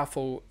 like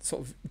powerful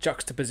sort of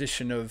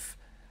juxtaposition of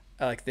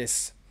like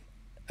this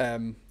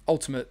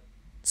ultimate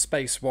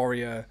space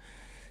warrior,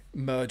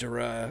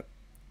 murderer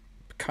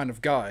kind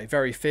of guy,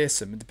 very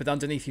fearsome, but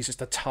underneath he's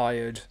just a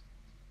tired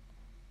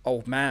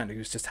old man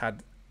who's just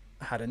had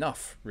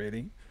enough,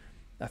 really.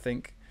 I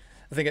think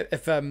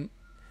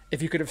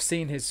if you could have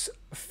seen his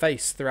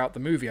face throughout the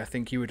movie, I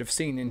think you would have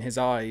seen in his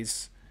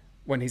eyes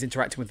when he's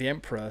interacting with the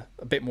Emperor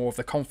a bit more of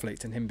the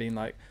conflict and him being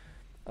like,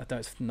 I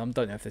don't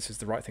know if this is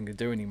the right thing to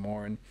do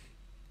anymore. And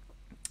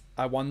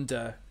I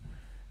wonder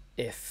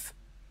if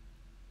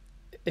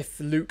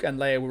Luke and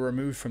Leia were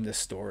removed from this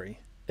story,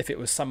 if it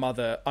was some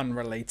other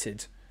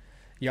unrelated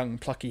young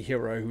plucky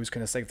hero who was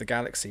going to save the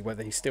galaxy,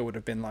 whether he still would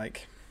have been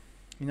like,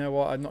 you know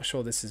what, I'm not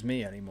sure this is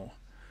me anymore.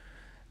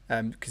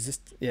 Because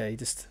he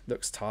just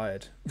looks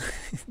tired,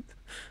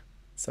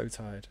 so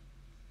tired.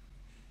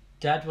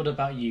 Dad, what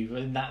about you?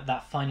 In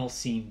that final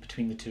scene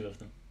between the two of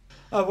them.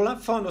 Oh, well,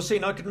 that final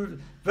scene,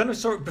 when I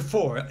saw it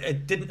before,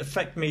 it didn't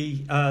affect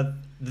me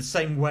the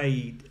same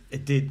way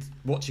it did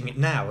watching it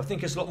now. I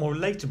think it's a lot more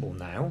relatable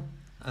now.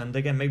 And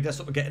again, maybe that's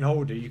sort of getting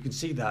older. You can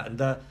see that. And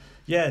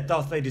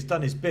Darth Vader's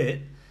done his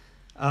bit.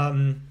 I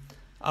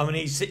mean,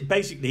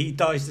 he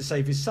dies to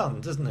save his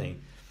son, doesn't he?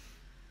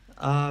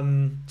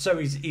 So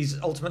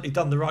he's ultimately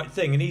done the right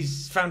thing, and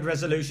he's found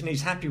resolution.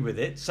 He's happy with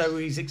it, so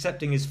he's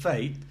accepting his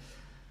fate.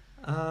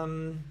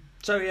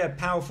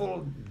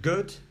 Powerful,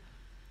 good,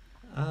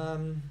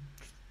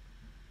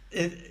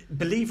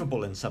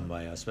 believable in some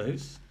way, I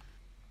suppose.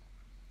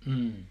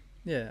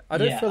 Yeah, I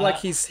don't feel like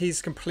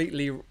he's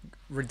completely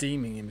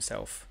redeeming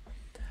himself.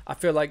 I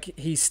feel like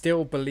he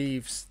still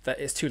believes that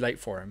it's too late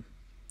for him.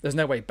 There's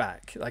no way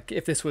back. Like,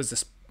 if this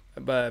was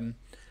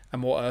a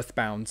more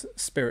earthbound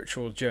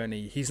spiritual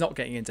journey, he's not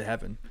getting into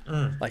heaven.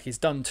 Like, he's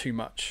done too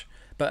much,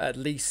 but at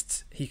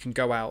least he can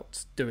go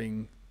out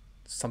doing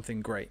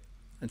something great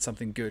and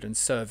something good and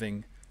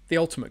serving the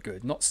ultimate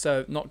good,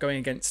 not going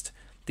against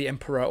the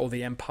emperor or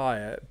the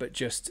empire, but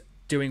just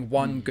doing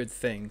one good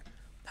thing,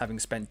 having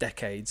spent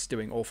decades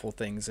doing awful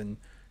things, and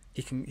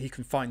he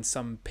can find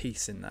some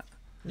peace in that.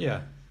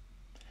 Yeah,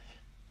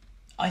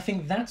 I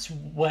think that's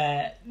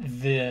where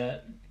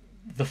the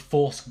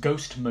Force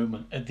ghost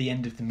moment at the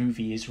end of the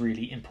movie is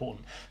really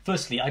important.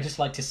 Firstly, I just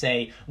like to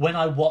say, when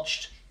I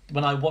watched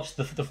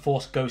the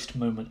Force ghost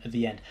moment at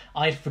the end,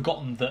 I had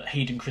forgotten that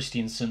Hayden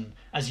Christensen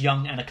as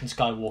young Anakin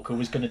Skywalker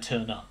was going to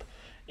turn up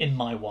in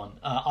my one.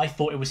 I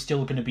thought it was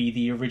still going to be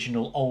the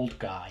original old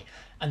guy,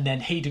 and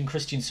then Hayden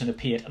Christensen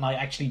appeared, and I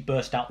actually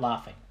burst out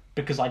laughing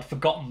because I'd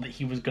forgotten that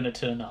he was going to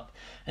turn up,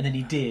 and then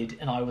he did,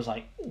 and I was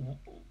like,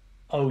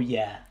 oh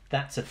yeah,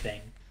 that's a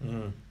thing.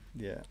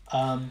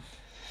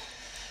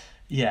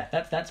 Yeah,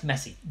 that's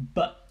messy.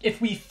 But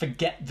if we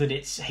forget that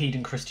it's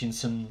Hayden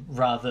Christensen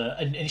rather,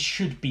 and it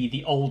should be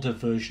the older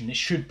version, it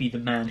should be the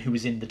man who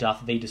is in the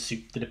Darth Vader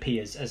suit that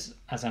appears as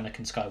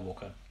Anakin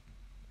Skywalker.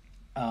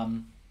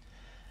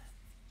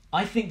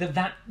 I think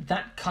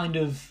that kind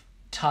of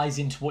ties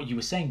into what you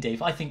were saying,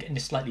 Dave. I think in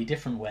a slightly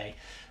different way,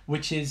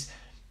 which is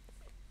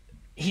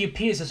he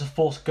appears as a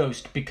Force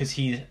ghost because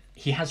he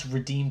has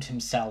redeemed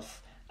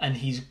himself and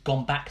he's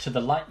gone back to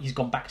the light. He's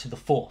gone back to the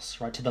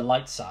Force, right, to the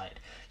light side.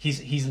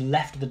 He's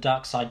left the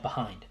dark side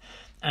behind,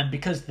 and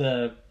because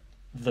the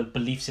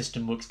belief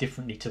system works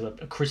differently to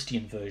a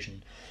Christian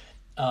version,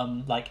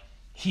 like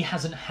he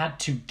hasn't had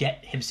to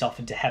get himself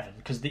into heaven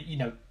because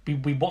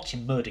we watch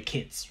him murder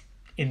kids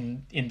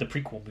in the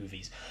prequel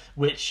movies,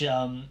 which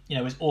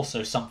is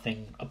also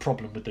a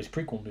problem with those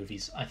prequel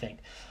movies, I think,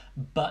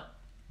 but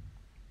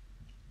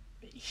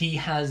he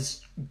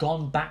has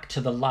gone back to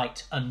the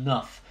light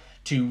enough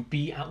to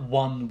be at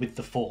one with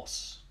the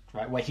Force.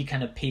 Right, where he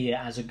can appear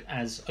as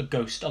a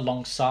ghost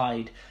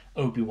alongside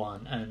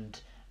Obi-Wan and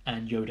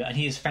Yoda, and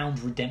he has found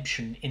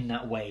redemption in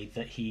that way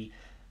that he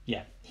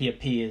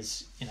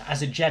appears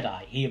as a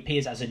Jedi. He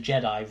appears as a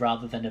Jedi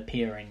rather than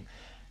appearing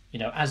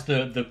as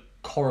the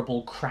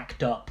horrible,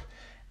 cracked up,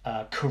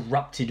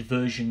 corrupted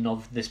version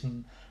of this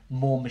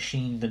more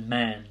machine than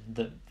man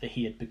that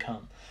he had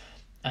become.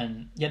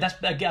 And I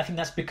think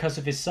that's because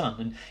of his son.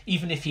 And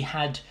even if he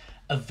had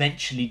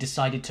eventually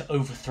decided to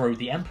overthrow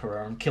the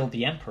Emperor and kill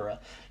the Emperor,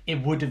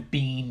 it would have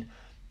been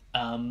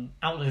out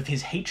of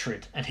his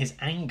hatred and his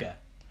anger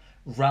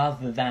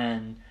rather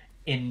than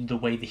in the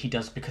way that he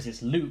does because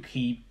it's Luke.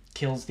 He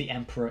kills the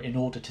Emperor in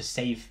order to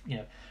save,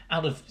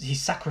 he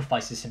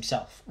sacrifices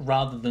himself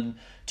rather than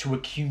to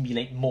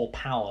accumulate more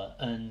power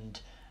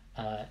and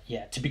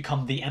to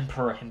become the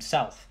Emperor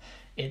himself.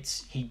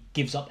 He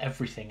gives up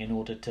everything in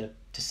order to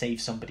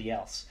save somebody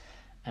else,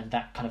 and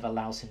that kind of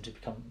allows him to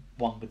become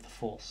one with the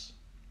Force,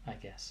 I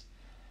guess.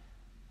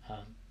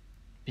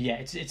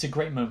 It's a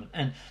great moment,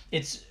 and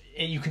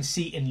you can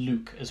see in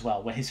Luke as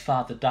well, when his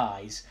father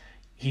dies,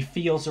 he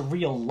feels a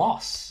real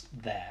loss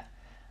there.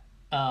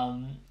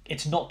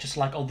 It's not just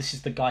like, oh, this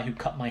is the guy who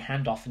cut my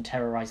hand off and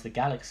terrorized the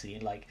galaxy.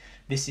 Like,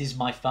 this is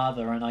my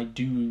father, and I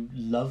do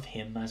love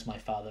him as my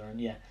father,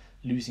 and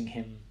losing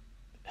him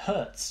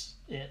hurts.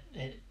 It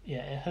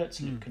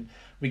hurts Luke, and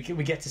we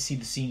get to see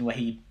the scene where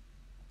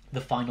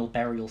the final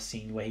burial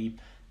scene where he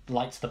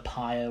lights the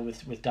pyre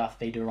with Darth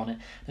Vader on it.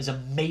 There's an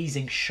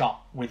amazing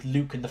shot with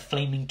Luke and the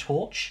flaming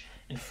torch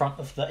in front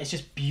of it's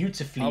just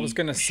beautifully. I was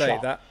going to say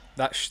shot.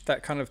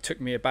 that kind of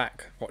took me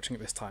aback watching it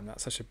this time.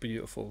 That's such a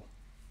beautiful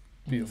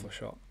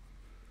shot.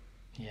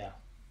 Yeah.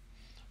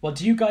 Well,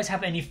 do you guys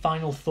have any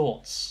final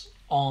thoughts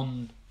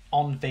on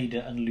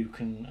Vader and Luke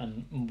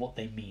and what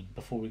they mean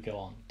before we go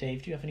on?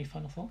 Dave, do you have any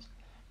final thoughts?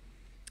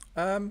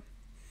 I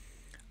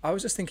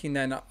was just thinking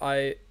then,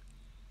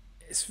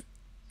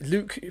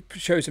 Luke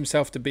shows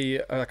himself to be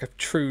like a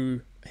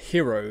true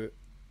hero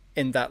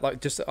in that,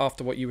 like, just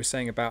after what you were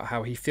saying about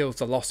how he feels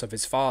the loss of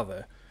his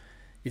father,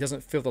 he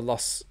doesn't feel the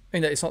loss.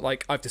 It's not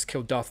like I've just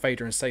killed Darth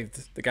Vader and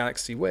saved the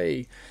galaxy.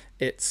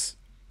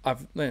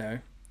 I've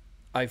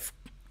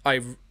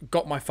I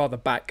got my father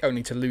back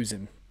only to lose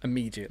him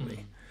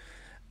immediately.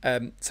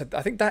 So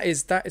I think that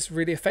is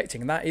really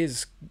affecting, and that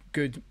is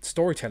good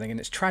storytelling, and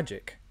it's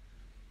tragic.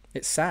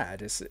 It's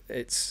sad.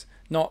 It's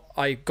not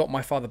I got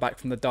my father back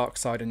from the dark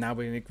side and now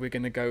we're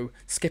going to go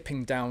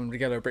skipping down the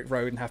Yellow Brick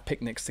Road and have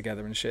picnics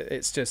together and shit.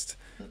 It's just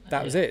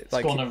that was it.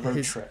 Like, go on a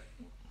road trip.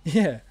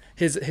 Yeah,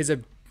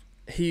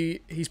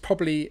 he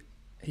probably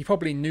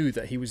knew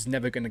that he was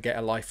never going to get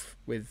a life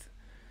with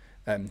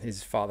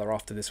his father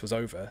after this was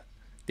over.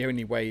 The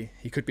only way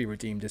he could be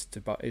redeemed is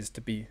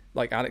to be,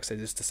 like Alex said,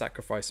 is to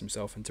sacrifice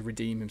himself and to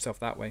redeem himself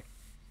that way.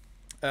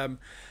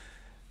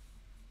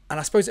 And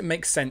I suppose it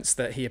makes sense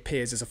that he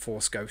appears as a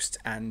Force ghost,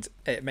 and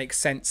it makes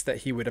sense that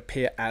he would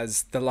appear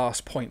as the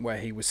last point where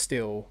he was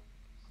still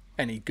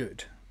any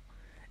good.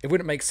 It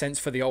wouldn't make sense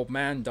for the old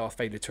man Darth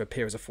Vader to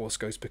appear as a Force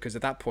ghost, because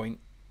at that point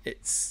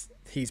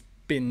he's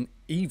been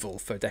evil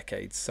for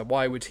decades. So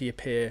why would he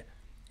appear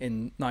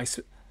in nice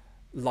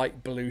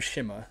light blue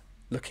shimmer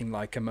looking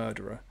like a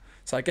murderer?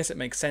 So I guess it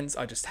makes sense.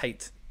 I just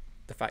hate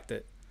the fact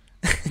that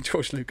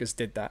George Lucas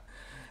did that.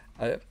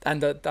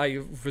 And I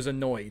was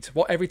annoyed.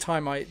 Every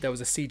time there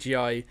was a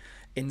CGI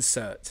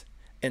insert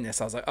in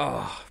this, I was like,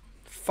 oh,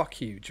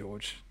 fuck you,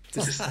 George.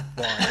 Just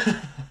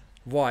why?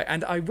 Why?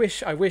 And I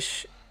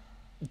wish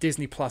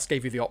Disney Plus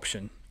gave you the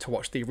option to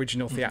watch the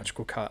original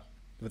theatrical cut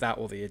without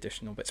all the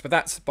additional bits. But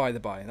that's by the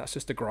by. That's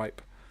just a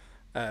gripe.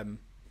 But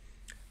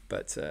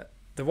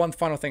the one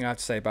final thing I have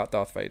to say about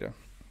Darth Vader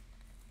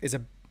is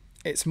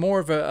it's more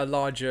of a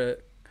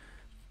larger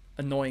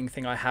annoying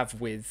thing I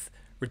have with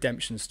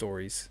redemption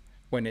stories,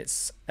 when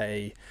it's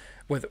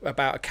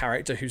about a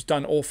character who's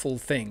done awful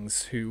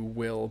things, who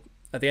will,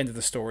 at the end of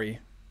the story,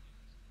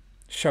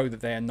 show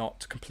that they are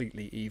not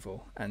completely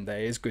evil and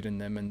there is good in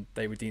them and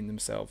they redeem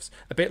themselves.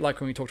 A bit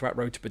like when we talked about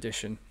Road to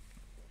Perdition,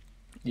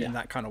 in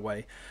that kind of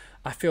way.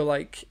 I feel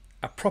like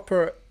a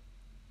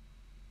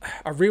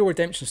real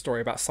redemption story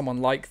about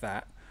someone like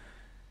that,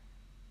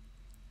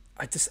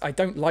 I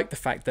don't like the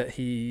fact that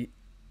he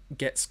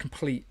gets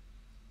complete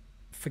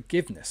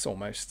forgiveness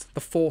almost.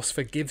 The Force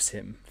forgives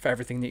him for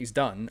everything that he's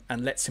done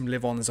and lets him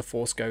live on as a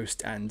Force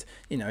ghost, and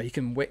he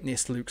can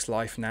witness Luke's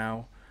life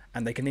now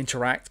and they can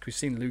interact. We've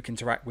seen Luke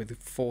interact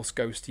with Force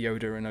ghost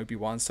Yoda and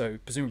Obi-Wan, so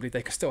presumably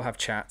they can still have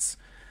chats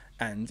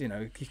and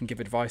he can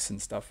give advice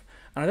and stuff.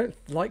 And I don't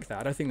like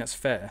that. I don't think that's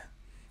fair.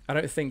 I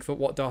don't think that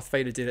what Darth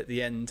Vader did at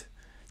the end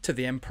to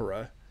the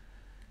Emperor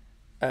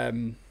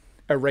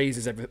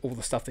erases all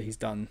the stuff that he's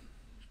done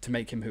to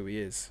make him who he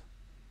is.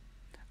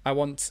 I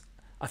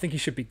think he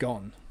should be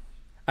gone.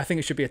 I think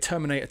it should be a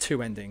Terminator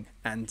 2 ending,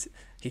 and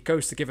he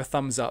goes to give a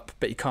thumbs up,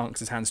 but he can't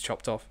because his hand's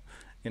chopped off,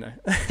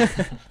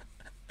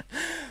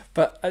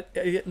 But I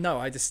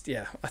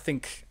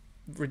think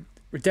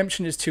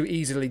redemption is too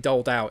easily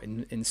doled out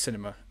in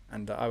cinema,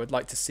 and I would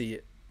like to see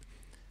it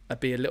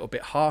be a little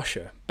bit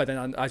harsher. But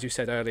then, as you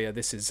said earlier,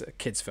 this is a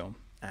kids' film,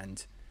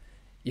 and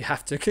you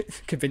have to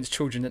convince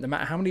children that no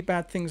matter how many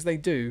bad things they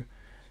do,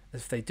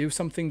 if they do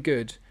something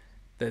good,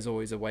 there's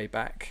always a way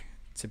back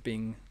to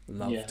being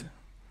loved,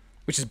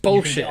 which is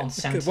bullshit.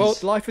 Well,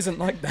 life isn't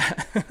like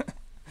that.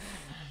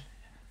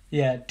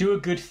 Yeah, do a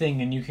good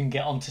thing and you can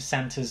get onto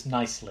Santa's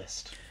nice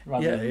list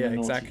rather than the naughty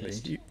exactly.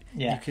 list. You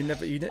can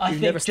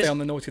never stay on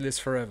the naughty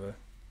list forever.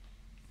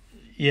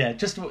 Yeah,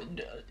 just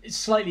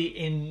slightly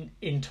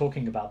in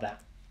talking about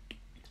that,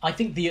 I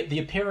think the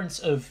appearance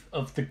of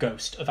the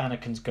ghost, of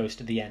Anakin's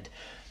ghost at the end,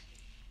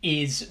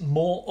 is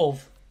more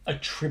of a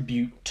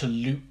tribute to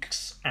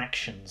Luke's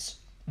actions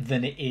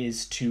than it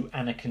is to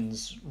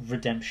Anakin's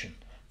redemption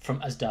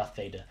as Darth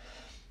Vader.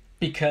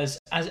 Because,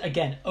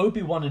 again,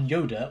 Obi-Wan and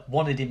Yoda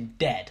wanted him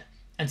dead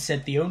and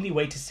said the only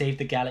way to save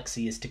the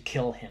galaxy is to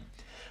kill him.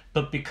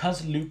 But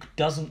because Luke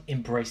doesn't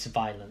embrace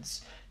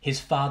violence, his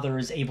father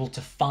is able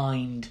to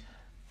find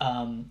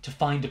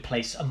a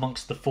place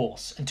amongst the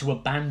Force and to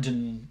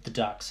abandon the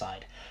dark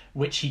side,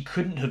 which he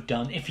couldn't have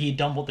done if he had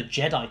done what the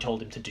Jedi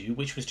told him to do,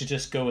 which was to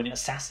just go and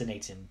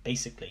assassinate him,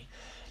 basically.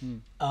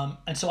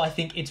 And so I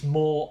think it's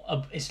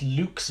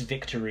Luke's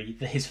victory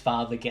that his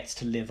father gets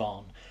to live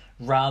on,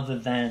 rather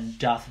than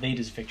Darth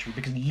Vader's victory,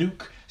 because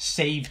Luke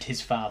saved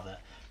his father.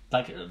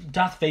 Like,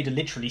 Darth Vader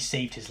literally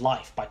saved his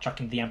life by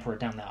chucking the Emperor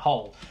down that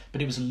hole,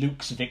 but it was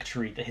Luke's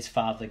victory that his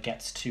father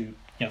gets to,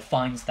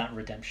 finds that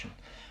redemption.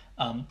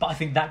 But I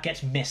think that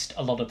gets missed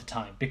a lot of the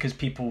time, because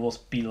people will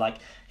be like,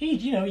 he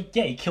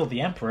killed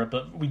the Emperor,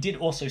 but we did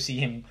also see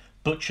him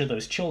butcher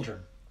those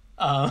children.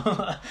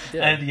 And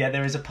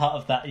there is a part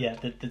of that,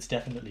 that's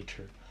definitely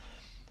true.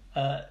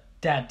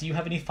 Dad, do you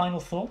have any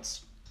final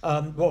thoughts?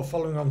 Well,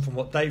 following on from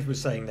what Dave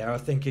was saying there, I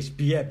think it's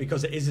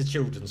because it is a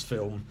children's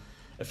film.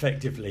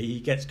 Effectively, he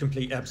gets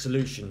complete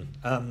absolution,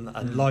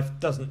 and life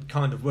doesn't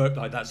kind of work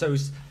like that. So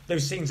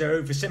those scenes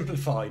are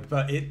oversimplified,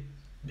 but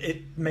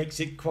it makes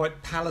it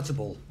quite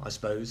palatable, I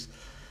suppose.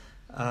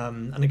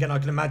 And again, I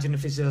can imagine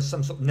if it's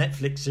some sort of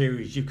Netflix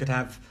series, you could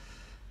have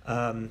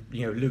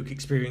Luke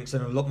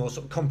experiencing a lot more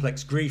sort of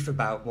complex grief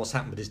about what's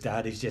happened with his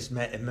dad. He's just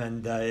met him,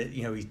 and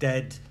he's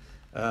dead,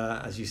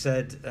 as you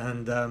said,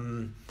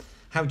 and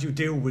how do you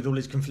deal with all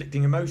his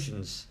conflicting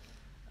emotions?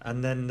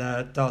 And then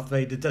Darth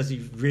Vader, does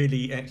he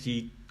really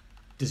actually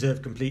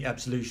deserve complete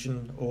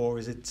absolution, or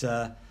is it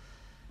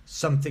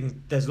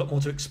something, there's a lot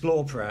more to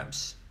explore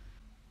perhaps?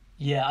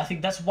 Yeah, I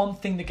think that's one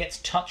thing that gets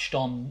touched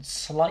on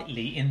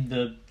slightly in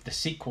the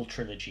sequel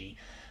trilogy,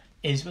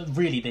 is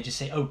really they just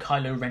say, oh,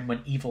 Kylo Ren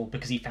went evil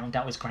because he found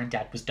out his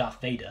granddad was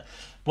Darth Vader.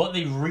 What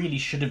they really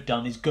should have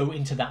done is go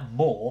into that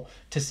more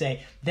to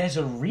say there's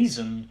a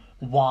reason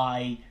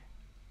why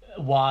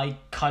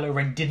Kylo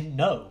Ren didn't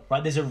know,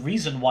 right? There's a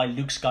reason why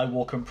Luke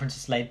Skywalker and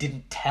Princess Leia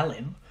didn't tell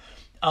him.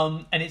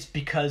 And it's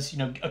because,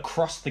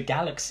 across the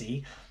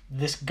galaxy,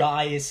 this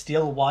guy is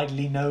still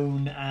widely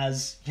known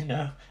as,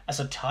 as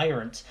a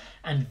tyrant,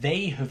 and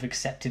they have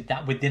accepted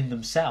that within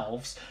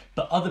themselves,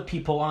 but other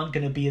people aren't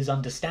going to be as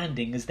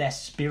understanding as their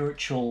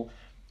spiritual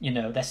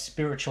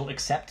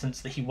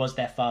acceptance that he was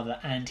their father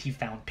and he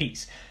found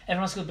peace.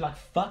 Everyone's going to be like,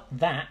 fuck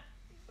that.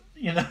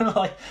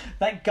 Like,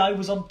 that guy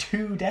was on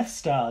 2 Death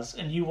Stars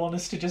and you want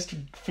us to just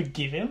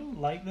forgive him?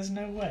 Like, there's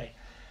no way.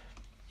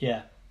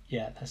 Yeah,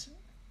 that's...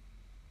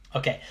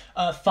 Okay,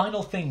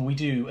 final thing we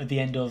do at the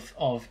end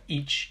of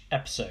each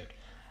episode.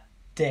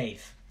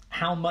 Dave,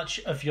 how much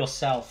of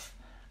yourself,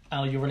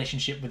 your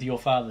relationship with your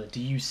father,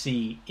 do you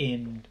see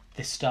in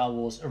the Star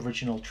Wars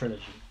original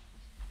trilogy?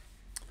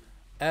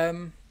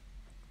 Not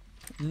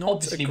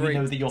Obviously, we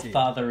know that your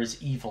father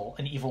is evil,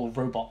 an evil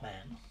robot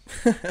man.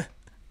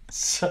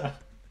 So...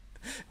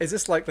 Is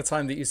this like the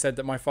time that you said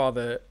that my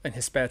father, in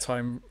his spare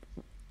time,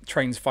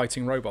 trains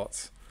fighting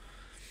robots?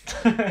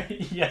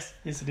 Yes,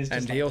 it is.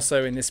 And he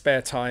also, in his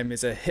spare time,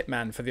 is a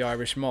hitman for the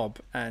Irish mob.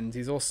 And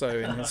he's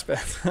also, in his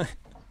spare time...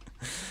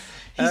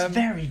 He's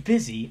very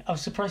busy. I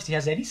was surprised he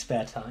has any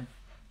spare time.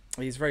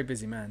 He's a very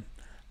busy man.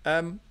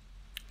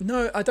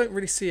 No, I don't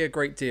really see a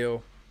great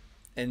deal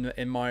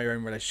in my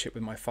own relationship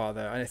with my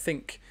father. And I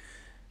think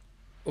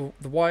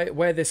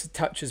where this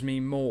touches me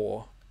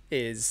more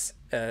is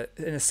in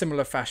a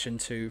similar fashion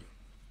to,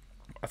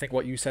 I think,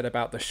 what you said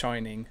about The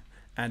Shining,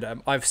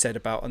 and I've said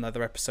about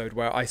another episode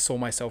where I saw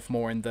myself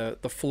more in the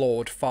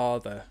flawed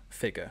father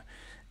figure.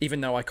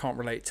 Even though I can't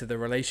relate to the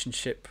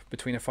relationship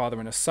between a father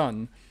and a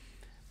son,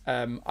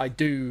 I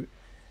do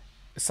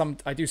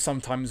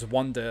sometimes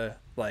wonder,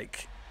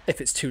 like,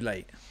 if it's too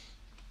late,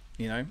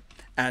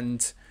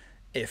 and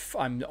if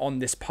I'm on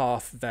this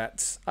path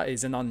that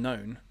is an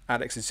unknown.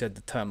 Alex has said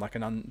the term, like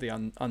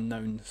the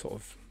unknown sort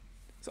of,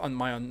 on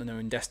my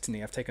unknown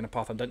destiny. I've taken a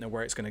path, I don't know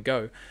where it's going to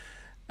go,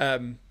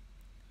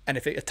 and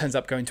if it turns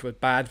up going to a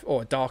bad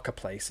or a darker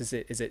place, is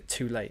it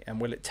too late,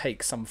 and will it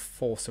take some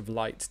force of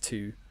light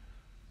to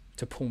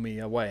pull me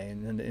away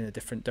in a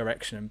different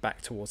direction and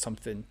back towards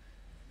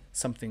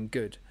something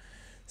good?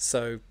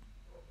 So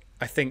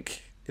I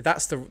think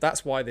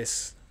that's why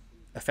this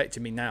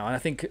affected me now, and I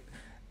think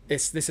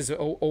this is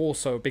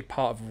also a big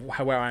part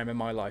of where I am in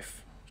my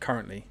life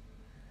currently,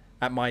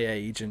 at my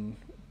age, and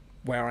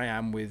where I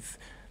am with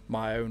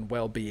my own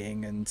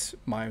well-being and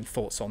my own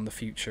thoughts on the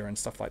future and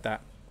stuff like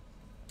that.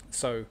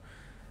 So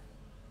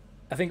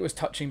I think it was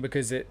touching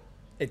because it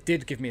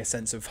did give me a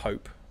sense of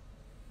hope,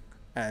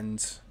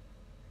 and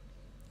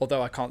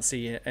although I can't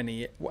see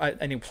any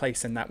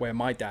place in that where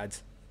my dad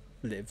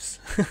lives,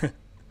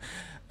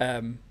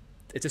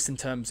 it's just in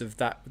terms of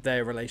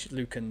their relation,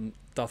 Luke and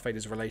Darth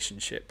Vader's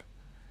relationship,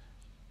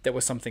 there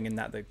was something in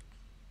that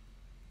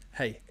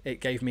hey,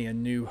 it gave me a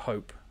new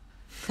hope.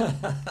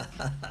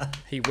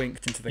 He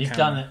winked into the You've camera.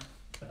 done it.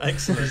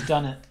 Excellent. He's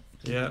done it.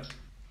 Yeah.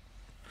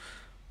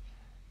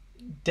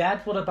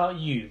 Dad, what about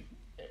you?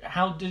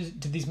 How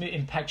did these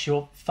impact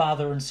your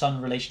father and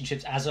son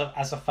relationships as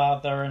a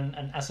father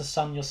and as a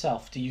son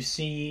yourself? Do you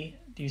see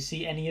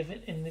any of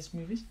it in these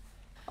movies?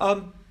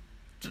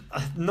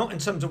 Not in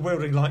terms of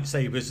wielding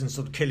lightsabers and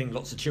sort of killing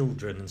lots of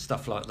children and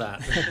stuff like that,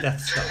 the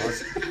Death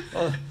Stars.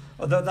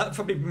 Although that'd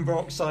probably been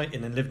more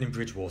exciting than living in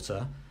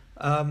Bridgewater.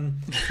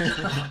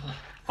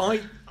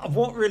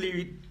 What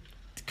really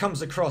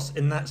comes across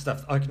in that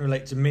stuff, I can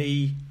relate to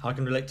me, I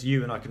can relate to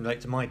you, and I can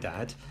relate to my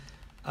dad,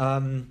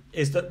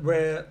 is that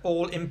we're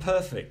all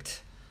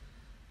imperfect,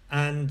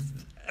 and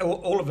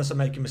all of us are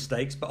making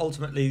mistakes, but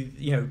ultimately,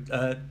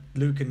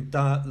 Luke and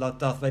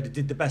Darth Vader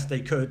did the best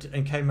they could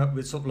and came up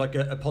with sort of like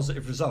a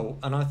positive result,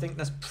 and I think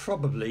that's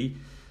probably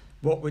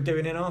what we're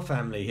doing in our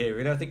family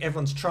here. I think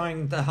everyone's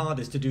trying their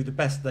hardest to do the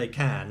best they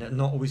can and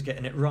not always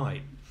getting it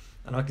right,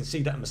 and I can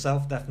see that in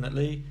myself,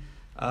 definitely.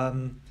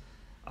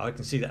 I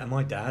can see that in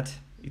my dad.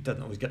 He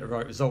doesn't always get the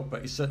right result,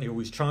 but he certainly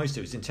always tries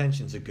to. His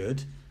intentions are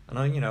good, and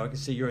I can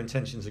see your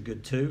intentions are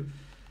good too.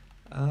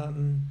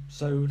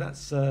 So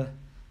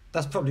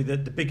that's probably the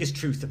biggest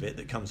truth of it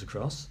that comes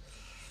across.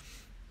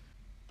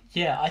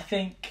 Yeah, I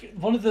think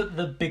one of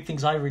the big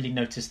things I really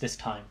noticed this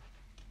time,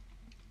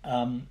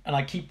 and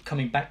I keep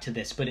coming back to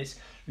this, but it's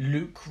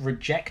Luke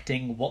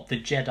rejecting what the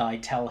Jedi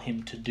tell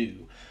him to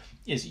do,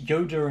 is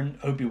Yoda and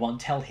Obi-Wan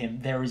tell him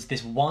there is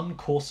this one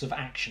course of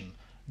action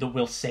that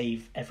will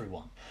save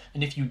everyone.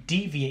 And if you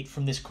deviate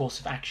from this course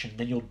of action,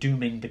 then you're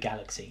dooming the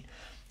galaxy.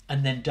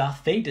 And then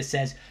Darth Vader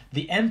says,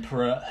 the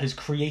Emperor has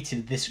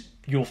created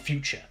your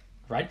future,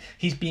 right?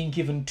 He's being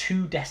given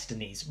two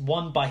destinies,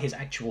 one by his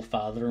actual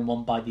father and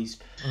one by these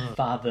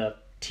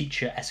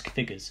father-teacher-esque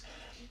figures.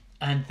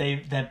 And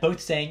they're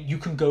both saying you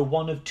can go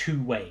one of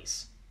two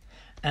ways.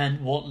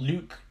 And what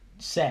Luke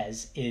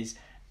says is,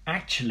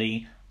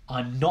 actually,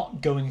 I'm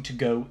not going to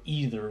go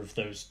either of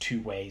those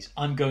two ways.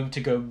 I'm going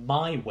to go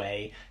my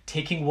way,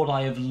 taking what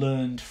I have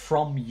learned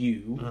from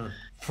you,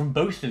 from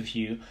both of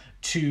you,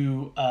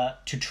 to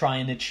try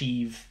and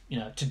achieve,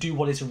 to do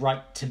what is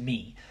right to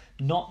me.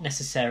 Not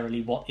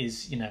necessarily what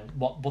is,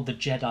 what the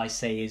Jedi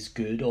say is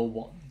good, or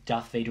what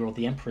Darth Vader or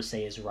the Emperor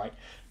say is right,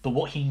 but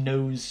what he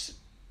knows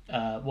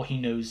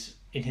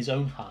in his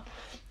own heart.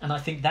 And I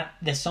think that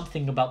there's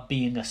something about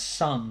being a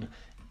son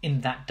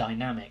in that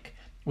dynamic,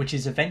 which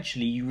is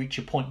eventually you reach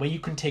a point where you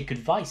can take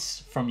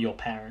advice from your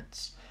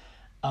parents,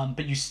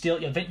 but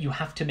you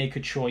have to make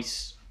a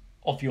choice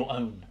of your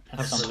own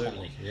at some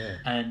point.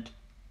 And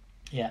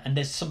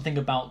there's something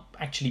about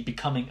actually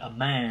becoming a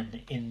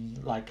man in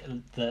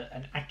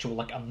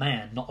a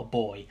man, not a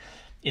boy,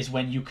 is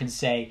when you can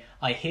say,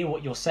 I hear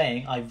what you're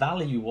saying, I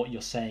value what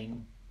you're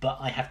saying, but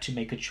I have to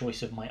make a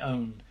choice of my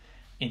own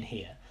in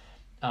here.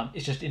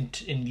 It's just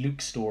in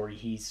Luke's story,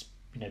 he's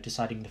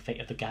deciding the fate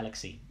of the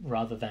galaxy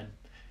rather than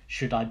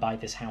should I buy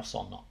this house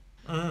or not.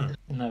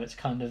 No, it's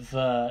kind of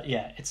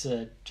it's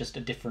just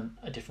a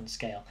different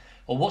scale.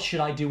 Or what should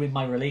I do in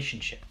my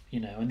relationship?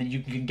 And then you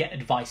can get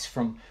advice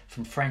from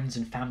friends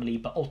and family,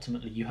 but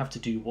ultimately you have to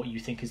do what you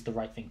think is the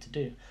right thing to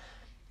do.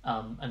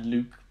 And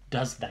Luke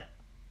does that,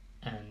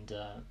 and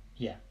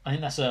I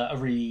think that's a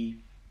really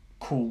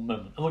cool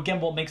moment. And again,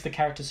 what makes the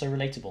character so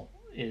relatable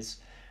is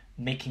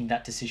making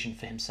that decision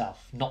for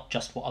himself, not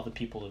just what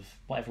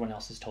everyone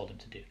else has told him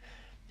to do.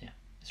 Yeah,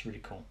 it's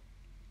really cool.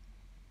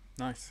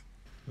 Nice.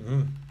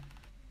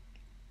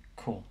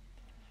 Cool.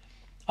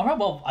 All right,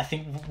 well, I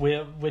think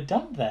we're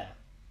done there.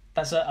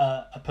 That's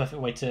a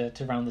perfect way to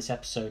round this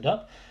episode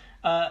up.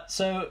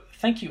 So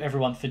thank you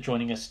everyone for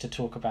joining us to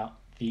talk about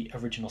the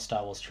original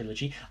Star Wars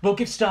trilogy. We'll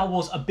give Star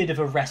Wars a bit of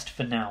a rest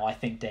for now, I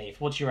think, Dave.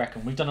 What do you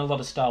reckon? We've done a lot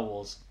of Star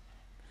Wars.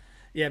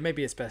 Yeah,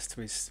 maybe it's best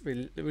we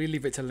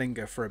leave it to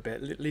linger for a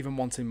bit, leave them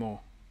wanting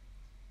more.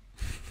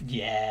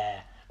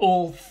 Yeah.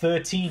 All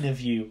 13 of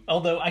you.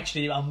 Although,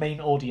 actually, our main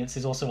audience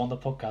is also on the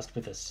podcast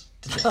with us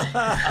today.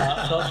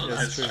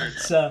 That's true.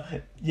 So,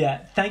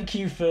 yeah, thank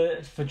you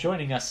for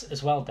joining us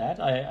as well, Dad.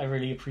 I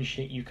really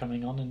appreciate you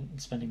coming on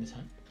and spending the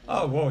time.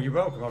 Oh, well, you're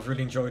welcome. I've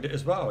really enjoyed it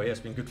as well. Yeah, it's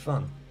been good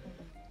fun.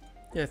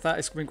 Yeah,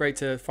 it's been great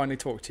to finally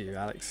talk to you,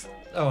 Alex.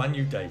 Oh, and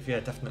you, Dave. Yeah,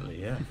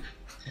 definitely, yeah.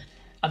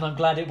 And I'm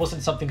glad it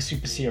wasn't something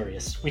super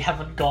serious. We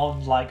haven't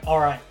gone like, all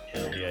right,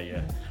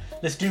 Yeah.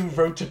 let's do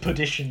Road to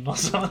Perdition or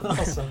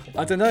something.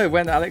 I don't know,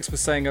 when Alex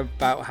was saying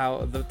about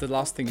how the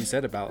last thing you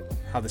said about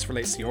how this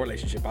relates to your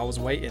relationship, I was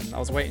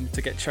waiting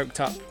to get choked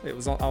up. I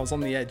was on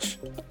the edge.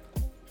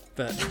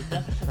 But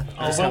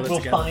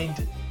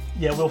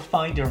we'll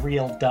find a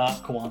real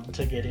dark one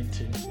to get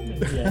into.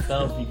 Yeah,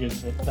 that'll be good.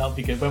 That'll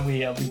be good when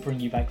we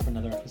bring you back for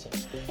another episode.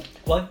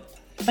 Well,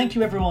 thank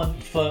you everyone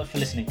for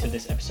listening to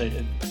this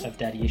episode of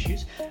Daddy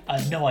Issues. I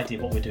have no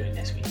idea what we're doing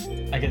next week.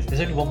 I guess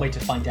there's only one way to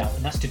find out,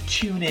 and that's to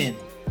tune in.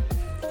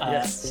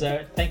 Yes.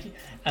 So thank you.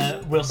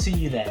 We'll see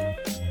you then.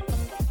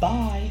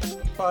 Bye.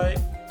 Bye.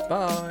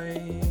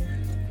 Bye.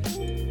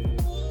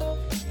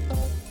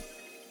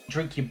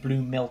 Drink your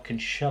blue milk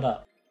and shut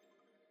up.